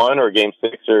game 1 or game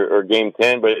 6 or game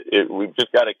 10, but we've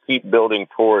just got to keep building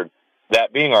toward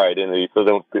that being our identity. So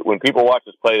that when people watch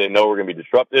us play, they know we're going to be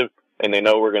disruptive, and they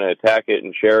know we're going to attack it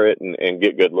and share it and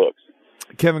get good looks.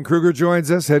 Kevin Kruger joins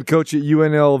us, head coach at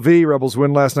UNLV. Rebels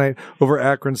win last night over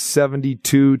Akron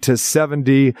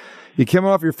 72-70. You came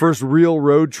off your first real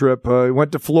road trip. You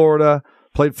went to Florida,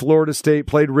 played Florida State,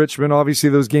 played Richmond. Obviously,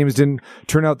 those games didn't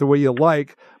turn out the way you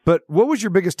like. But what was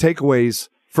your biggest takeaways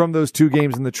from those two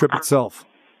games and the trip itself?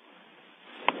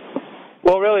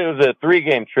 Well, really, it was a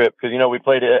 3-game trip because, we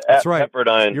played at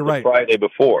Pepperdine the Friday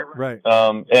before. Right.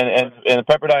 And the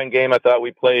Pepperdine game, I thought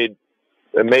we played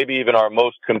maybe even our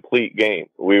most complete game.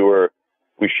 We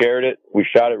shared it. We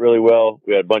shot it really well.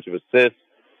 We had a bunch of assists.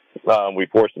 We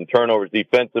forced some turnovers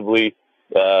defensively.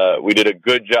 We did a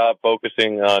good job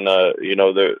focusing on,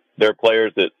 their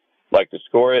players that like to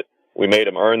score it. We made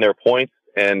them earn their points.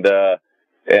 And so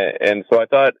I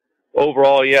thought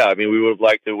overall, we would have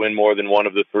liked to win more than one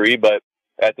of the 3, but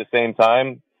at the same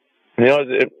time,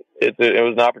 it was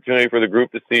an opportunity for the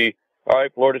group to see, all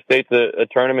right, Florida State's a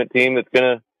tournament team that's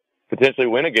going to potentially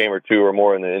win a game or 2 or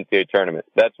more in the NCAA tournament.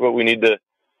 That's what we need to,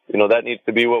 that needs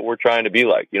to be what we're trying to be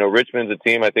like. Richmond's a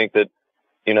team, I think that,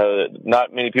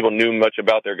 not many people knew much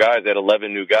about their guys. They had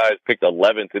 11 new guys, picked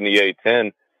 11th in the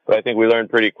A10, but I think we learned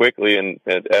pretty quickly, and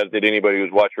as did anybody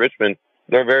who's watched Richmond,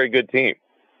 they're a very good team.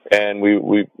 And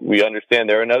we understand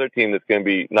they're another team that's going to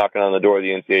be knocking on the door of the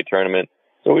NCAA tournament.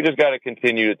 So we just got to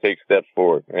continue to take steps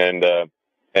forward. And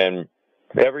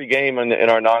every game in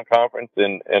our non-conference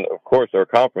and of course our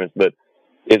conference, but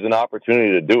is an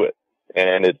opportunity to do it.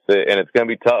 And it's going to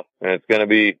be tough and it's going to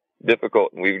be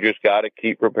difficult. And we've just got to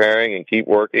keep preparing and keep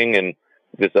working and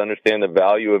just understand the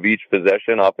value of each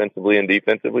possession offensively and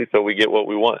defensively so we get what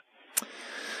we want.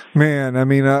 Man, I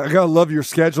gotta love your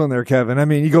scheduling there, Kevin.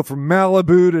 You go from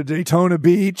Malibu to Daytona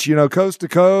Beach, coast to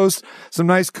coast, some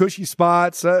nice cushy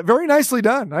spots. Very nicely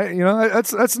done.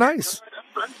 That's nice.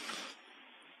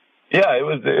 Yeah,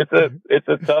 it's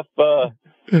a tough,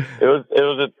 it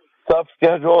was a tough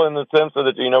schedule in the sense of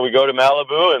that, we go to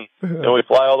Malibu and we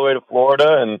fly all the way to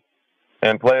Florida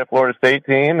and play a Florida State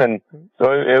team. And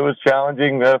so it was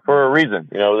challenging for a reason.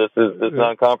 This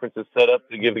non-conference is set up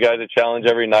to give the guys a challenge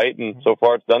every night. And so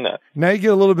far it's done that. Now you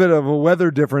get a little bit of a weather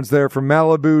difference there from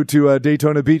Malibu to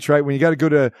Daytona Beach, right? When you got to go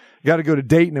to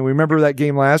Dayton. And we remember that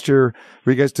game last year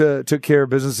where you guys took care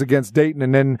of business against Dayton.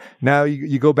 And then now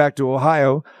you go back to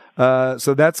Ohio.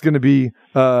 So that's going to be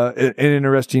an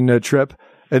interesting trip.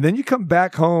 And then you come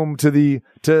back home to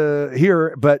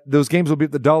here, but those games will be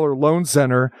at the Dollar Loan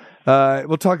Center.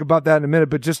 We'll talk about that in a minute,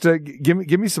 but just give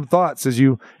me some thoughts as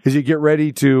you get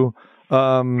ready to,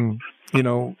 the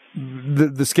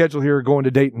schedule here going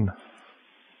to Dayton.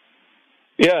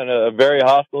 Yeah, in a very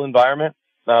hostile environment.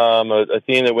 A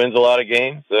team that wins a lot of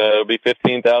games. It'll be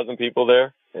 15,000 people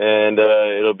there, and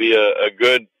it'll be a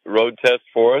good road test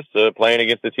for us, playing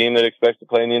against a team that expects to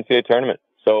play in the NCAA tournament.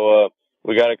 So,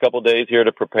 we got a couple days here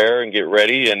to prepare and get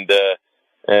ready and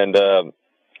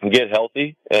get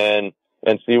healthy and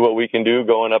see what we can do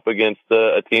going up against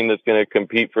a team that's going to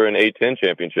compete for an A10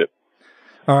 championship.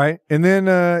 All right. And then,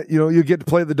 you get to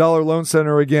play at the Dollar Loan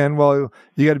Center again. Well,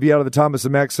 you got to be out of the Thomas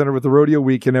and Mack Center with the rodeo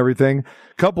week and everything.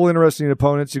 Couple interesting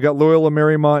opponents. You got Loyola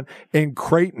Marymount and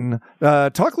Creighton.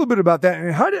 Talk a little bit about that.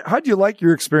 And how'd you like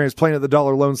your experience playing at the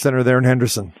Dollar Loan Center there in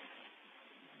Henderson?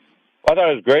 I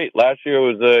thought it was great. Last year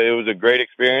it was a great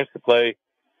experience to play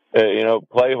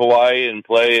Hawaii and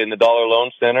play in the Dollar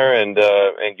Loan Center and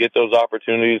get those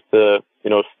opportunities to,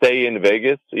 stay in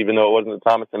Vegas, even though it wasn't the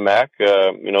Thomas and Mack.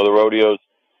 The rodeo's,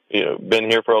 been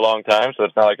here for a long time, so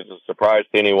it's not like it's a surprise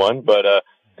to anyone, but,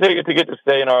 to get to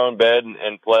stay in our own bed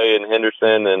and play in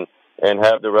Henderson and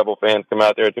have the Rebel fans come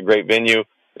out there. It's a great venue.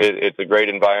 It's a great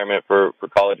environment for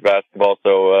college basketball.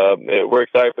 So, we're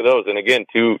excited for those. And again,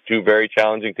 two very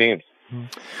challenging teams.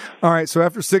 All right. So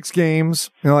after 6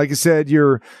 games, like I said,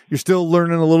 you're still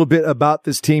learning a little bit about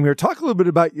this team here. Talk a little bit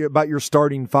about your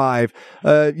starting 5.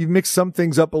 You've mixed some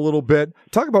things up a little bit.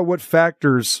 Talk about what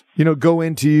factors, go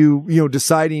into you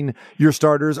deciding your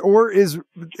starters, or is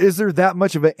there that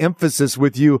much of an emphasis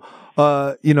with you,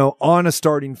 on a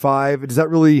starting 5? Does that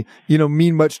really,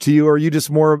 mean much to you? Or are you just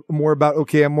more about,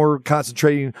 okay, I'm more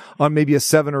concentrating on maybe a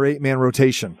 7 or 8 man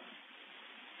rotation?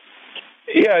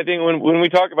 Yeah, I think when we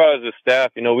talk about it as a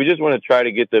staff, we just want to try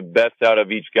to get the best out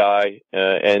of each guy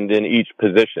and in each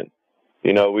position.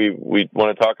 We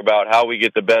want to talk about how we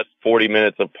get the best 40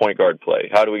 minutes of point guard play.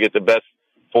 How do we get the best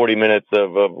 40 minutes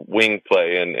of wing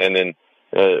play and then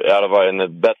the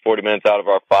best 40 minutes out of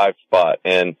our 5 spot.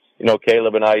 And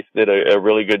Caleb and Ice did a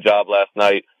really good job last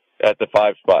night at the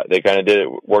 5 spot. They kind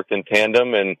of worked in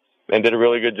tandem and did a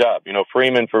really good job.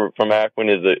 Freeman from Akron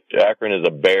is a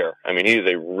bear. I mean, he's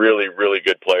a really, really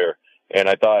good player. And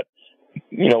I thought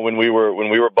when we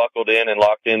were buckled in and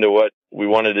locked into what we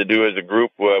wanted to do as a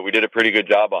group, we did a pretty good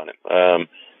job on him.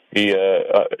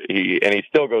 He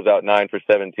still goes out 9 for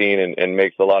 17 and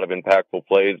makes a lot of impactful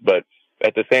plays. But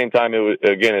at the same time,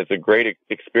 it's a great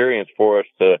experience for us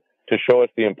to show us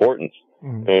the importance.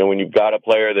 Mm-hmm. And when you've got a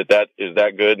player that is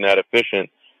that good and that efficient,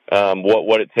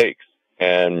 what it takes.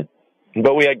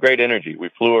 But we had great energy. We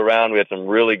flew around. We had some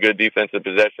really good defensive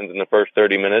possessions in the first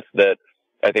 30 minutes that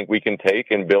I think we can take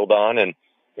and build on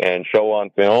and show on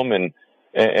film and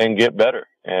get better.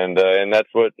 And that's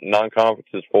what non-conference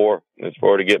is for. It's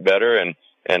for to get better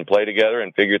and play together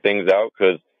and figure things out,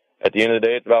 because at the end of the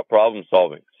day, it's about problem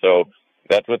solving. So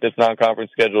that's what this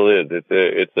non-conference schedule is.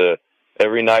 It's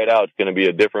every night out, it's going to be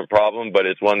a different problem, but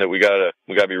it's one that we gotta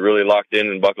be really locked in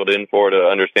and buckled in for to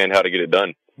understand how to get it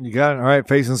done. You got it. All right.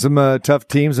 Facing some tough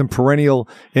teams and perennial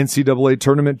NCAA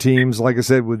tournament teams, like I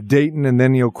said, with Dayton and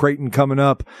then, Creighton coming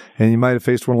up. And you might have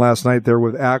faced one last night there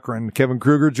with Akron. Kevin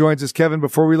Kruger joins us. Kevin,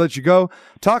 before we let you go,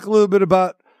 talk a little bit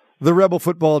about the Rebel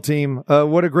football team.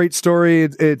 What a great story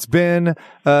it's been.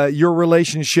 Your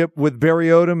relationship with Barry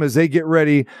Odom as they get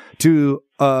ready to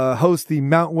host the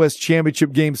Mountain West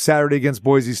Championship game Saturday against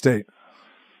Boise State.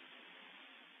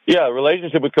 Yeah,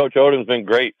 relationship with Coach Odom's been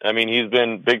great. I mean, he's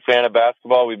been a big fan of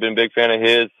basketball. We've been a big fan of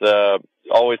his.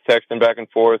 Always texting back and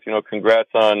forth. Congrats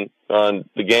on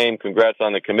the game. Congrats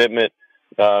on the commitment.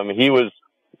 He was,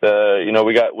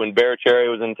 when Bear Cherry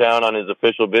was in town on his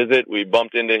official visit, we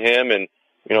bumped into him, and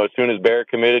as soon as Bear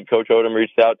committed, Coach Odom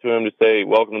reached out to him to say,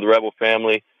 "Welcome to the Rebel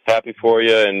family. Happy for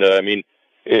you." And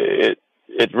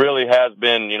it really has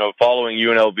been, following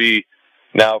UNLV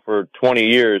now for 20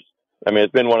 years.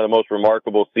 It's been one of the most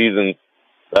remarkable seasons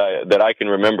that I can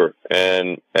remember,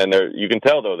 and you can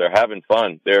tell though they're having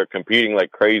fun. They're competing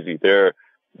like crazy. They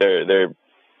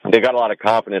got a lot of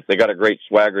confidence. They got a great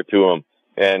swagger to them,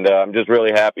 and I'm just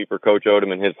really happy for Coach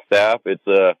Odom and his staff. It's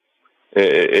a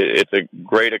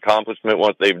great accomplishment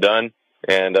once they've done.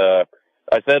 And I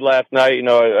said last night,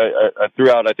 I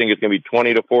threw out, I think it's going to be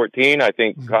 20-14. I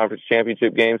think conference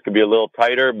championship games could be a little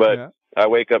tighter, but. Yeah. I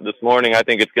wake up this morning, I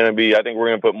think we're going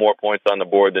to put more points on the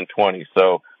board than 20.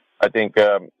 So I think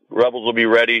Rebels will be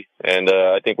ready, and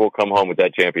I think we'll come home with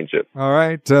that championship. All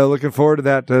right. Looking forward to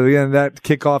that. Again, that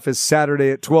kickoff is Saturday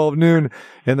at 12 noon,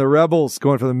 and the Rebels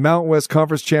going for the Mountain West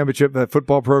Conference Championship. That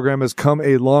football program has come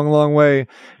a long, long way,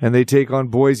 and they take on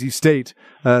Boise State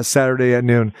Saturday at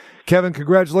noon. Kevin,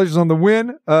 congratulations on the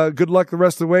win. Good luck the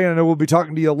rest of the way. I know we'll be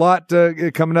talking to you a lot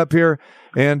coming up here,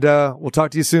 and we'll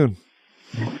talk to you soon.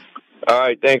 All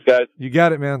right. Thanks, guys. You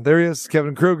got it, man. There he is,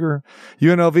 Kevin Kruger,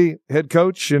 UNLV head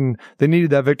coach, and they needed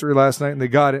that victory last night, and they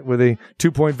got it with a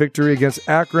 2-point victory against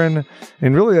Akron,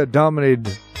 and really dominated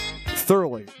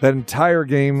thoroughly that entire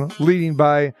game, leading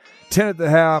by 10 at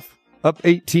the half, up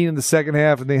 18 in the second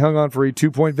half, and they hung on for a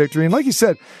 2-point victory. And like you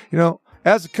said,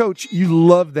 as a coach, you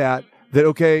love that,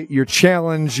 okay, you're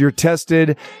challenged, you're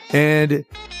tested, and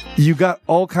you got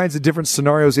all kinds of different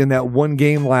scenarios in that one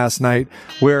game last night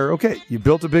where, okay, you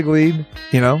built a big lead,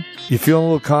 you're feeling a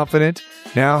little confident.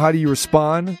 Now, how do you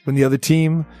respond when the other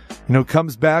team,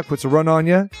 comes back, puts a run on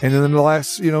you, and then in the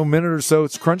last, minute or so,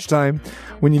 it's crunch time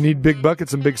when you need big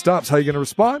buckets and big stops. How are you going to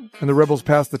respond? And the Rebels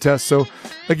passed the test. So,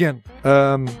 again,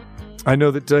 I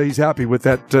know that he's happy with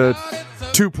that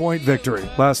 2-point victory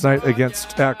last night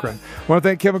against Akron. I want to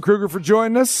thank Kevin Kruger for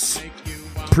joining us.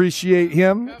 Appreciate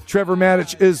him. Trevor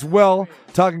Matich as well,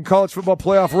 talking college football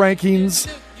playoff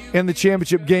rankings and the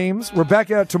championship games. We're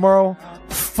back at it tomorrow.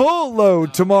 Full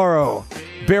load tomorrow.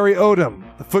 Barry Odom,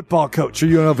 the football coach for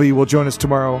UNLV, will join us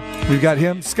tomorrow. We've got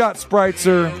him, Scott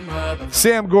Spreitzer,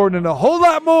 Sam Gordon, and a whole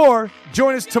lot more.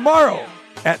 Join us tomorrow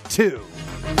at 2.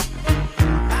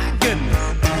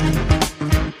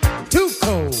 Too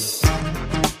cold.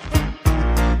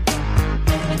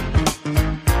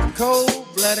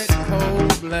 Cold-blooded,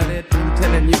 I'm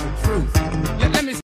telling you the truth.